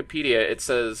looking at Wikipedia. It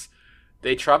says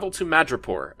they travel to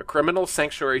Madripoor, a criminal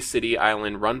sanctuary city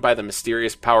island run by the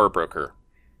mysterious power broker.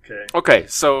 Okay,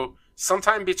 so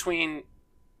sometime between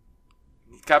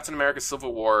Captain America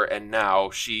Civil War and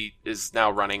now, she is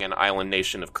now running an island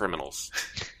nation of criminals.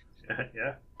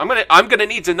 Yeah. I'm gonna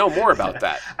need to know more about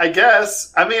that. I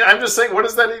guess. I mean, I'm just saying, what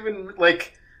does that even,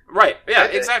 like... Right, yeah,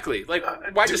 exactly. Like,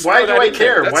 why do throw that I in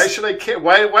there? care? Why should I care?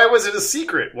 Why was it a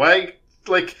secret? Why,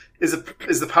 like, is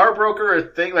the power broker a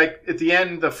thing? Like, at the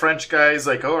end, the French guy's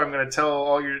like, oh, I'm gonna tell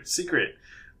all your secret.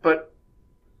 But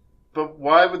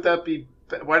why would that be...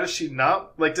 Why does she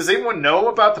not? Like, does anyone know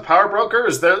about the power broker?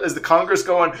 Is the Congress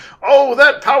going, oh,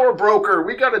 that power broker,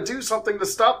 we gotta do something to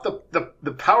stop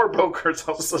the power broker? It's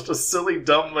all such a silly,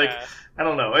 dumb, like, Yeah. I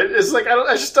don't know. It's like,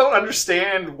 I just don't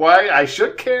understand why I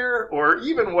should care or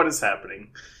even what is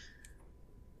happening.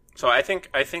 So I think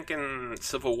in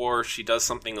Civil War she does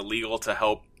something illegal to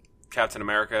help Captain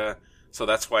America, so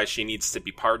that's why she needs to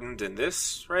be pardoned in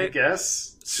this, right? I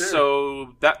guess. Sure.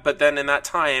 So but then in that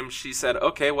time she said,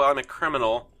 okay, well, I'm a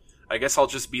criminal. I guess I'll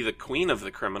just be the queen of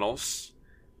the criminals.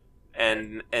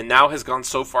 And now has gone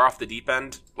so far off the deep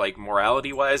end, like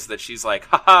morality wise, that she's like,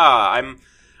 haha,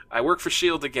 I work for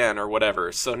S.H.I.E.L.D. again, or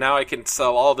whatever, so now I can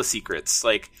sell all the secrets.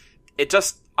 Like,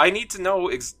 I need to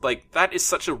know, like, that is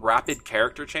such a rapid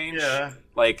character change. Yeah.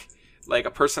 Like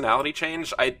a personality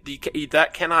change.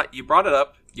 You brought it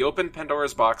up, you opened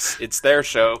Pandora's box, it's their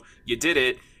show, you did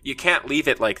it, you can't leave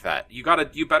it like that.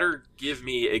 You better give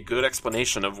me a good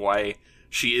explanation of why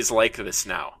she is like this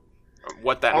now.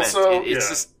 What that Also, meant. It's yeah.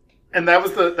 just... And that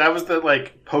was the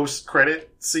like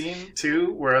post-credit scene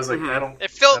too, where I was like, Mm-hmm. I don't.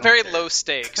 It felt I don't very care. low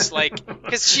stakes, like,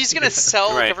 because she's gonna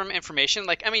sell Right. government information.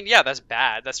 Like, I mean, yeah, that's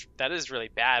bad. That is really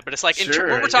bad. But it's like Sure,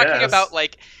 when we're talking yes. about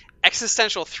like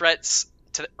existential threats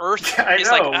to the Earth, Yeah, I it's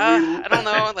like know. I don't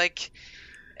know. Like,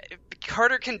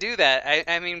 Carter can do that.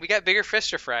 I mean, we got bigger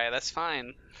fish to fry. That's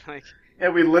fine. Like, Yeah,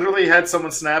 we literally had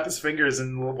someone snap his fingers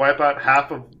and wipe out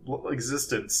half of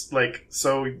existence. Like,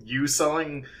 so you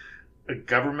selling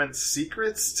government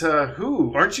secrets to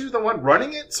who? Aren't you the one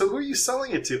running it? So who are you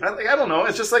selling it to? I don't know.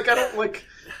 It's just like I don't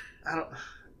know.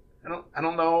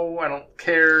 I don't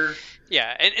care.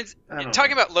 yeah, and I don't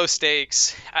talking know. about low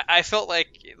stakes, I felt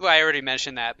like, well, I already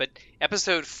mentioned that, but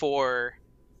episode 4,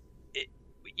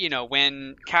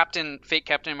 when fake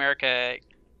Captain America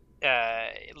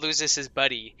loses his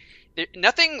buddy,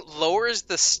 nothing lowers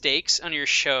the stakes on your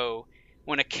show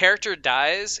when a character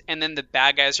dies and then the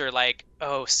bad guys are like,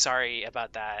 "Oh, sorry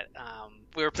about that.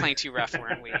 We were playing too rough,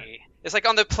 weren't we?" It's like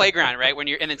on the playground, right?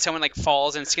 And then someone like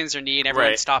falls and skins their knee, and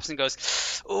everyone stops and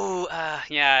goes, "Oh,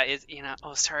 yeah,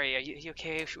 oh, sorry, are you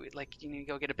okay? Should we, you need to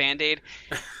go get a Band-Aid?"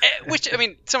 Which, I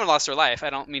mean, someone lost their life. I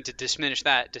don't mean to diminish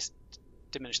that,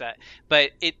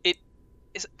 but it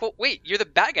is. Well, wait, you're the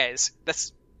bad guys.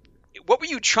 What were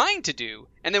you trying to do?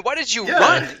 And then why did you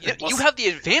run? You have the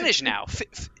advantage now.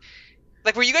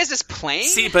 Were you guys just playing?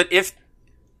 See, but if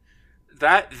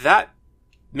that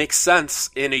makes sense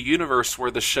in a universe where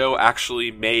the show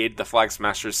actually made the Flag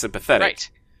Smashers sympathetic. Right.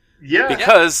 Yeah.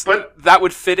 Because that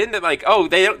would fit into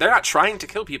they're not trying to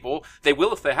kill people. They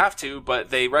will if they have to, but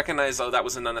they recognize, that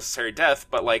was an unnecessary death.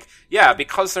 But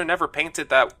because they're never painted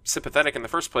that sympathetic in the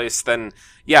first place, then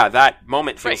that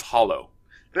moment feels hollow.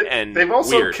 They've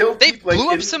also weird. killed They people.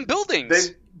 blew up some buildings.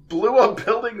 They blew up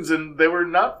buildings, and they were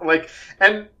not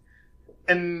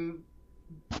and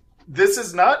this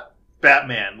is not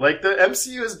Batman. The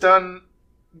MCU has done,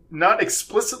 not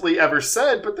explicitly ever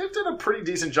said, but they've done a pretty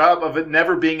decent job of it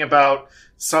never being about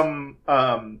some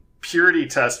purity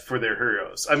test for their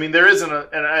heroes. I mean, there is an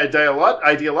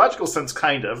ideological sense,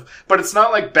 kind of, but it's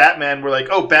not like Batman,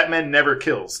 where Batman never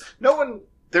kills.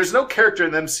 There's no character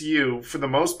in the MCU, for the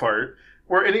most part,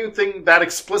 where anything that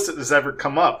explicit has ever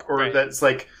come up, or that's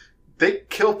they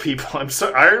kill people. I'm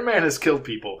sorry, Iron Man has killed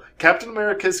people. Captain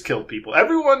America has killed people.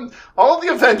 Everyone, all the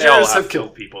Avengers have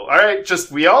killed people. All right,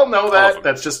 we all know that.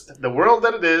 That's just the world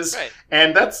that it is,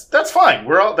 and that's fine.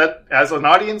 We're all that as an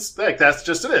audience. That's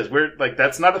just it is. We're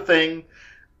that's not a thing.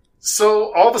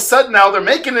 So all of a sudden now they're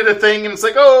making it a thing, and it's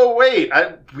oh wait,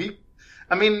 I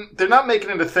mean, they're not making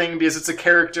it a thing because it's a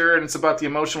character and it's about the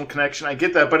emotional connection. I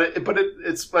get that, but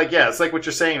it's it's like what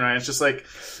you're saying, Ryan. It's just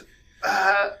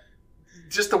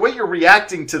just the way you're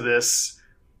reacting to this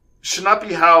should not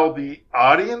be how the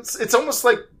audience. It's almost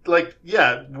like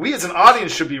we as an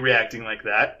audience should be reacting like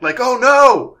that. Oh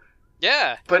no,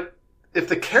 yeah. But if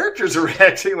the characters are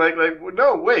reacting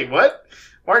no, wait, what?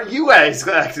 Why are you guys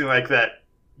acting like that?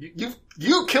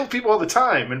 You kill people all the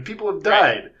time and people have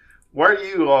died. Right. Why are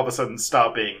you all of a sudden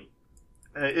stopping?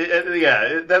 I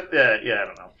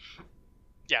don't know.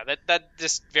 Yeah, that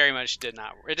just very much did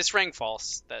not. It just rang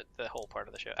false. That the whole part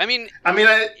of the show. I mean,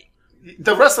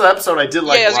 the rest of the episode I did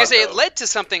like. Yeah, I was gonna say it led to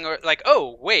something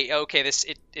oh wait, okay,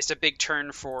 it's a big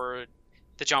turn for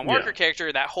the John Walker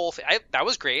character. That whole thing, that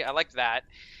was great. I liked that.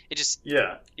 It just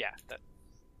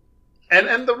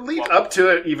And the lead up to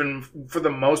it, even for the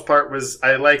most part, was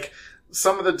I like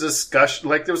some of the discussion.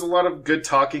 There was a lot of good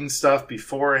talking stuff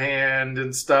beforehand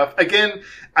and stuff. Again,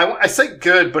 I say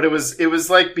good, but it was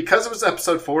because it was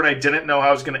episode 4 and I didn't know how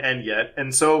it was going to end yet,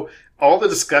 and so all the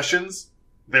discussions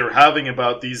they were having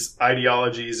about these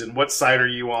ideologies and what side are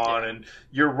you on and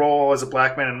your role as a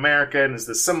black man in America and as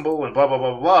the symbol and blah blah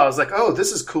blah blah. I was oh,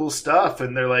 this is cool stuff,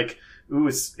 and they're ooh,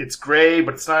 it's gray,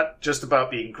 but it's not just about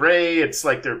being gray. It's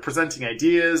they're presenting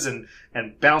ideas and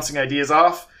bouncing ideas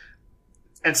off.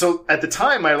 And so at the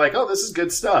time, I oh, this is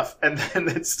good stuff. And then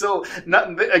it's still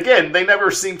not, again, they never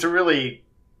seem to really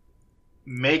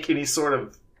make any sort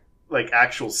of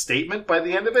actual statement by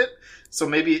the end of it. So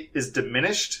maybe it is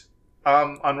diminished,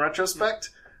 on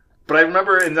retrospect. But I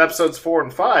remember in episodes 4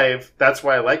 and 5, that's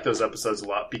why I like those episodes a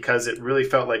lot, because it really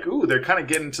felt ooh, they're kind of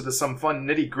getting to some fun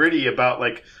nitty gritty about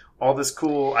all this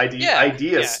cool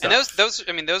idea stuff.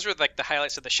 And those were the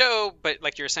highlights of the show, but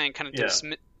like you were saying, kind of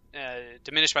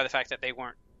diminished by the fact that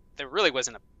there really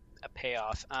wasn't a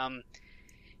payoff.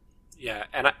 Yeah,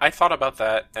 and I thought about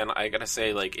that, and I gotta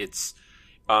say, it's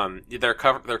they're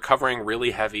covering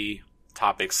really heavy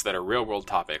topics that are real world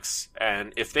topics,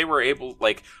 and if they were able,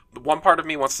 one part of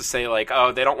me wants to say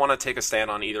oh, they don't want to take a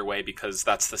stand on either way because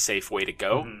that's the safe way to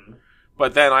go. Mm-hmm.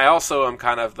 But then I also am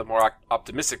kind of the more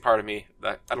optimistic part of me.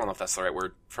 That I don't know if that's the right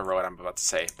word for what I'm about to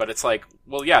say, but it's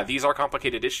well, yeah, these are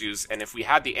complicated issues, and if we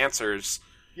had the answers,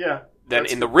 then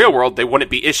in the real world they wouldn't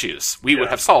be issues. We would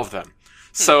have solved them.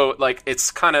 So, it's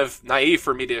kind of naive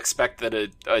for me to expect that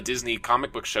a Disney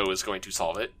comic book show is going to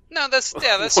solve it. No, that's when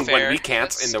fair. When we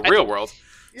can't in the real world.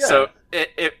 Yeah. So,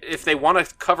 if they want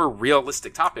to cover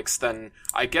realistic topics, then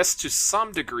I guess to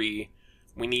some degree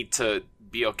we need to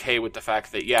be okay with the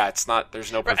fact that it's not.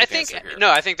 There's no perfect answer here.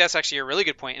 No, I think that's actually a really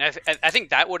good point, and I think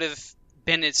that would have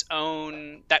been its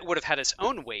own. That would have had its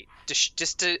own weight,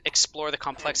 just to explore the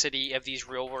complexity of these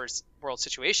real world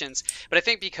situations. But I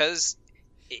think because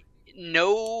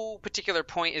no particular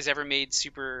point is ever made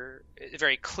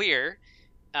very clear,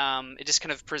 it just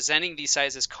kind of presenting these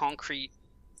sides as concrete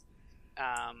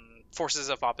forces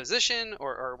of opposition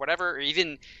or whatever, or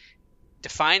even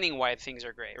defining why things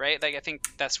are great, right? Like I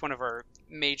think that's one of our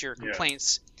major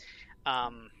complaints.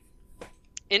 And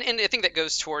I think that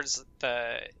goes towards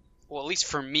at least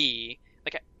for me,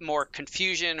 like more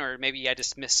confusion, or maybe I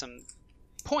just missed some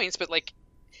points, but like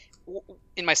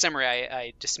in my summary,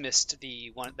 I dismissed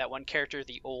that one character,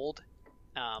 the old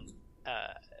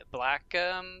black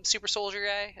super soldier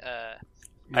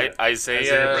guy,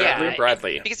 Isaiah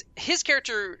Bradley, because his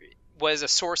character was a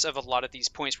source of a lot of these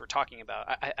points we're talking about.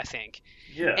 I think,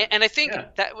 and I think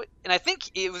I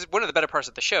think it was one of the better parts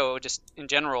of the show, just in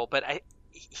general. But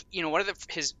one of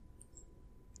his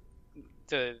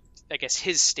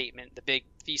statement, the big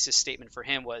thesis statement for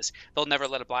him was, they'll never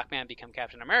let a black man become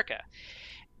Captain America.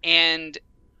 And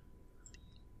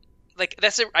like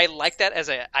I like that as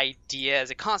an idea,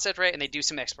 as a concept, right? And they do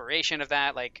some exploration of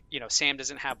that, like Sam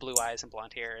doesn't have blue eyes and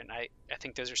blonde hair, and I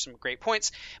think those are some great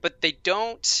points. But they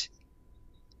don't.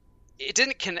 It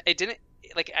didn't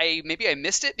like maybe I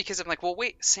missed it because I'm like, well,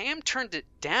 wait, Sam turned it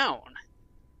down.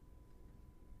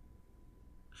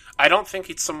 I don't think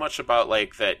it's so much about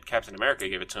like that Captain America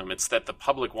gave it to him. It's that the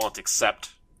public won't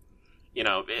accept.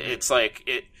 It's like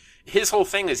it. His whole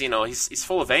thing is, he's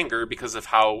full of anger because of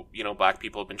how, black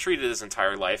people have been treated his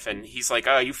entire life. And he's like,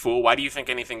 oh, you fool. Why do you think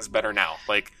anything's better now?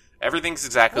 Like, everything's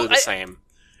exactly the same.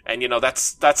 And,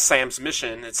 that's Sam's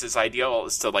mission. It's his ideal,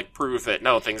 is to, like, prove that,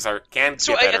 no, things can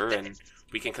get better and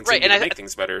we can continue to make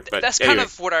things better. But that's anyway. Kind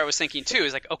of what I was thinking, too,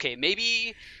 is like, okay,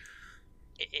 maybe,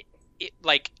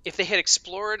 like, if they had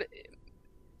explored,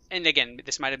 and again,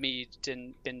 this might have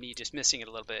been me just missing it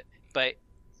a little bit, but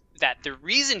that the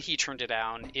reason he turned it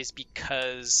down is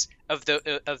because of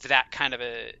that kind of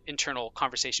a internal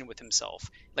conversation with himself.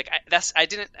 Like I guess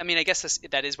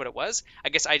that is what it was. I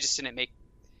guess I just didn't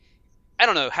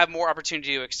have more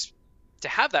opportunity to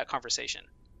have that conversation.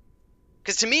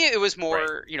 Because to me it was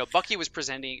more, Bucky was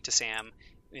presenting to Sam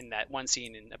in that one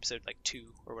scene in episode like 2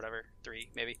 or whatever, 3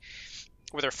 maybe,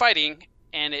 where they're fighting,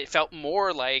 and it felt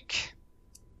more like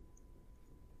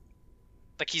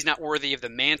he's not worthy of the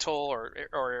mantle,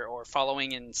 or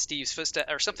following in Steve's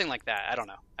footsteps, or something like that. I don't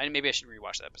know. Maybe I should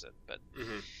rewatch that episode. But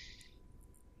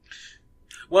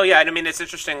Well, yeah, I mean, it's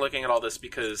interesting looking at all this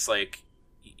because, like,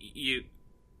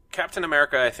 Captain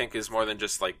America, I think, is more than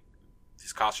just like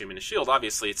his costume and his shield.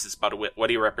 Obviously, it's about what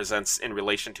he represents in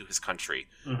relation to his country.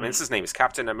 I mean, his name is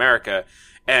Captain America,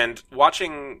 and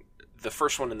watching the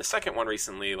first one and the second one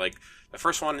recently, like the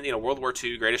first one, World War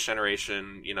II, Greatest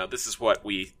Generation, this is what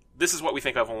we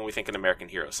think of when we think an American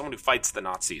hero, someone who fights the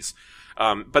Nazis.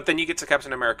 But then you get to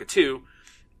Captain America 2,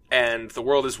 and the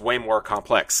world is way more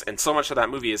complex. And so much of that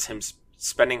movie is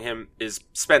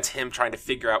spent him trying to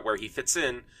figure out where he fits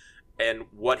in and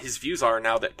what his views are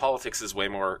now that politics is way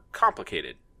more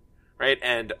complicated, right?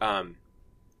 And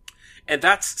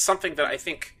that's something that I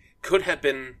think could have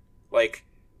been like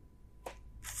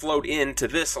flowed into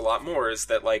this a lot more. Is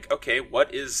that like, okay,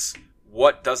 what does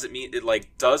it mean?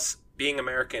 Does being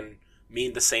American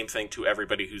mean the same thing to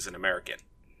everybody who's an American,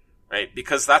 right?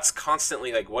 Because that's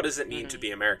constantly like, what does it mean to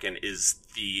be American is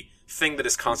the thing that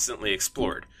is constantly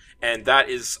explored. And that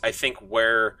is, I think,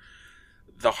 where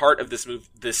the heart of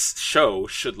this show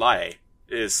should lie,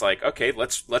 is like, okay,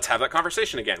 let's have that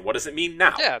conversation again. What does it mean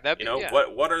now? Yeah,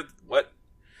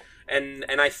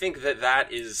 and I think that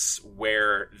is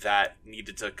where that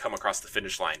needed to come across the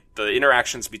finish line. The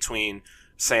interactions between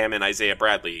Sam and Isaiah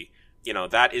Bradley,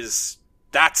 that is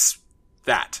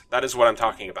what I'm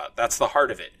talking about. That's the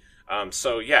heart of it.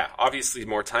 So yeah, obviously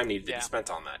more time needed to be spent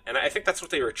on that. And I think that's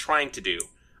what they were trying to do.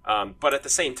 But at the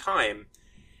same time,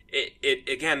 it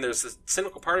again, there's a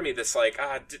cynical part of me that's like,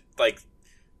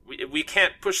 we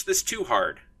can't push this too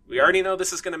hard. We already know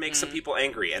this is going to make some people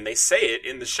angry, and they say it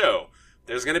in the show.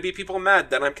 There's going to be people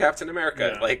mad that I'm Captain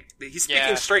America. Yeah. Like, he's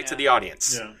speaking straight to the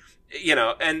audience.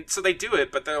 Yeah. And so they do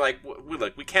it, but they're like,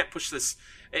 look, we can't push this.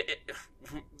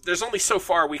 There's only so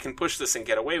far we can push this and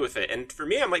get away with it. And for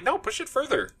me, I'm like, no, push it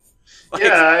further. Like,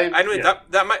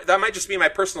 that might just be my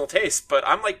personal taste, but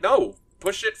I'm like, no,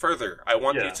 push it further. I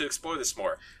want you to explore this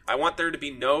more. I want there to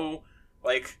be no,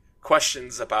 like,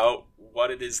 questions about what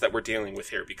it is that we're dealing with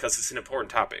here, because it's an important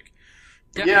topic.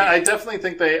 Yeah, I definitely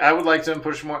think I would like to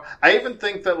push more. I even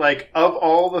think that, like, of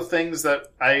all the things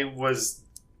that I was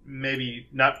maybe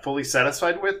not fully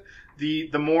satisfied with, the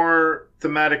more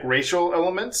thematic racial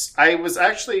elements, I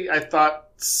thought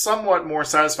somewhat more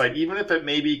satisfied, even if it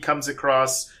maybe comes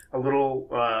across a little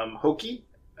hokey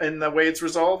in the way it's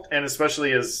resolved, and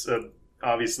especially as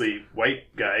obviously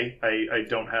white guy, I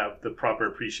don't have the proper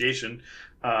appreciation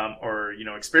or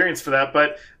experience for that,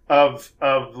 but of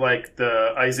like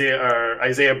the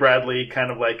Isaiah Bradley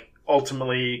kind of like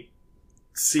ultimately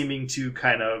seeming to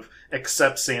kind of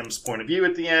accept Sam's point of view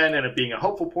at the end and it being a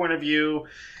hopeful point of view.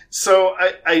 So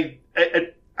I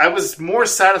was more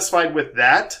satisfied with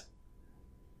that,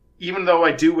 even though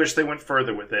I do wish they went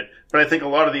further with it. But I think a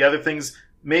lot of the other things,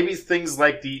 maybe things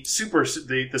like the super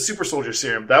soldier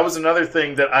serum, that was another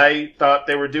thing that I thought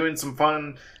they were doing some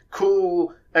fun,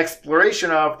 cool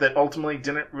exploration of that ultimately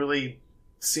didn't really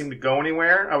seem to go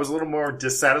anywhere. I was a little more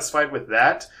dissatisfied with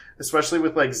that, especially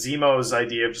with like Zemo's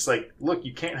idea of just like, look,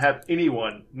 you can't have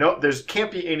anyone. No,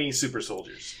 can't be any super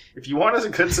soldiers. If you want a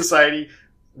good society,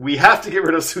 we have to get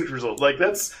rid of super soldiers. Like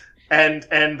that's,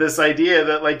 and this idea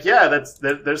that like, yeah,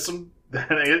 there's some,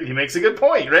 he makes a good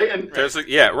point, right? And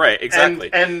right,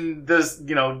 exactly. And this,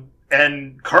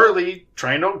 and Carly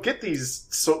trying to get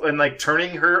these, and like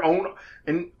turning her own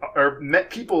or met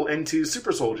people into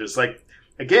super soldiers. Like,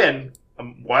 again,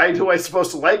 why do I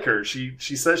supposed to like her? She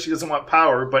says she doesn't want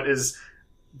power, but is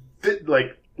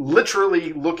like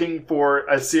literally looking for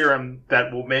a serum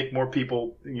that will make more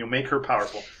people, make her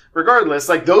powerful. Regardless,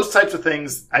 like those types of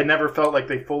things, I never felt like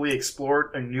they fully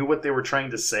explored and knew what they were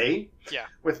trying to say. Yeah.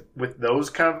 With those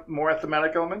kind of more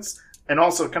thematic elements. And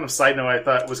also, kind of side note, I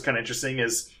thought was kind of interesting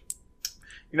is,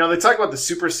 they talk about the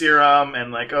super serum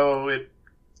and like, oh, it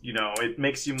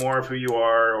makes you more of who you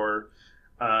are, or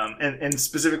and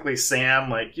specifically Sam,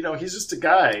 like, he's just a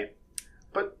guy.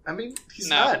 But I mean, he's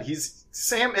not.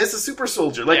 Sam is a super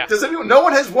soldier. Like, does anyone? No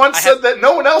one has said that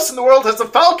no one else in the world has a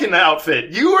Falcon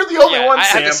outfit. You are the only one,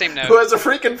 Sam, who has a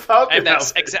freaking Falcon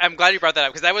outfit. I'm glad you brought that up,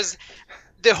 because that was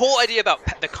the whole idea about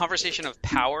the conversation of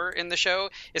power in the show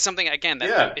is something, again,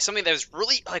 that is something that was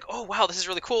really like, oh wow, this is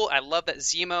really cool. I love that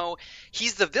Zemo,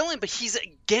 he's the villain, but he's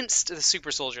against the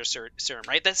super soldier serum,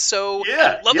 right? That's so,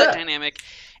 I love that dynamic.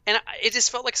 And it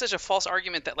just felt like such a false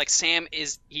argument that like Sam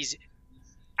he's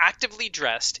actively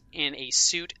dressed in a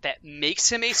suit that makes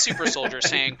him a super soldier,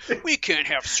 saying, we can't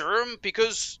have serum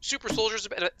because super soldiers are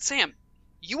better. Sam,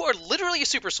 you are literally a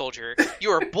super soldier.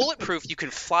 You are bulletproof. You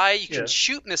can fly. You can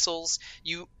shoot missiles.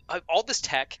 You all this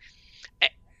tech.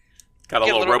 Got a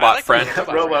little robot friend.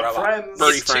 Robot friends.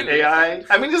 Birdie friend. AI.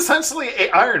 I mean, essentially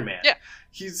Iron Man. Yeah.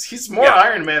 He's more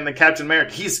Iron Man than Captain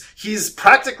America. He's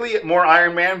practically more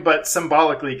Iron Man, but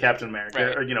symbolically Captain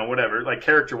America, or whatever, like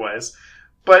character-wise.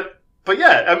 But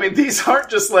yeah, I mean, these aren't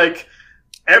just like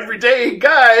everyday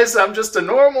guys. I'm just a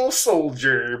normal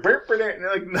soldier. And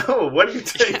like, no, what do you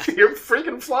think? You're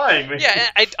freaking flying, man. Yeah,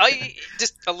 I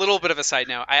just a little bit of a side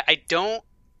note. I don't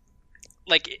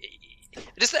like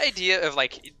just the idea of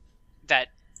like that.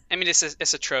 I mean,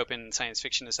 it's a trope in science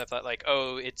fiction and stuff that like,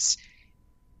 oh, it's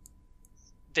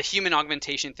the human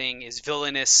augmentation thing is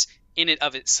villainous in and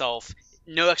of itself.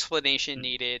 No explanation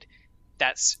needed.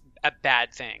 That's a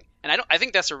bad thing. And I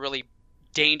think that's a really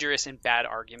dangerous and bad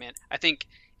argument. I think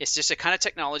it's just a kind of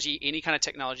technology. Any kind of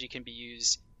technology can be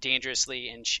used dangerously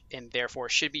and therefore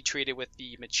should be treated with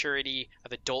the maturity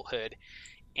of adulthood,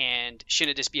 and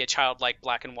shouldn't just be a childlike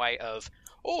black and white of,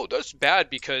 oh, that's bad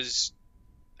because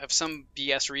of some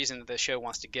BS reason that the show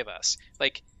wants to give us.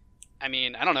 Like, I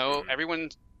mean, I don't know. Everyone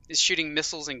is shooting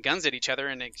missiles and guns at each other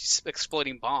and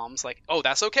exploding bombs. Like, oh,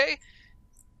 that's okay?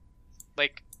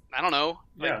 Like, I don't know.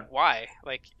 Like, why?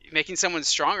 Like, making someone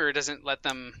stronger doesn't let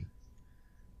them...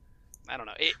 I don't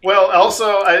know. Well,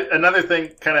 also, another thing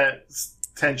kind of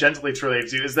tangentially to relate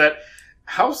to is that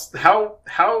how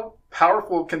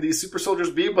powerful can these super soldiers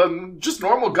be, but just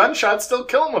normal gunshots still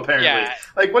kill them, apparently. Yeah.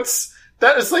 Like,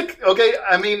 that is like, okay,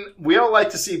 I mean, we all like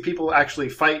to see people actually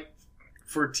fight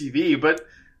for TV, but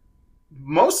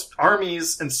most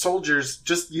armies and soldiers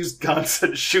just use guns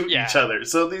and shoot each other.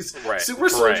 So these super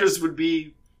soldiers would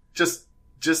be just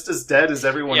as dead as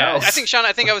everyone else. I think, Sean,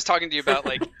 I was talking to you about,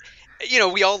 like,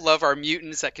 we all love our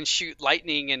mutants that can shoot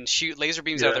lightning and shoot laser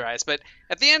beams out of their eyes. But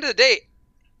at the end of the day,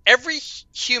 every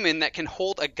human that can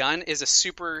hold a gun is a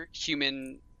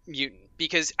superhuman mutant,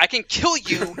 because I can kill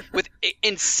you with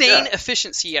insane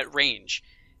efficiency at range.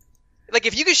 Like,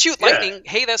 if you can shoot lightning,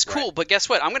 hey, that's cool. Right. But guess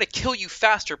what? I'm going to kill you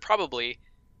faster, probably,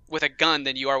 with a gun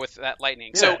than you are with that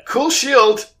lightning. Yeah. So cool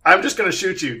shield. I'm just going to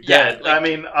shoot you dead. I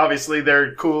mean, obviously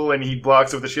they're cool and he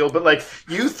blocks with the shield, but like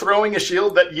you throwing a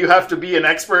shield that you have to be an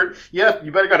expert. Yeah,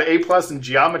 you better got an A+ in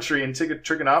geometry and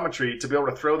trigonometry to be able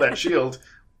to throw that shield.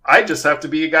 I just have to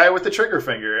be a guy with a trigger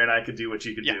finger and I could do what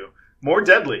you could do. More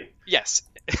deadly. Yes.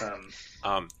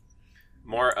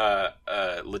 More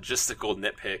logistical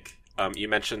nitpick. You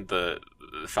mentioned the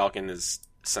Falcon is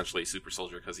essentially a super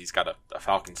soldier because he's got a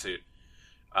Falcon suit.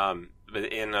 But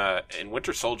in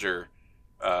Winter Soldier,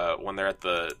 when they're at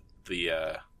the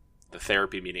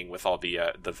therapy meeting with all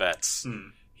the vets,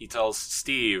 he tells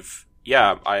Steve,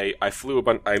 yeah, I flew a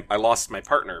bunch. I lost my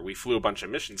partner. We flew a bunch of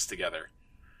missions together.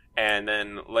 And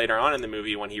then later on in the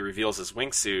movie, when he reveals his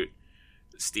wingsuit,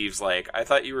 Steve's like, I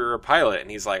thought you were a pilot.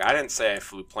 And he's like, I didn't say I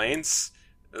flew planes.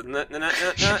 And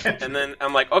then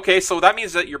I'm like, okay, so that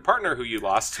means that your partner who you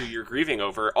lost, who you're grieving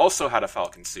over, also had a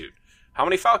Falcon suit. How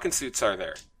many Falcon suits are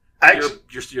there?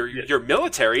 You're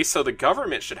military, so the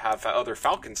government should have other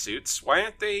Falcon suits. Why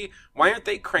aren't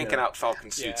they cranking out Falcon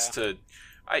suits to...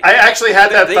 I actually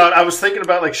had that thought. I was thinking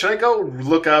about, like, should I go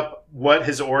look up what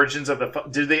his origins of the...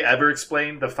 Did they ever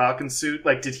explain the Falcon suit?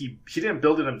 Like, did he didn't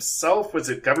build it himself? Was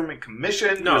it government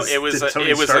commissioned? No, it was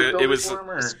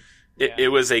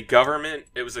a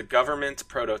government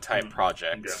prototype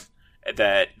project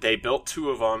that they built 2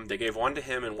 of them. They gave one to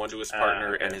him and one to his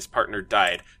partner, and his partner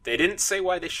died. They didn't say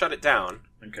why they shut it down.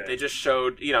 Okay. They just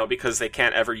showed, because they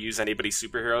can't ever use anybody's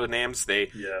superhero names. They're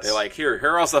like,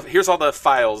 here's all the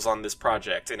files on this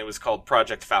project, and it was called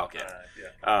Project Falcon.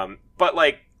 But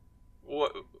like,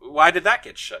 why did that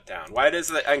get shut down? Why does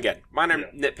that, again,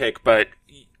 minor nitpick, but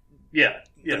the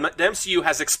MCU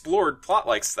has explored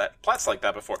plots like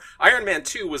that before. Iron Man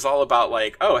 2 was all about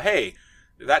like, oh hey,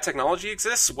 that technology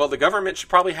exists. Well, the government should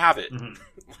probably have it. Mm-hmm.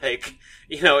 Like,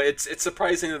 it's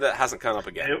surprising that hasn't come up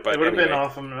again. It would have been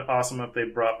awesome if they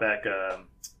brought back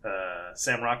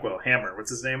Sam Rockwell, Hammer. What's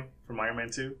his name from Iron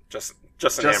Man 2?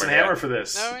 Justin Hammer for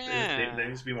this. Oh yeah, there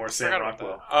needs to be more Sam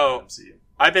Rockwell. Oh,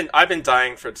 I've been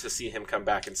dying to see him come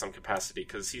back in some capacity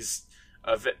because he's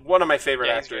one of my favorite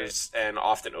actors and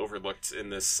often overlooked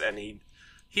in this, and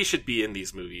he should be in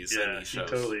these movies and these shows.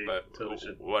 Totally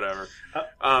should. Whatever.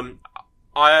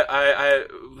 I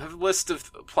have a list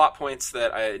of plot points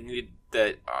that I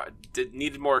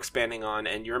needed more expanding on,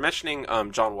 and you were mentioning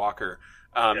John Walker.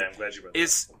 I'm glad you brought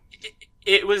that.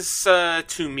 It was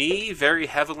to me very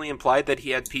heavily implied that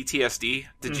he had PTSD.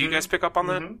 Did you guys pick up on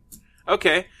that?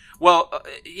 Okay. Well,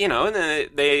 and then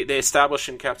they establish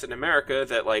in Captain America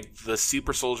that, like, the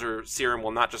super soldier serum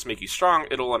will not just make you strong,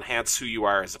 it'll enhance who you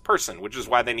are as a person, which is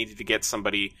why they needed to get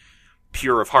somebody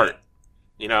pure of heart,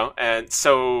 And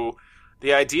so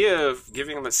the idea of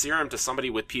giving the serum to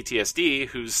somebody with PTSD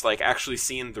who's, like, actually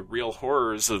seen the real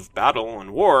horrors of battle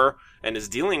and war and is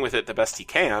dealing with it the best he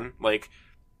can, like,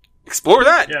 explore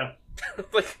that. Yeah.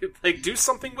 like do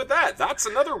something with that. That's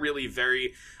another really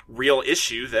very real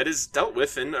issue that is dealt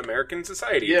with in American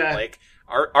society. Yeah. Like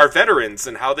our veterans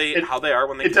and how they are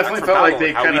when they come back from battle, like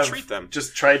they how we treat them.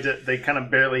 Just tried to. They kind of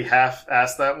barely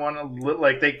half-assed that one.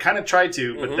 Like they kind of tried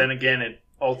to, but then again, it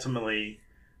ultimately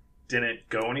didn't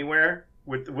go anywhere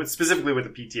with specifically with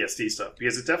the PTSD stuff,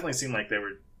 because it definitely seemed like they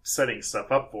were setting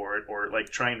stuff up for it or like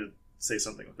trying to say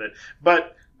something with it.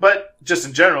 But just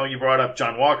in general, you brought up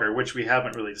John Walker, which we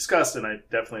haven't really discussed, and I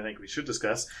definitely think we should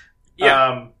discuss.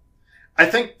 Yeah. I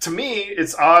think, to me,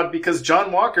 it's odd because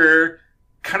John Walker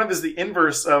kind of is the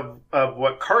inverse of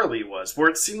what Carly was, where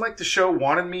it seemed like the show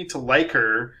wanted me to like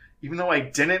her, even though I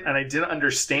didn't, and I didn't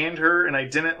understand her, and I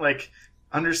didn't, like,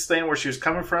 understand where she was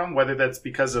coming from, whether that's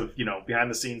because of,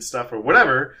 behind-the-scenes stuff or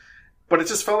whatever, but it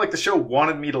just felt like the show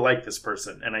wanted me to like this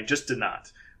person, and I just did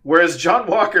not. Whereas John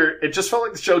Walker, it just felt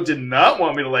like the show did not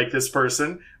want me to like this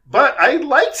person, but I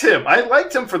liked him. I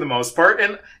liked him for the most part,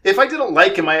 and if I didn't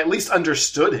like him, I at least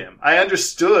understood him. I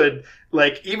understood,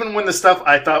 like, even when the stuff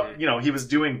I thought, he was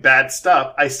doing bad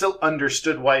stuff, I still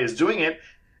understood why he was doing it.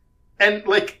 And,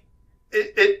 like,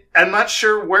 I'm not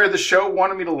sure where the show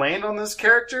wanted me to land on this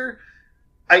character.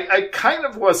 I kind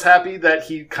of was happy that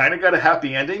he kind of got a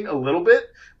happy ending a little bit,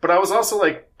 but I was also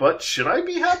like, but should I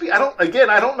be happy? I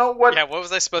don't know what. Yeah, what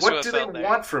was I supposed to have felt? What do they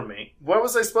want from me? What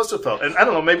was I supposed to have felt? And I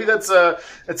don't know, maybe it's a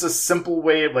simple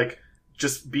way of, like,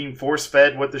 just being force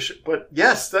fed what the but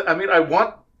yes, I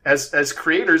want, as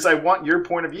creators, I want your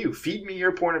point of view. Feed me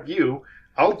your point of view.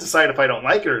 I'll decide if I don't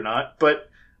like it or not, but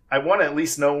I want to at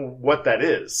least know what that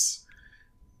is.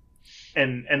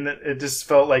 And it just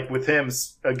felt like with him,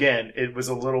 again, it was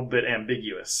a little bit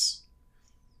ambiguous.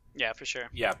 Yeah, for sure.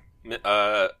 Yeah.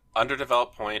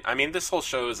 Underdeveloped point. I mean, this whole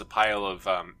show is a pile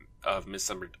of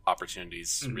missed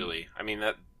opportunities, really. I mean,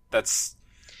 that's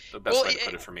the best way to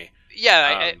put it for me.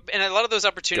 Yeah, and a lot of those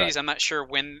opportunities, I'm not sure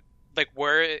when, like,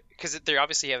 where, because they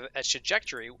obviously have a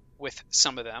trajectory with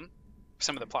some of them,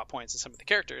 some of the plot points and some of the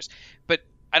characters, but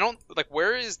I don't, like,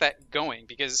 where is that going?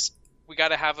 Because we got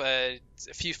to have a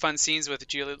few fun scenes with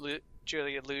Julia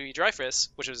Louis-Dreyfus,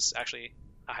 which was actually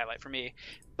a highlight for me.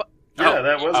 But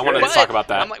that was. I wanted to talk about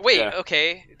that. I'm like, wait,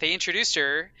 okay. They introduced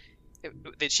her,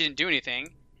 that she didn't do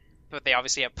anything, but they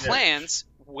obviously have plans.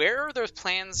 Yeah. Where are those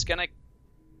plans gonna?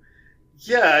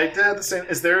 Yeah, I did have the same.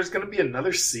 Is there going to be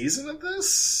another season of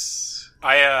this?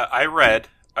 I read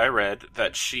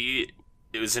that she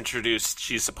it was introduced.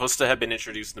 She's supposed to have been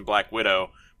introduced in Black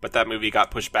Widow, but that movie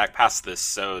got pushed back past this,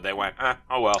 so they went,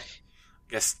 oh well.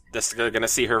 Guess they're gonna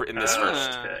see her in this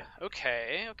first.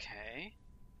 Okay.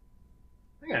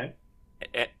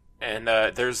 And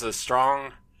there's a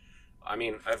strong. I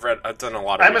mean, I've done a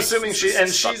lot of. I'm assuming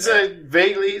she's a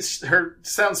vaguely. Her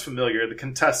sounds familiar. The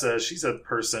Contessa. She's a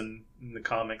person in the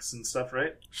comics and stuff,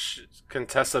 right?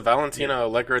 Contessa Valentina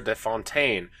Allegra de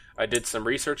Fontaine. I did some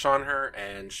research on her,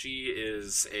 and she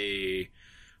is a.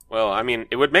 Well, I mean,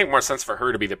 it would make more sense for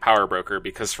her to be the power broker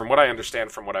because, from what I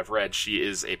understand, from what I've read, she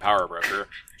is a power broker.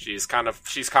 She's kind of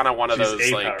one of those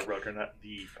a like power broker, not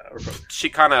the power broker. She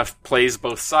kind of plays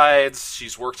both sides.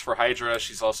 She's worked for Hydra.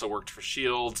 She's also worked for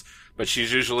Shield, but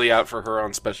she's usually out for her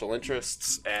own special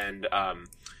interests. And a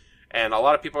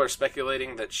lot of people are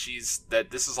speculating that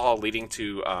this is all leading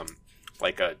to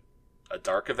like a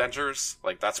Dark Avengers.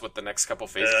 Like that's what the next couple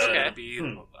phases are going to be.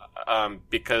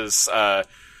 Because.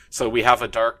 So we have a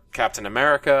Dark Captain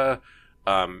America.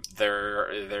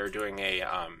 They're doing a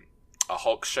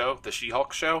Hulk show, the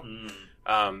She-Hulk show.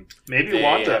 Maybe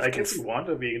Wanda. I can see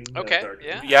Wanda being Dark.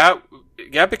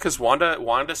 Yeah, because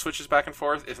Wanda switches back and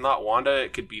forth. If not Wanda,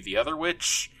 it could be the other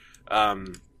witch.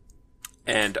 Anyway,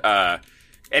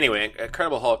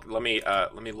 Incredible Hulk. Let me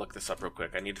look this up real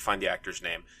quick. I need to find the actor's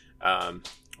name. Oh,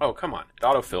 come on! It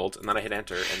autofilled, and then I hit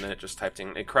enter, and then it just typed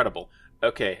in Incredible.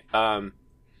 Okay.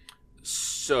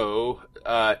 So,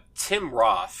 Tim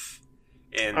Roth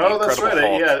in the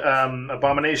Incredible Hulk.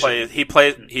 Abomination.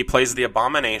 He plays the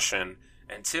Abomination,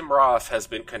 and Tim Roth has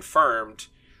been confirmed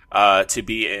to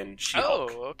be in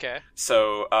She-Hulk. Oh, okay.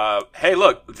 So, hey,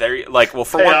 look,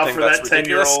 for one thing, that's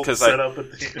ridiculous because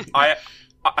I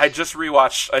just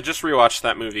rewatched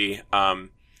that movie.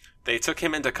 They took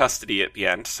him into custody at the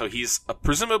end, so he's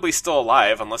presumably still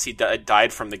alive, unless he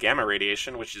died from the gamma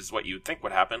radiation, which is what you would think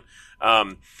would happen.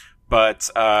 But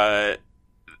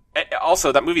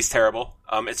also, that movie's terrible.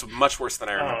 It's much worse than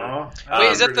I remember.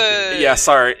 Wait, is that the... Yeah,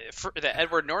 sorry. The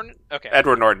Edward Norton? Okay.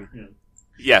 Edward Norton. Yeah.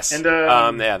 Yes. And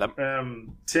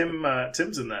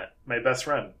Tim's in that. My best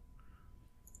friend.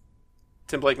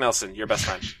 Tim Blake Nelson, your best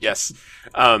friend. Yes.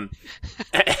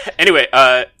 Anyway,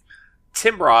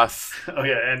 Tim Roth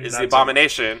is the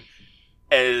Abomination.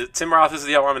 Tim Roth is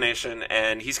the Abomination,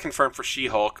 and he's confirmed for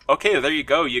She-Hulk. Okay, there you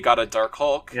go. You got a Dark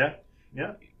Hulk. Yeah.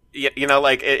 You know,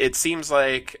 like it seems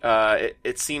like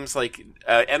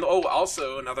and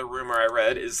also another rumor I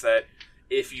read is that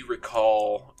if you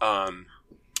recall,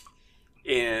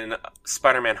 in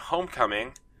Spider-Man: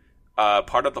 Homecoming,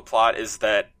 part of the plot is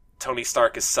that Tony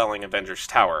Stark is selling Avengers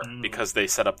Tower because they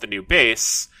set up the new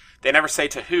base. They never say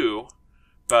to who,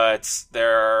 but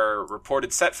there are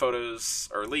reported set photos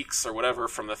or leaks or whatever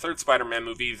from the third Spider-Man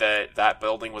movie that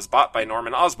building was bought by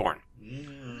Norman Osborn.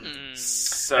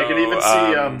 So, I could even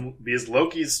see because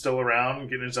Loki's still around,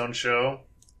 getting his own show.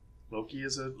 Loki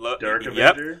is a Dark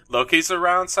Avenger. Yep. Loki's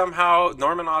around somehow.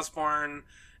 Norman Osborn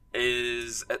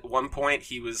is at one point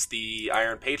he was the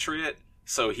Iron Patriot,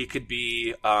 so he could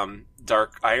be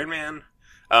Dark Iron Man.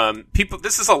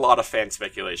 This is a lot of fan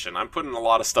speculation. I'm putting a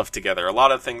lot of stuff together. A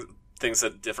lot of things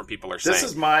that different people are saying. This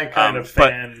is my kind of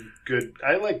fan. Good.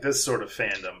 I like this sort of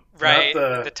fandom, right?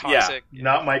 Not the toxic.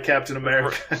 Not my Captain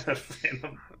America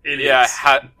fandom. Idiots.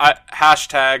 Yeah.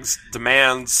 Hashtags,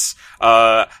 demands.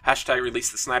 Hashtag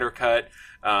release the Snyder Cut.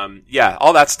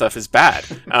 All that stuff is bad.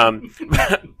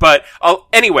 But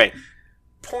anyway,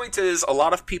 point is, a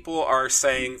lot of people are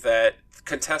saying that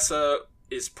Contessa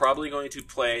is probably going to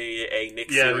play a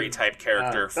Nick Fury type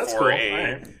character for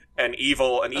an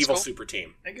evil super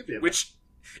team, which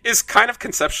is kind of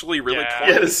conceptually really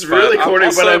corny. Yeah, it's really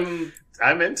corny, but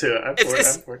I'm into it.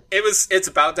 It's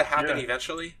about to happen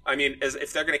eventually. I mean,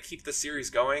 if they're going to keep the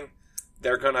series going,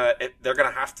 they're gonna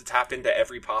have to tap into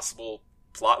every possible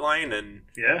plot line, and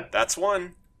that's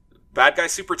one. Bad guy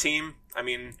super team. I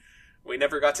mean, we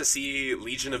never got to see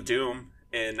Legion of Doom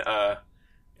in the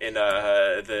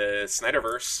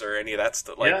Snyderverse or any of that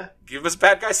stuff. Give us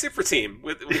bad guy super team.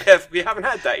 We haven't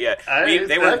had that yet.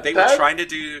 They were trying to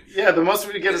do. Yeah, the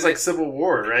most we get is like Civil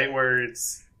War, right, where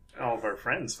it's all of our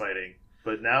friends fighting.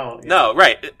 But now,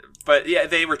 right. But yeah,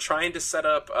 they were trying to set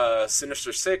up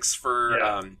Sinister Six for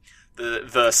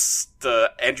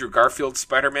the Andrew Garfield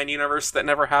Spider-Man universe that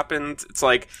never happened. It's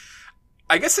like,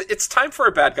 I guess it's time for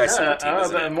a bad guy super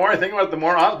team. The more I think about it, the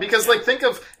more because think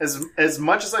of as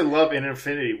much as I love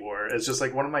Infinity War as just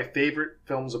like one of my favorite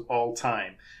films of all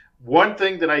time. One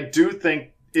thing that I do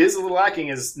think is a little lacking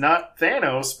is not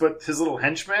Thanos, but his little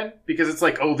henchmen, because it's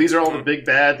like, oh, these are all the big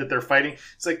bad that they're fighting.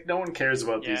 It's like, no one cares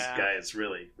about these guys,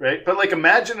 really, right? But like,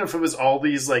 imagine if it was all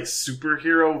these like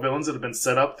superhero villains that have been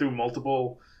set up through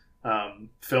multiple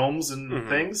films and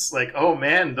things. Like, oh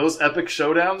man, those epic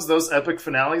showdowns, those epic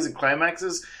finales and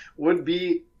climaxes would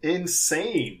be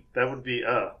insane. That would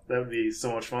be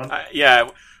so much fun. Yeah,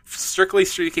 strictly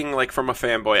speaking, like from a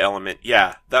fanboy element,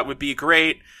 yeah, that would be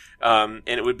great. And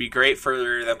it would be great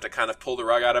for them to kind of pull the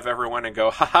rug out of everyone and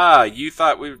go, haha, you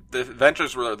thought the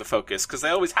Avengers were the focus, because they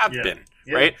always have been,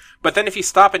 right? But then if you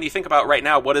stop and you think about right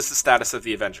now, what is the status of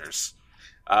the Avengers?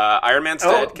 Iron Man's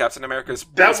dead. Captain America's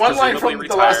that one line from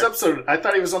retired. the last episode. I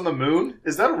thought he was on the moon.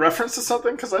 Is that a reference to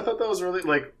something? Because I thought that was really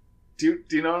like. Do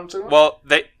you know what I'm talking about?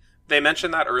 Well, they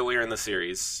mentioned that earlier in the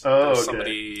series. Oh,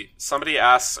 okay. Somebody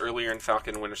asked earlier in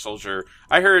Falcon and Winter Soldier.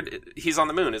 I heard he's on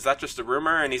the moon. Is that just a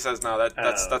rumor? And he says no.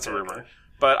 That's a rumor. Okay.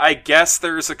 But I guess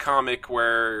there's a comic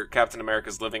where Captain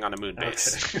America's living on a moon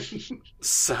base. Okay.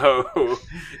 So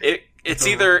it's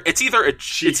either a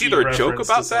joke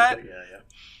about that. Yeah.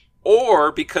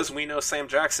 Or because we know Sam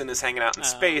Jackson is hanging out in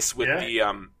space with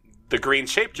the green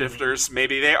shapeshifters,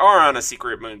 maybe they are on a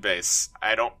secret moon base.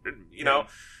 I don't, know.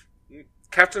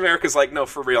 Captain America's like, no,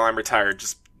 for real, I'm retired.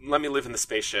 Just let me live in the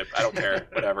spaceship. I don't care.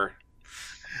 Whatever.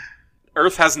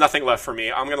 Earth has nothing left for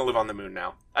me. I'm going to live on the moon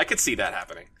now. I could see that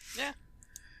happening. Yeah.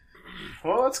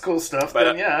 Well, that's cool stuff.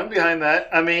 But yeah, I'm behind that.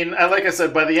 I mean, like I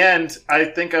said, by the end, I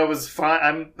think I was fine.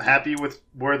 I'm happy with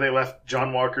where they left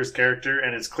John Walker's character,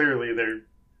 and it's clearly they're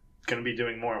going to be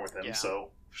doing more with him. Yeah. So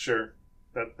sure,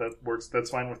 that works. That's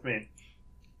fine with me.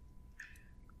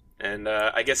 And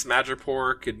I guess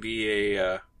Madripoor could be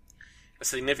a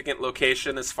significant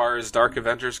location as far as Dark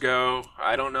Avengers go.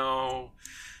 I don't know.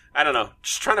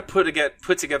 Just trying to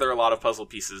put together a lot of puzzle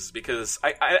pieces, because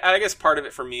I guess part of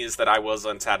it for me is that I was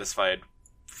unsatisfied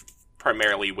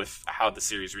primarily with how the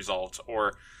series resolved,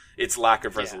 or its lack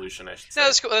of resolution. I should say.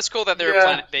 No, that's cool that they're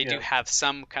planning. They do have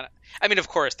some kind of. I mean, of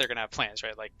course they're going to have plans,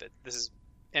 right? Like this is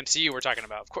MCU we're talking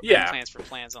about. Of course, plans for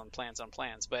plans on plans on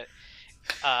plans. But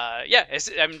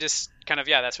I'm just kind of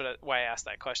that's why I asked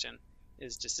that question,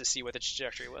 is just to see what the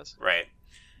trajectory was. Right.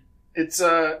 It's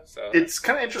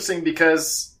kind of interesting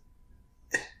because,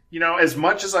 as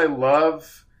much as I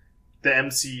love the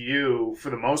MCU for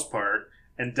the most part,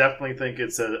 and definitely think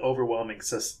it's an overwhelming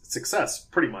success,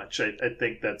 pretty much. I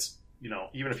think that's,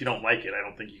 even if you don't like it, I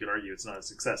don't think you could argue it's not a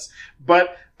success.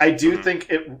 But I do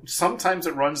think sometimes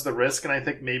it runs the risk, and I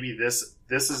think maybe this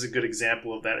is a good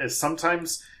example of that, is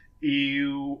sometimes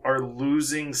you are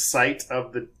losing sight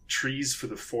of the trees for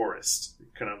the forest.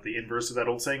 Kind of the inverse of that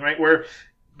old saying, right? Where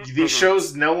these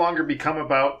shows no longer become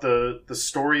about the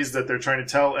stories that they're trying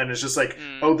to tell, and it's just like,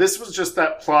 oh, this was just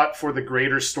that plot for the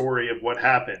greater story of what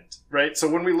happened, right? So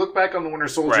when we look back on the Winter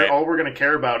Soldier, all we're going to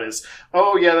care about is,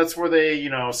 oh yeah, that's where they,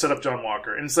 set up John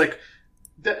Walker. And it's like,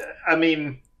 I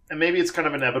mean, and maybe it's kind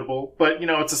of inevitable, but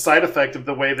it's a side effect of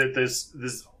the way that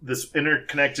this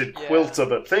interconnected quilt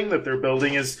of a thing that they're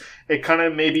building is, it kind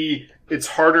of maybe it's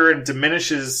harder and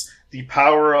diminishes the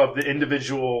power of the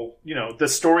individual, the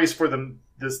stories for them.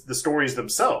 The stories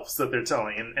themselves that they're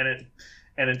telling,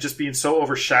 and it just being so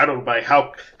overshadowed by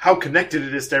how connected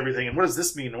it is to everything, and what does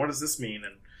this mean, and what does this mean,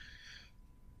 and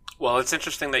well, it's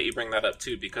interesting that you bring that up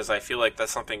too, because I feel like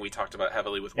that's something we talked about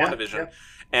heavily with WandaVision,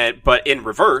 but in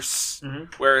reverse,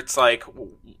 where it's like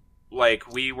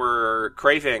we were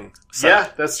craving.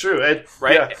 That's true,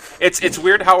 right? Yeah. It's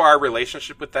weird how our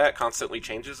relationship with that constantly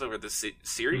changes over the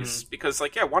series, because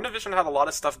WandaVision had a lot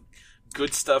of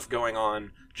good stuff going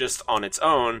on just on its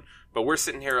own, but we're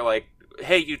sitting here like,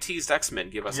 hey, you teased X-Men,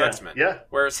 give us X-Men. Yeah.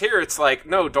 Whereas here it's like,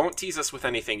 no, don't tease us with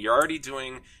anything. You've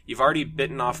already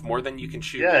bitten off more than you can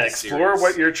chew. Yeah, explore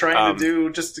what you're trying to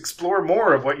do. Just explore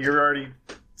more of what you're already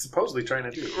supposedly trying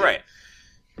to do. Right.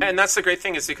 And that's the great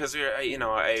thing, is because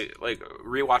I like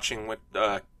rewatching with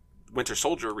Winter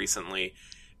Soldier recently.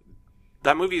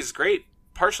 That movie is great,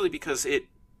 partially because it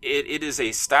is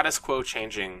a status quo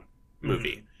changing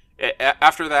movie.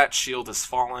 After that, S.H.I.E.L.D. has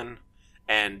fallen,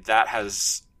 and that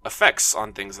has effects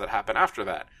on things that happen after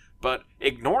that. But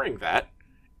ignoring that,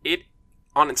 it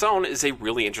on its own is a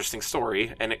really interesting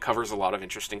story, and it covers a lot of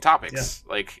interesting topics.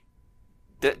 Yeah. Like,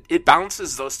 it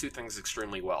balances those two things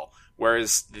extremely well.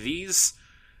 Whereas these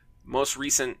most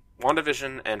recent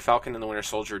WandaVision and Falcon and the Winter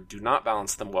Soldier do not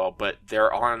balance them well, but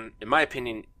they're on, in my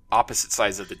opinion, opposite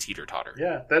sides of the teeter-totter.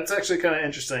 Yeah, that's actually kind of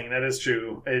interesting. That is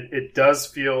true. It does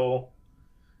feel...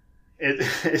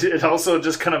 It also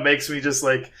just kind of makes me just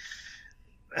like,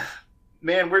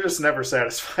 man, we're just never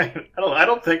satisfied. I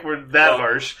don't think we're that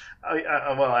harsh. I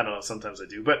don't know. Sometimes I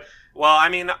do, but I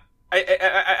mean,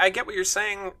 I get what you're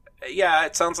saying. Yeah,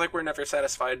 it sounds like we're never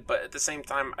satisfied, but at the same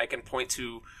time, I can point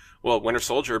to Winter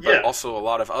Soldier, but Yeah. also a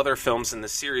lot of other films in the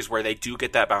series where they do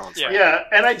get that balance Yeah. right. Yeah,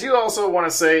 and I do also want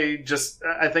to say,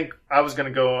 I think I was going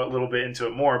to go a little bit into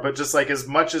it more, but just like as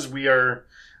much as we are,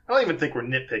 I don't even think we're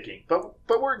nitpicking, but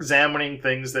we're examining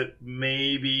things that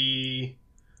maybe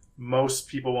most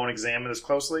people won't examine as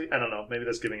closely. I don't know. Maybe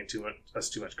that's giving us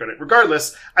too much credit.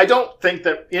 Regardless, I don't think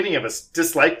that any of us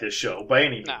dislike this show by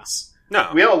any No. means. No,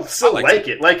 We all still I liked like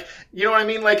it. Like, you know what I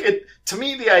mean? Like, to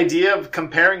me, the idea of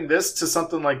comparing this to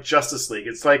something like Justice League,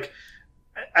 it's like,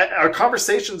 our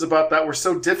conversations about that were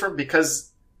so different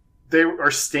because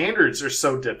our standards are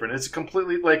so different. It's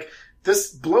completely, like,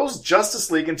 this blows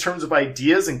Justice League in terms of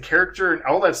ideas and character and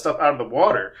all that stuff out of the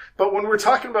water. But when we're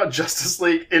talking about Justice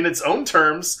League in its own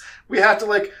terms, we have to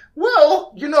like,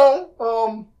 well,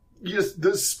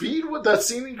 the speed with that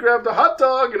scene, he grabbed a hot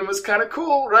dog and it was kind of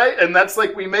cool, right? And that's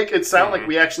like, we make it sound like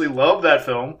we actually love that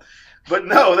film. But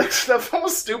no, that film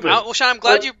was stupid. Well, Sean, I'm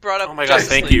glad you brought up Oh my God, Justice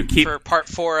thank League you. for part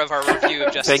 4 of our review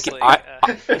of Justice Thank you. League.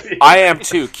 I am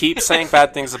too. Keep saying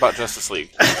bad things about Justice League.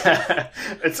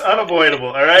 It's unavoidable,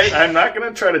 all right? I'm not going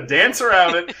to try to dance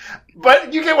around it.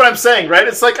 But you get what I'm saying, right?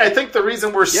 It's like, I think the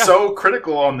reason we're so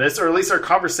critical on this, or at least our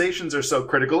conversations are so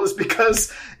critical, is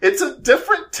because it's a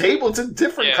different table. It's a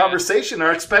different conversation. Our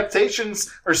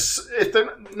expectations are, if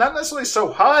they're not necessarily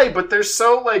so high, but they're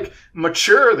so, like,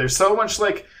 mature. They're so much,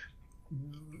 like,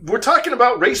 we're talking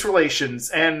about race relations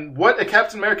and what a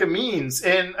Captain America means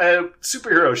in a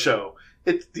superhero show.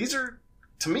 These are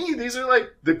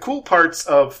like the cool parts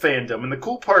of fandom and the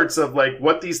cool parts of like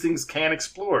what these things can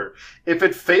explore. If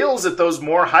it fails at those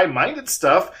more high-minded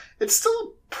stuff, it's still a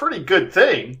pretty good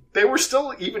thing. They were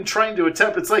still even trying to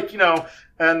attempt. It's like, in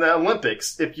the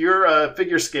Olympics, if you're a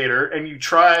figure skater and you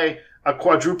try a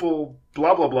quadruple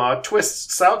blah, blah, blah,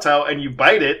 twist salto and you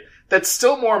bite it, that's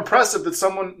still more impressive than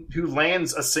someone who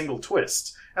lands a single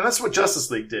twist. And that's what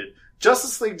Justice League did.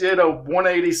 Justice League did a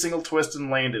 180 single twist and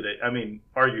landed it. I mean,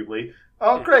 arguably.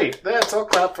 Oh, great. I'll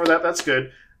clap for that. That's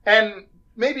good. And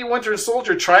maybe Winter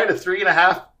Soldier tried a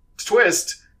 3.5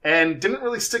 twist and didn't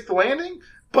really stick the landing.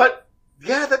 But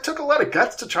yeah, that took a lot of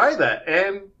guts to try that.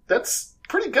 And that's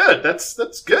pretty good. That's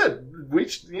good.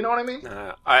 You know what I mean?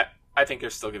 I think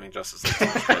you're still giving Justice League too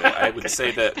much credit. I would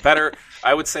say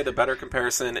the better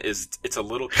comparison is it's a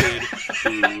little kid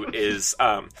who is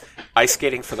ice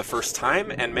skating for the first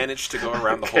time and managed to go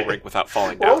around the whole rink without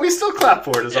falling down. Well, we still clap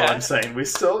for it, is all I'm saying. We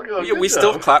still go. We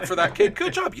still clap for that kid.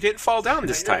 Good job. You didn't fall down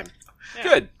this time. Yeah.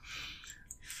 Good.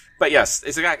 But yes,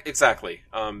 exactly.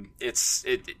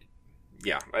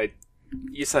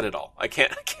 You said it all. I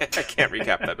can't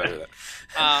recap that better than.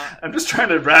 I'm just trying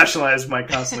to rationalize my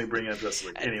constantly bringing up Justice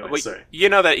League. Anyway, sorry. You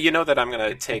know that I'm going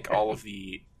to take all of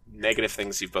the negative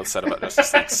things you've both said about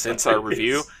Justice League since our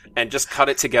review and just cut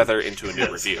it together into a new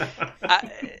review.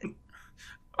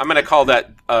 I'm going to call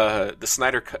that the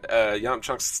Snyder Young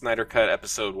Chunks Snyder Cut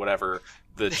episode, whatever,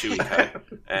 the Chewie cut,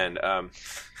 and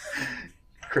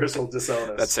Chris will disown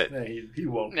us. That's it. Yeah, he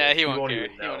won't. Yeah, he won't care.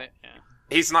 even know.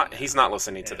 He's not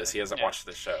listening to this. He hasn't watched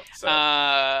this show. So.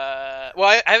 Well,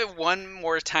 I have one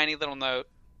more tiny little note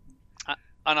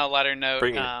on a lighter note.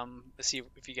 Let's see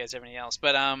if you guys have anything else.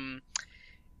 But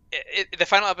the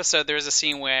final episode, there was a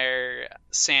scene where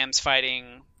Sam's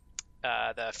fighting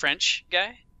the French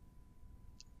guy.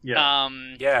 Yeah.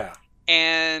 Yeah.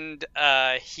 And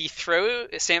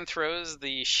Sam throws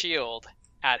the shield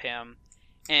at him,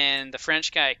 and the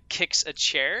French guy kicks a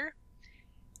chair.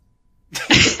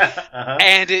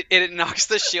 And it knocks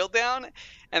the shield down,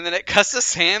 and then it cuts to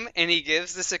Sam, and he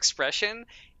gives this expression,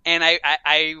 and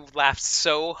I laughed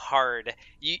so hard. I'll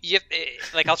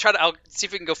see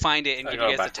if we can go find it and give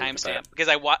you guys the timestamp, because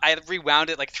I rewound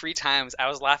it like 3 times. I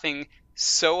was laughing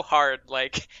so hard,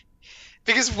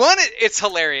 because one, it's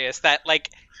hilarious that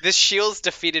this shield's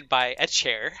defeated by a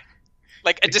chair.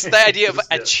 Just the idea of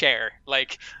a chair,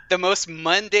 the most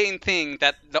mundane thing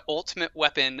that the ultimate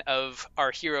weapon of our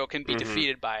hero can be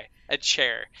defeated by, a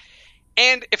chair.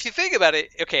 And if you think about it,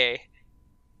 okay,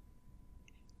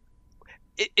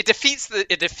 it defeats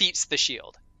the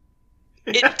shield.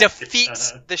 It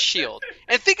defeats the shield.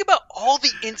 And think about all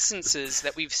the instances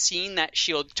that we've seen that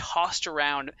shield tossed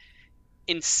around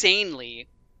insanely,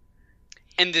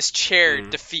 and this chair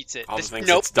defeats it. All the things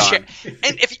it's done. Chair.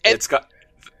 And if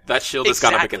that shield has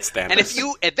gone up against Thanos.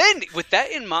 And then with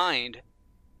that in mind,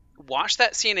 watch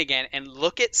that scene again and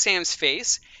look at Sam's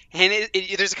face. And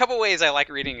there's a couple ways I like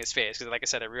reading his face, because, like I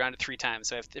said, I rewound it 3 times,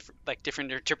 so I have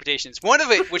different interpretations. One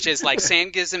of it, which is Sam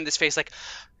gives him this face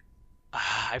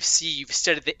I see you've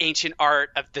studied the ancient art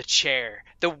of the chair,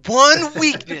 the one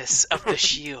weakness of the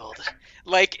shield.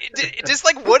 Like, just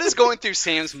like what is going through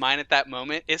Sam's mind at that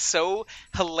moment is so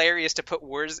hilarious to put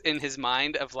words in his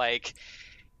mind of like,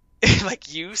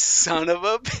 like you son of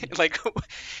a like,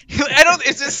 I don't.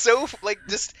 It's just so like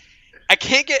just I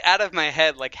can't get out of my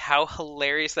head like how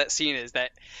hilarious that scene is. That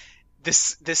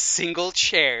this single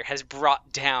chair has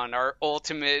brought down our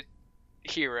ultimate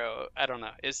hero. I don't know.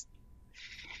 Is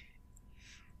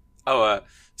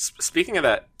speaking of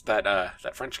that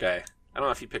French guy. I don't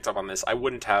know if you picked up on this. I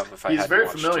wouldn't have if I hadn't very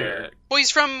watched familiar. Well,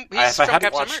 he's from if I hadn't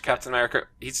Captain watched America. Captain America,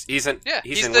 he's in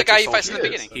He's in the Winter guy you Soldier. fight in the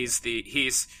beginning.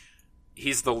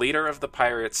 He's the leader of the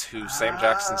pirates who Sam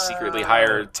Jackson secretly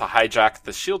hired to hijack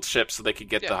the SHIELD ship so they could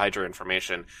get the Hydra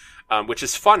information, which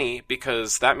is funny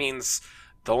because that means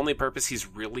the only purpose he's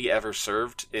really ever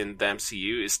served in the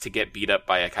MCU is to get beat up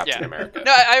by a Captain America.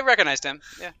 No, I recognized him.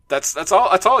 Yeah, That's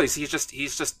all. He's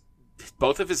just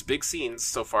both of his big scenes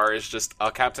so far is just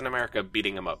a Captain America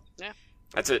beating him up. Yeah,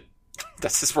 that's it.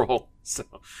 That's his role. So,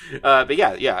 but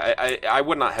I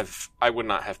would not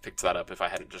have picked that up if I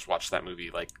hadn't just watched that movie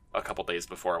like a couple days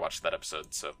before I watched that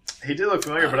episode. So he did look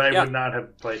familiar, but I would not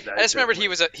have played that. I just remembered he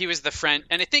was the friend,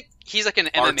 and I think he's like an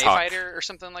MMA fighter or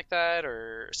something like that,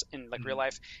 or in like real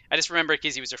life. I just remember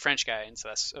because he was a French guy, and so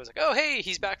I was like, oh hey,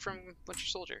 he's back from Winter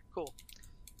Soldier. Cool.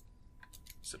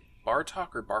 Is it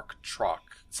Bartok or Barktrock?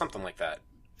 Something like that.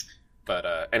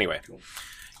 But anyway,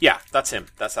 yeah, that's him.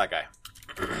 That's that guy.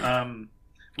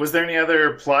 Was there any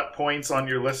other plot points on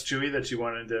your list, Chewie, that you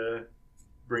wanted to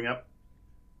bring up?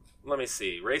 Let me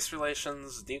see. Race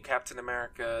relations, new Captain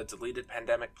America, deleted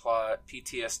pandemic plot,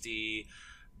 PTSD,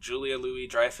 Julia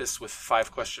Louis-Dreyfus with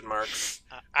 5 question marks.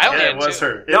 It was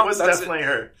her. It was definitely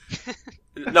her.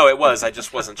 No, it was. I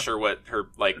just wasn't sure what her,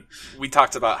 like, we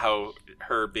talked about how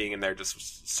her being in there just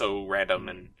was so random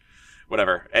and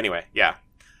whatever. Anyway, yeah.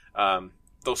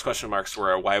 Those question marks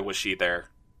were why was she there?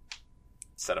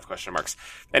 Set of question marks.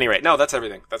 Anyway, no, that's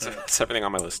everything. That's everything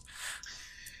on my list.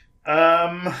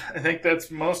 I think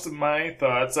that's most of my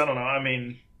thoughts. I don't know. I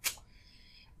mean,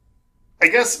 I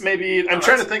guess maybe I'm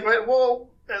trying to think.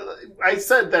 Well, I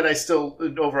said that I still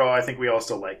overall I think we all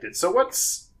still liked it. So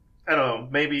what's I don't know.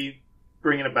 Maybe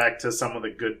bringing it back to some of the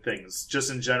good things.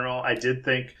 Just in general, I did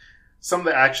think some of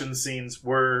the action scenes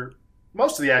were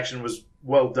most of the action was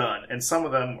well done, and some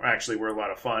of them actually were a lot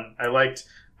of fun. I liked.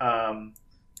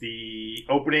 The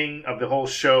opening of the whole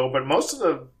show, but most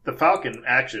of the Falcon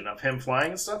action of him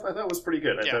flying and stuff, I thought was pretty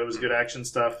good. I thought it was good action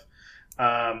stuff.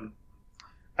 I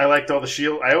liked all the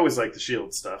SHIELD. I always like the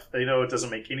SHIELD stuff. I know it doesn't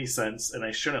make any sense, and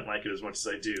I shouldn't like it as much as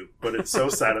I do, but it's so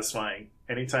satisfying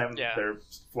anytime they're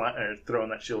throwing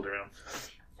that SHIELD around.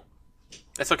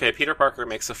 It's okay. Peter Parker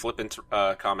makes a flippant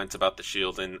comment about the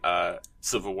SHIELD in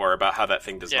Civil War about how that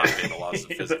thing does not obey the laws of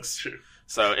physics. That's true.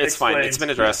 So it's fine. It's been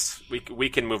addressed. We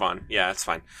can move on. Yeah, it's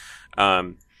fine.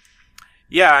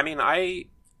 Yeah, I mean,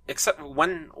 except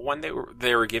when they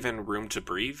were given room to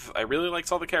breathe, I really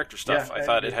liked all the character stuff. Yeah, I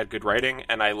thought it had good writing,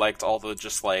 and I liked all the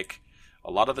just like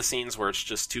a lot of the scenes where it's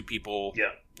just two people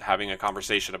having a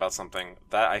conversation about something.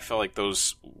 That I feel like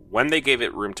those when they gave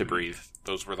it room to breathe,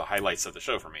 those were the highlights of the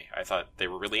show for me. I thought they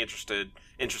were really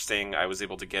interesting. I was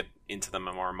able to get into them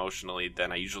more emotionally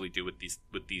than I usually do with these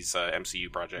MCU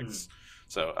projects.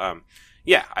 So,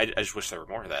 yeah, I just wish there were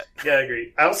more of that. Yeah, I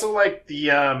agree. I also like the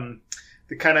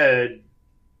kind of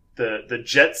the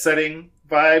jet setting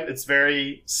vibe. It's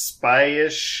very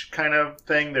spy-ish kind of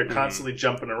thing. They're constantly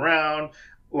jumping around.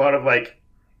 A lot of like,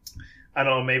 I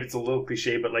don't know, maybe it's a little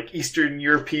cliche, but like Eastern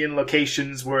European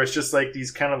locations where it's just like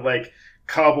these kind of like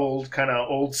cobbled kind of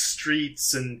old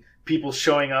streets and people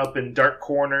showing up in dark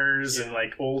corners and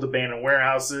like old abandoned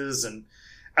warehouses and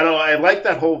I don't know. I like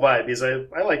that whole vibe because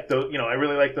I like those. I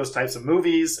really like those types of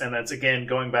movies, and that's again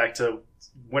going back to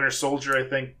Winter Soldier. I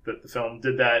think that the film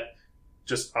did that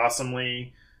just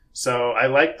awesomely. So I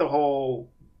like the whole,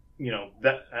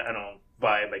 that I don't know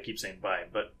vibe. I keep saying vibe,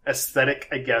 but aesthetic,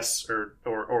 I guess,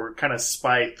 or kind of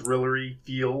spy thrillery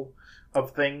feel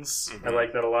of things. I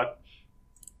like that a lot.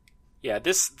 Yeah,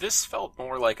 this felt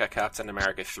more like a Captain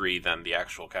America 3 than the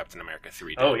actual Captain America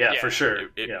 3 did. Oh, yeah, for sure.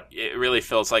 It really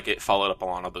feels like it followed up a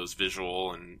lot of those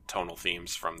visual and tonal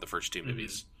themes from the first two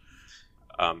movies.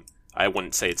 I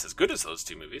wouldn't say it's as good as those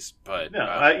two movies, but... No,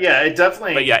 it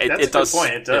definitely... But yeah, that's it does.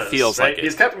 Point. It does. It feels right? like it.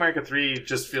 Because Captain America 3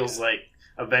 just feels like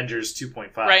Avengers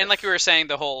 2.5. Right, and like we were saying,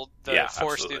 the forest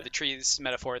absolutely. through the trees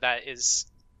metaphor, that is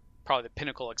probably the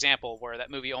pinnacle example where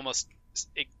that movie almost...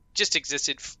 It just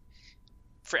existed...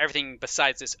 for everything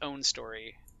besides its own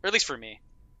story, or at least for me.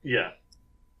 Yeah.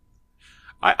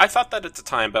 I thought that at the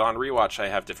time, but on rewatch I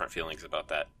have different feelings about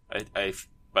that.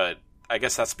 But I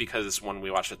guess that's because when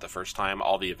we watched it the first time,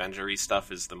 all the Avenger-y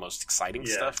stuff is the most exciting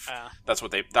stuff. That's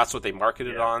what they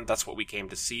marketed on. That's what we came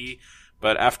to see.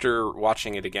 But after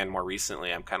watching it again more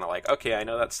recently, I'm kind of like, okay, I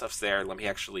know that stuff's there. Let me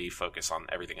actually focus on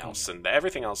everything else. And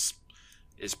everything else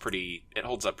is it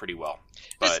holds up pretty well.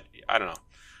 But I don't know.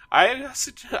 I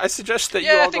suggest that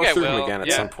you all go through them again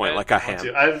at some point, like I have.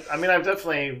 I've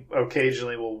definitely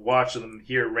occasionally will watch them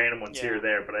here, random ones here or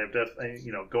there, but I've definitely,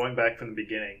 going back from the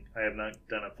beginning, I have not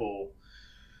done a full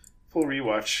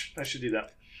rewatch. I should do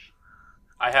that.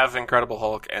 I have Incredible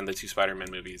Hulk and the 2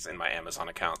 Spider-Man movies in my Amazon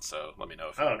account, so let me know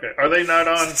if. Oh, okay. Are they not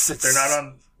on? They're not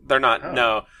on. They're not. Oh.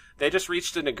 No, they just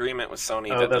reached an agreement with Sony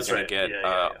that they're going to get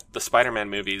the Spider-Man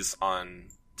movies on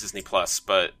Disney Plus,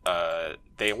 but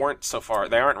they weren't so far.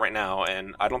 They aren't right now,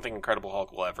 and I don't think Incredible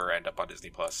Hulk will ever end up on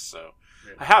Disney Plus. So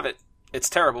I have it. It's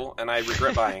terrible, and I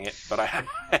regret buying it, but I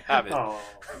have it. Oh.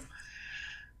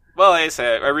 Well, like I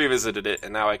say, I revisited it,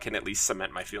 and now I can at least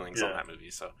cement my feelings on that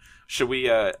movie. So, should we,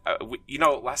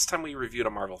 last time we reviewed a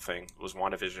Marvel thing was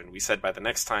WandaVision. We said by the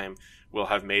next time we'll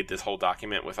have made this whole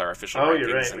document with our official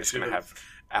rankings, and it's going to have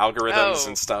algorithms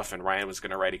and stuff, and Ryan was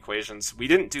going to write equations. We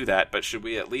didn't do that, but should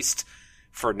we at least,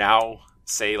 for now,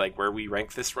 say like where we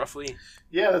rank this roughly?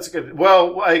 Yeah, that's good.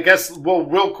 Well, I guess,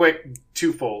 real quick,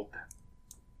 twofold.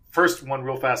 First one,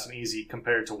 real fast and easy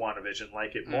compared to WandaVision.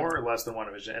 Like it more or less than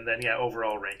WandaVision? And then,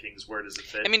 overall rankings, where does it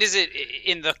fit? I mean, is it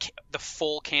in the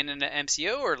full canon of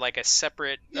MCU or like a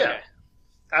separate... Yeah. Okay.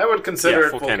 I would consider it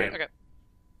full canon. Okay.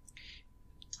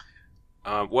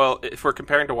 Well, if we're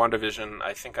comparing to WandaVision,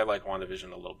 I think I like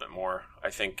WandaVision a little bit more. I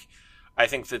think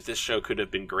that this show could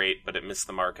have been great, but it missed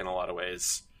the mark in a lot of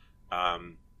ways.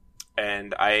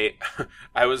 And I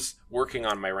was working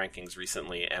on my rankings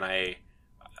recently, and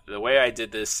the way I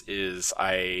did this is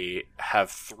I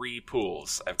have 3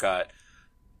 pools. I've got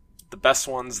the best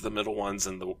ones, the middle ones,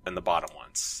 and the bottom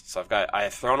ones. So I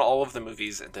have thrown all of the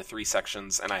movies into 3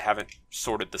 sections, and I haven't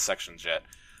sorted the sections yet.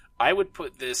 I would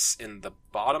put this in the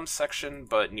bottom section,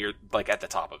 but near at the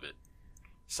top of it.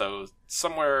 So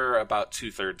somewhere about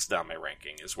 2/3 down my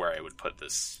ranking is where I would put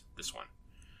this one.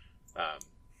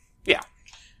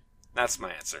 That's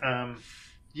my answer.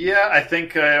 Yeah, I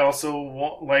think I also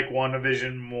like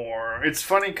WandaVision more. It's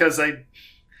funny because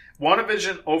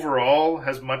WandaVision overall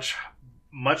has much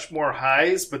more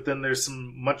highs, but then there's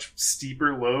some much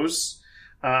steeper lows.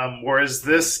 Whereas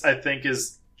this, I think,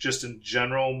 is just in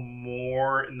general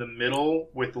more in the middle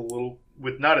with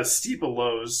not as steep of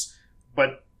lows,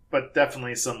 but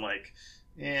definitely some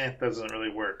that doesn't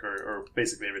really work, or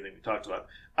basically everything we talked about.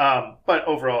 But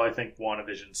overall, I think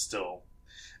WandaVision still.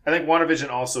 I think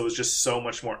WandaVision also is just so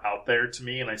much more out there to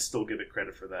me, and I still give it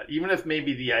credit for that. Even if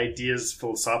maybe the ideas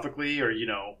philosophically or,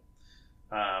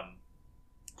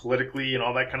 politically and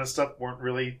all that kind of stuff weren't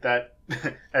really that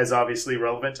as obviously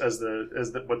relevant as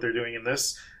what they're doing in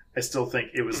this, I still think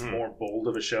it was more bold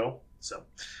of a show. So,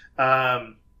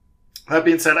 that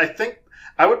being said, I think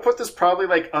I would put this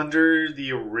probably under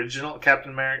the original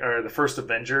Captain America or the first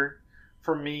Avenger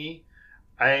for me.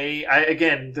 I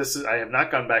have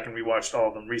not gone back and rewatched all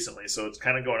of them recently, so it's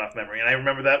kind of going off memory. And I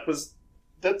remember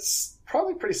that's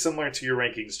probably pretty similar to your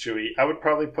rankings, Chewy. I would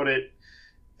probably put it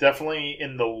definitely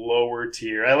in the lower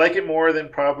tier. I like it more than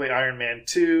probably Iron Man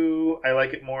 2. I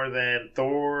like it more than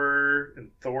Thor and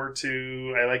Thor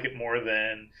 2. I like it more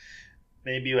than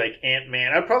maybe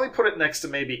Ant-Man. I'd probably put it next to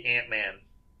maybe Ant-Man.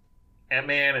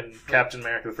 Ant-Man and Captain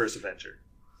America: The First Avenger.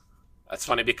 That's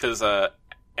funny because both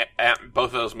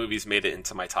of those movies made it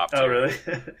into my top tier. Oh, really?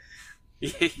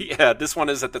 Yeah, this one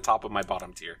is at the top of my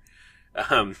bottom tier.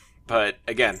 But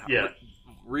again,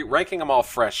 ranking them all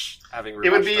fresh,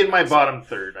 it would be in my bottom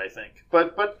third, I think.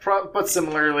 But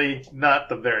similarly, not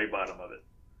the very bottom of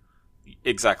it.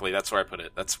 Exactly, that's where I put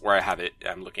it. That's where I have it.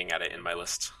 I'm looking at it in my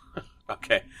list.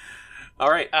 Okay. All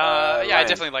right. I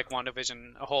definitely like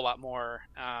WandaVision a whole lot more.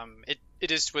 It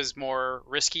just was more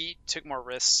risky, took more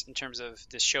risks in terms of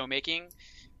the show making.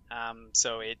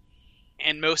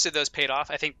 And most of those paid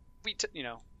off. I think we,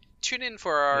 tune in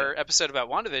for our episode about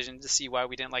WandaVision to see why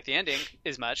we didn't like the ending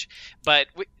as much. But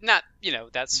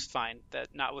that's fine. That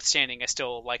notwithstanding, I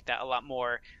still like that a lot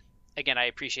more. Again, I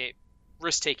appreciate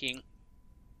risk taking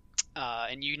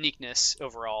and uniqueness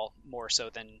overall more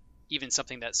so than even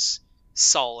something that's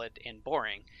solid and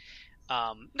boring.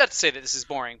 Not to say that this is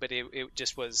boring, but it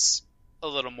just was a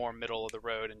little more middle of the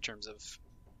road in terms of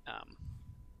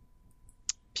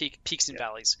peaks and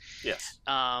valleys. Yes.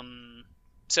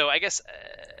 So I guess,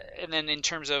 and then in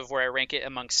terms of where I rank it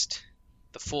amongst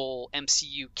the full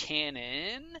MCU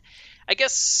canon, I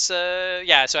guess, so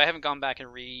I haven't gone back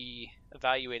and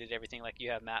re-evaluated everything like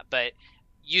you have, Matt, but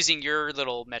using your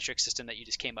little metric system that you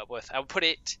just came up with, I would put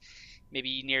it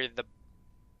maybe near the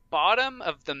bottom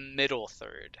of the middle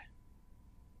third.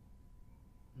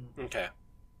 Okay.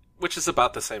 Which is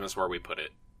about the same as where we put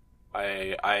it.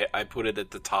 I put it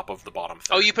at the top of the bottom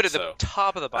third. Oh, you put it at the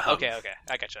top of the bottom. Okay,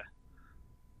 I gotcha.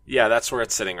 Yeah, that's where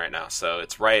it's sitting right now. So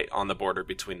it's right on the border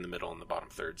between the middle and the bottom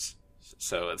thirds.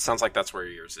 So it sounds like that's where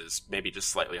yours is. Maybe just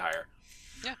slightly higher.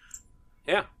 Yeah.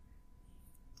 Yeah.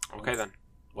 Okay then.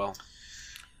 Well,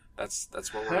 that's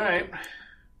what we're All right.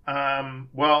 doing.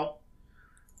 Well,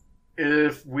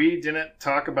 if we didn't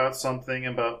talk about something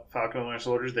about Falcon and Winter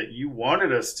Soldiers that you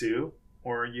wanted us to,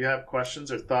 or you have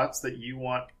questions or thoughts that you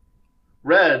want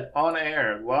read on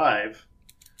air live,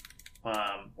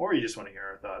 or you just want to hear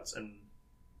our thoughts and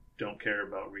don't care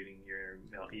about reading your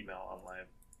email on live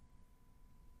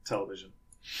television.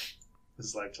 This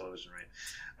is live television,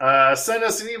 right? Send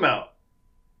us an email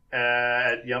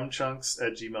at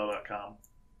yumchunks@gmail.com.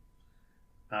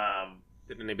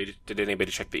 Did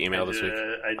anybody check the email this week?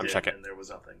 I did, checking. and there was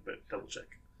nothing, but double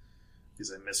check.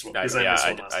 Because I missed one, I missed one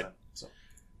last time. So.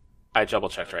 I double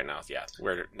checked right now. Yeah,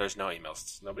 there's no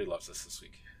emails. Nobody loves us this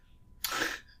week.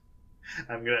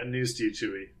 I'm gonna news to you,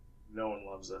 Chewy. No one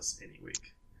loves us any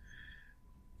week.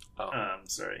 Oh,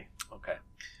 sorry. okay.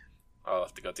 I'll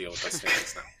have to go deal with those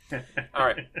things now. All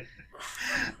right.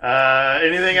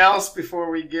 Anything else before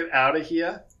we get out of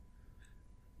here?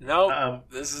 No,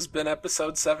 this has been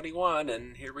episode 71,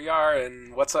 and here we are.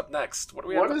 And what's up next? What do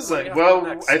we? What have, is what do we it? have Well,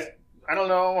 next? I don't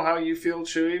know how you feel,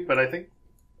 Chewy, but I think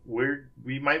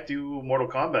we might do a Mortal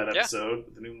Kombat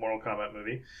episode, the new Mortal Kombat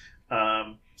movie.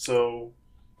 So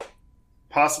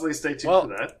possibly stay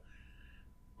tuned for that.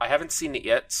 I haven't seen it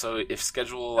yet, so if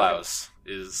schedule allows,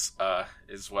 is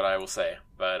what I will say.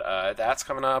 But that's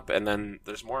coming up, and then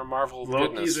there's more Marvel Loki's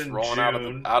goodness in rolling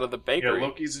June. out of the bakery. Yeah,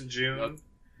 Loki's in June,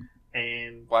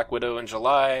 and Black Widow in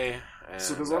July. And,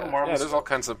 so there's a lot of Marvel. Yeah, there's stuff. all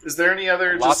kinds of. Is there any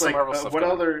other lots just of like Marvel stuff what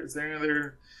coming. other? Is there any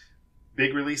other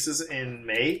big releases in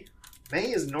May?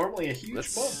 May is normally a huge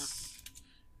month.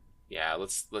 Yeah,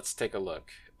 let's take a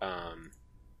look. Upcoming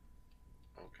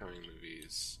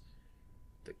movies.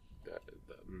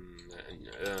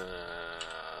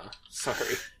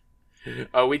 Sorry.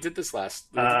 Oh, we did this last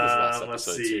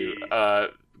episode too.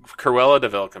 Cruella de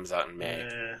Vil comes out in May.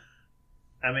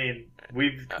 I mean,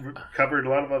 we've covered a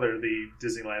lot of the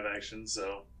Disney live action,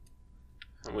 so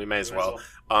we may as well.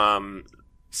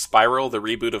 Spiral, the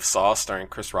reboot of Saw starring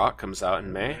Chris Rock, comes out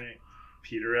in May. Right.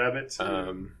 Peter Rabbit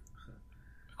too.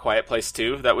 Quiet Place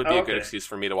 2. That would be a good excuse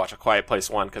for me to watch A Quiet Place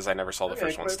 1 because I never saw the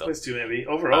first one still. Quiet Place 2 maybe.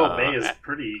 Overall, May is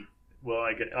pretty well.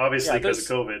 Obviously because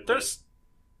of COVID.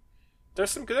 There's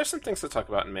some things to talk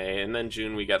about in May, and then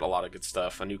June we get a lot of good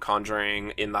stuff. A new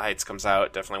Conjuring, In the Heights comes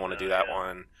out. Definitely want to do that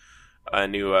one. A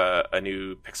new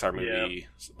Pixar movie,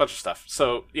 a bunch of stuff.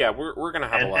 So yeah, we're gonna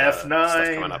have a lot of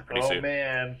stuff coming up pretty soon. Oh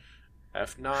man,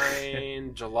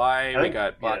 F9 July. We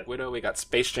got Black Widow. We got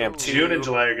Space Jam 2. June and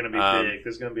July are gonna be big.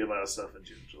 There's gonna be a lot of stuff in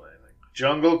June and July. Like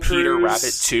Jungle Cruise. Peter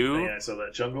Rabbit 2. Yeah, I saw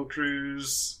that Jungle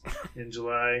Cruise in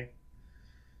July.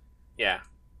 Yeah.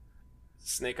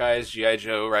 Snake Eyes, G.I.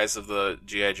 Joe, Rise of the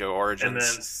G.I. Joe Origins. And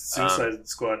then Suicide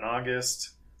Squad in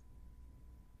August.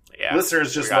 Yeah,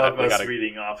 listeners just love us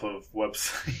reading off of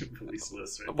website release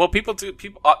lists. Right? Well, people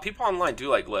online do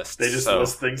like lists. They just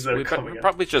list things that are coming up.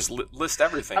 Probably just list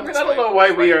everything. I mean, I don't know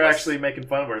why we are actually making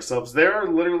fun of ourselves. There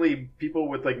are literally people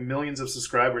with like millions of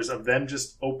subscribers of them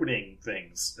just opening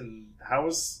things. And how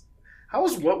is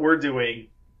what we're doing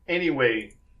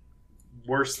anyway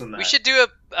worse than that? We should do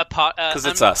a because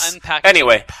it's us.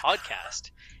 Anyway,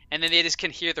 podcast. And then they just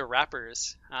can hear the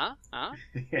rappers. Huh?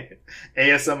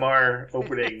 ASMR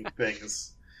opening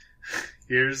things.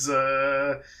 Here's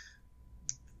a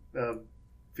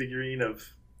figurine of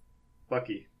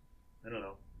Bucky. I don't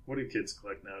know. What do kids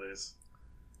collect nowadays?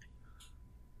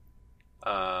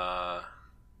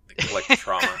 They collect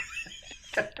trauma.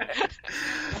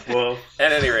 Well,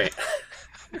 at any rate,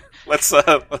 let's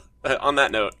on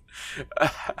that note,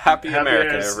 happy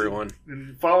America, everyone.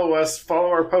 And follow us.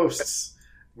 Follow our posts.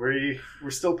 We're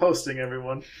still posting,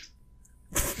 everyone.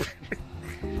 Good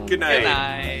night. Good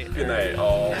night. Good night,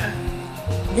 all.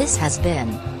 This has been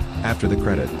After the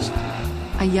Credits.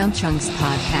 a Young Chunks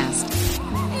podcast.